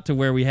worked out to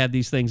where we had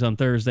these things on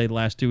Thursday the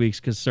last 2 weeks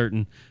because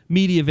certain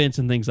media events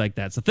and things like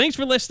that. So thanks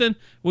for listening.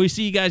 We'll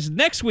see you guys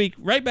next week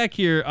right back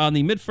here on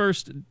the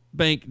MidFirst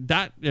Bank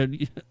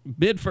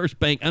MidFirst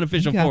Bank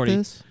Unofficial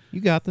 40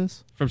 You got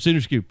this. from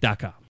Soonerscoop.com.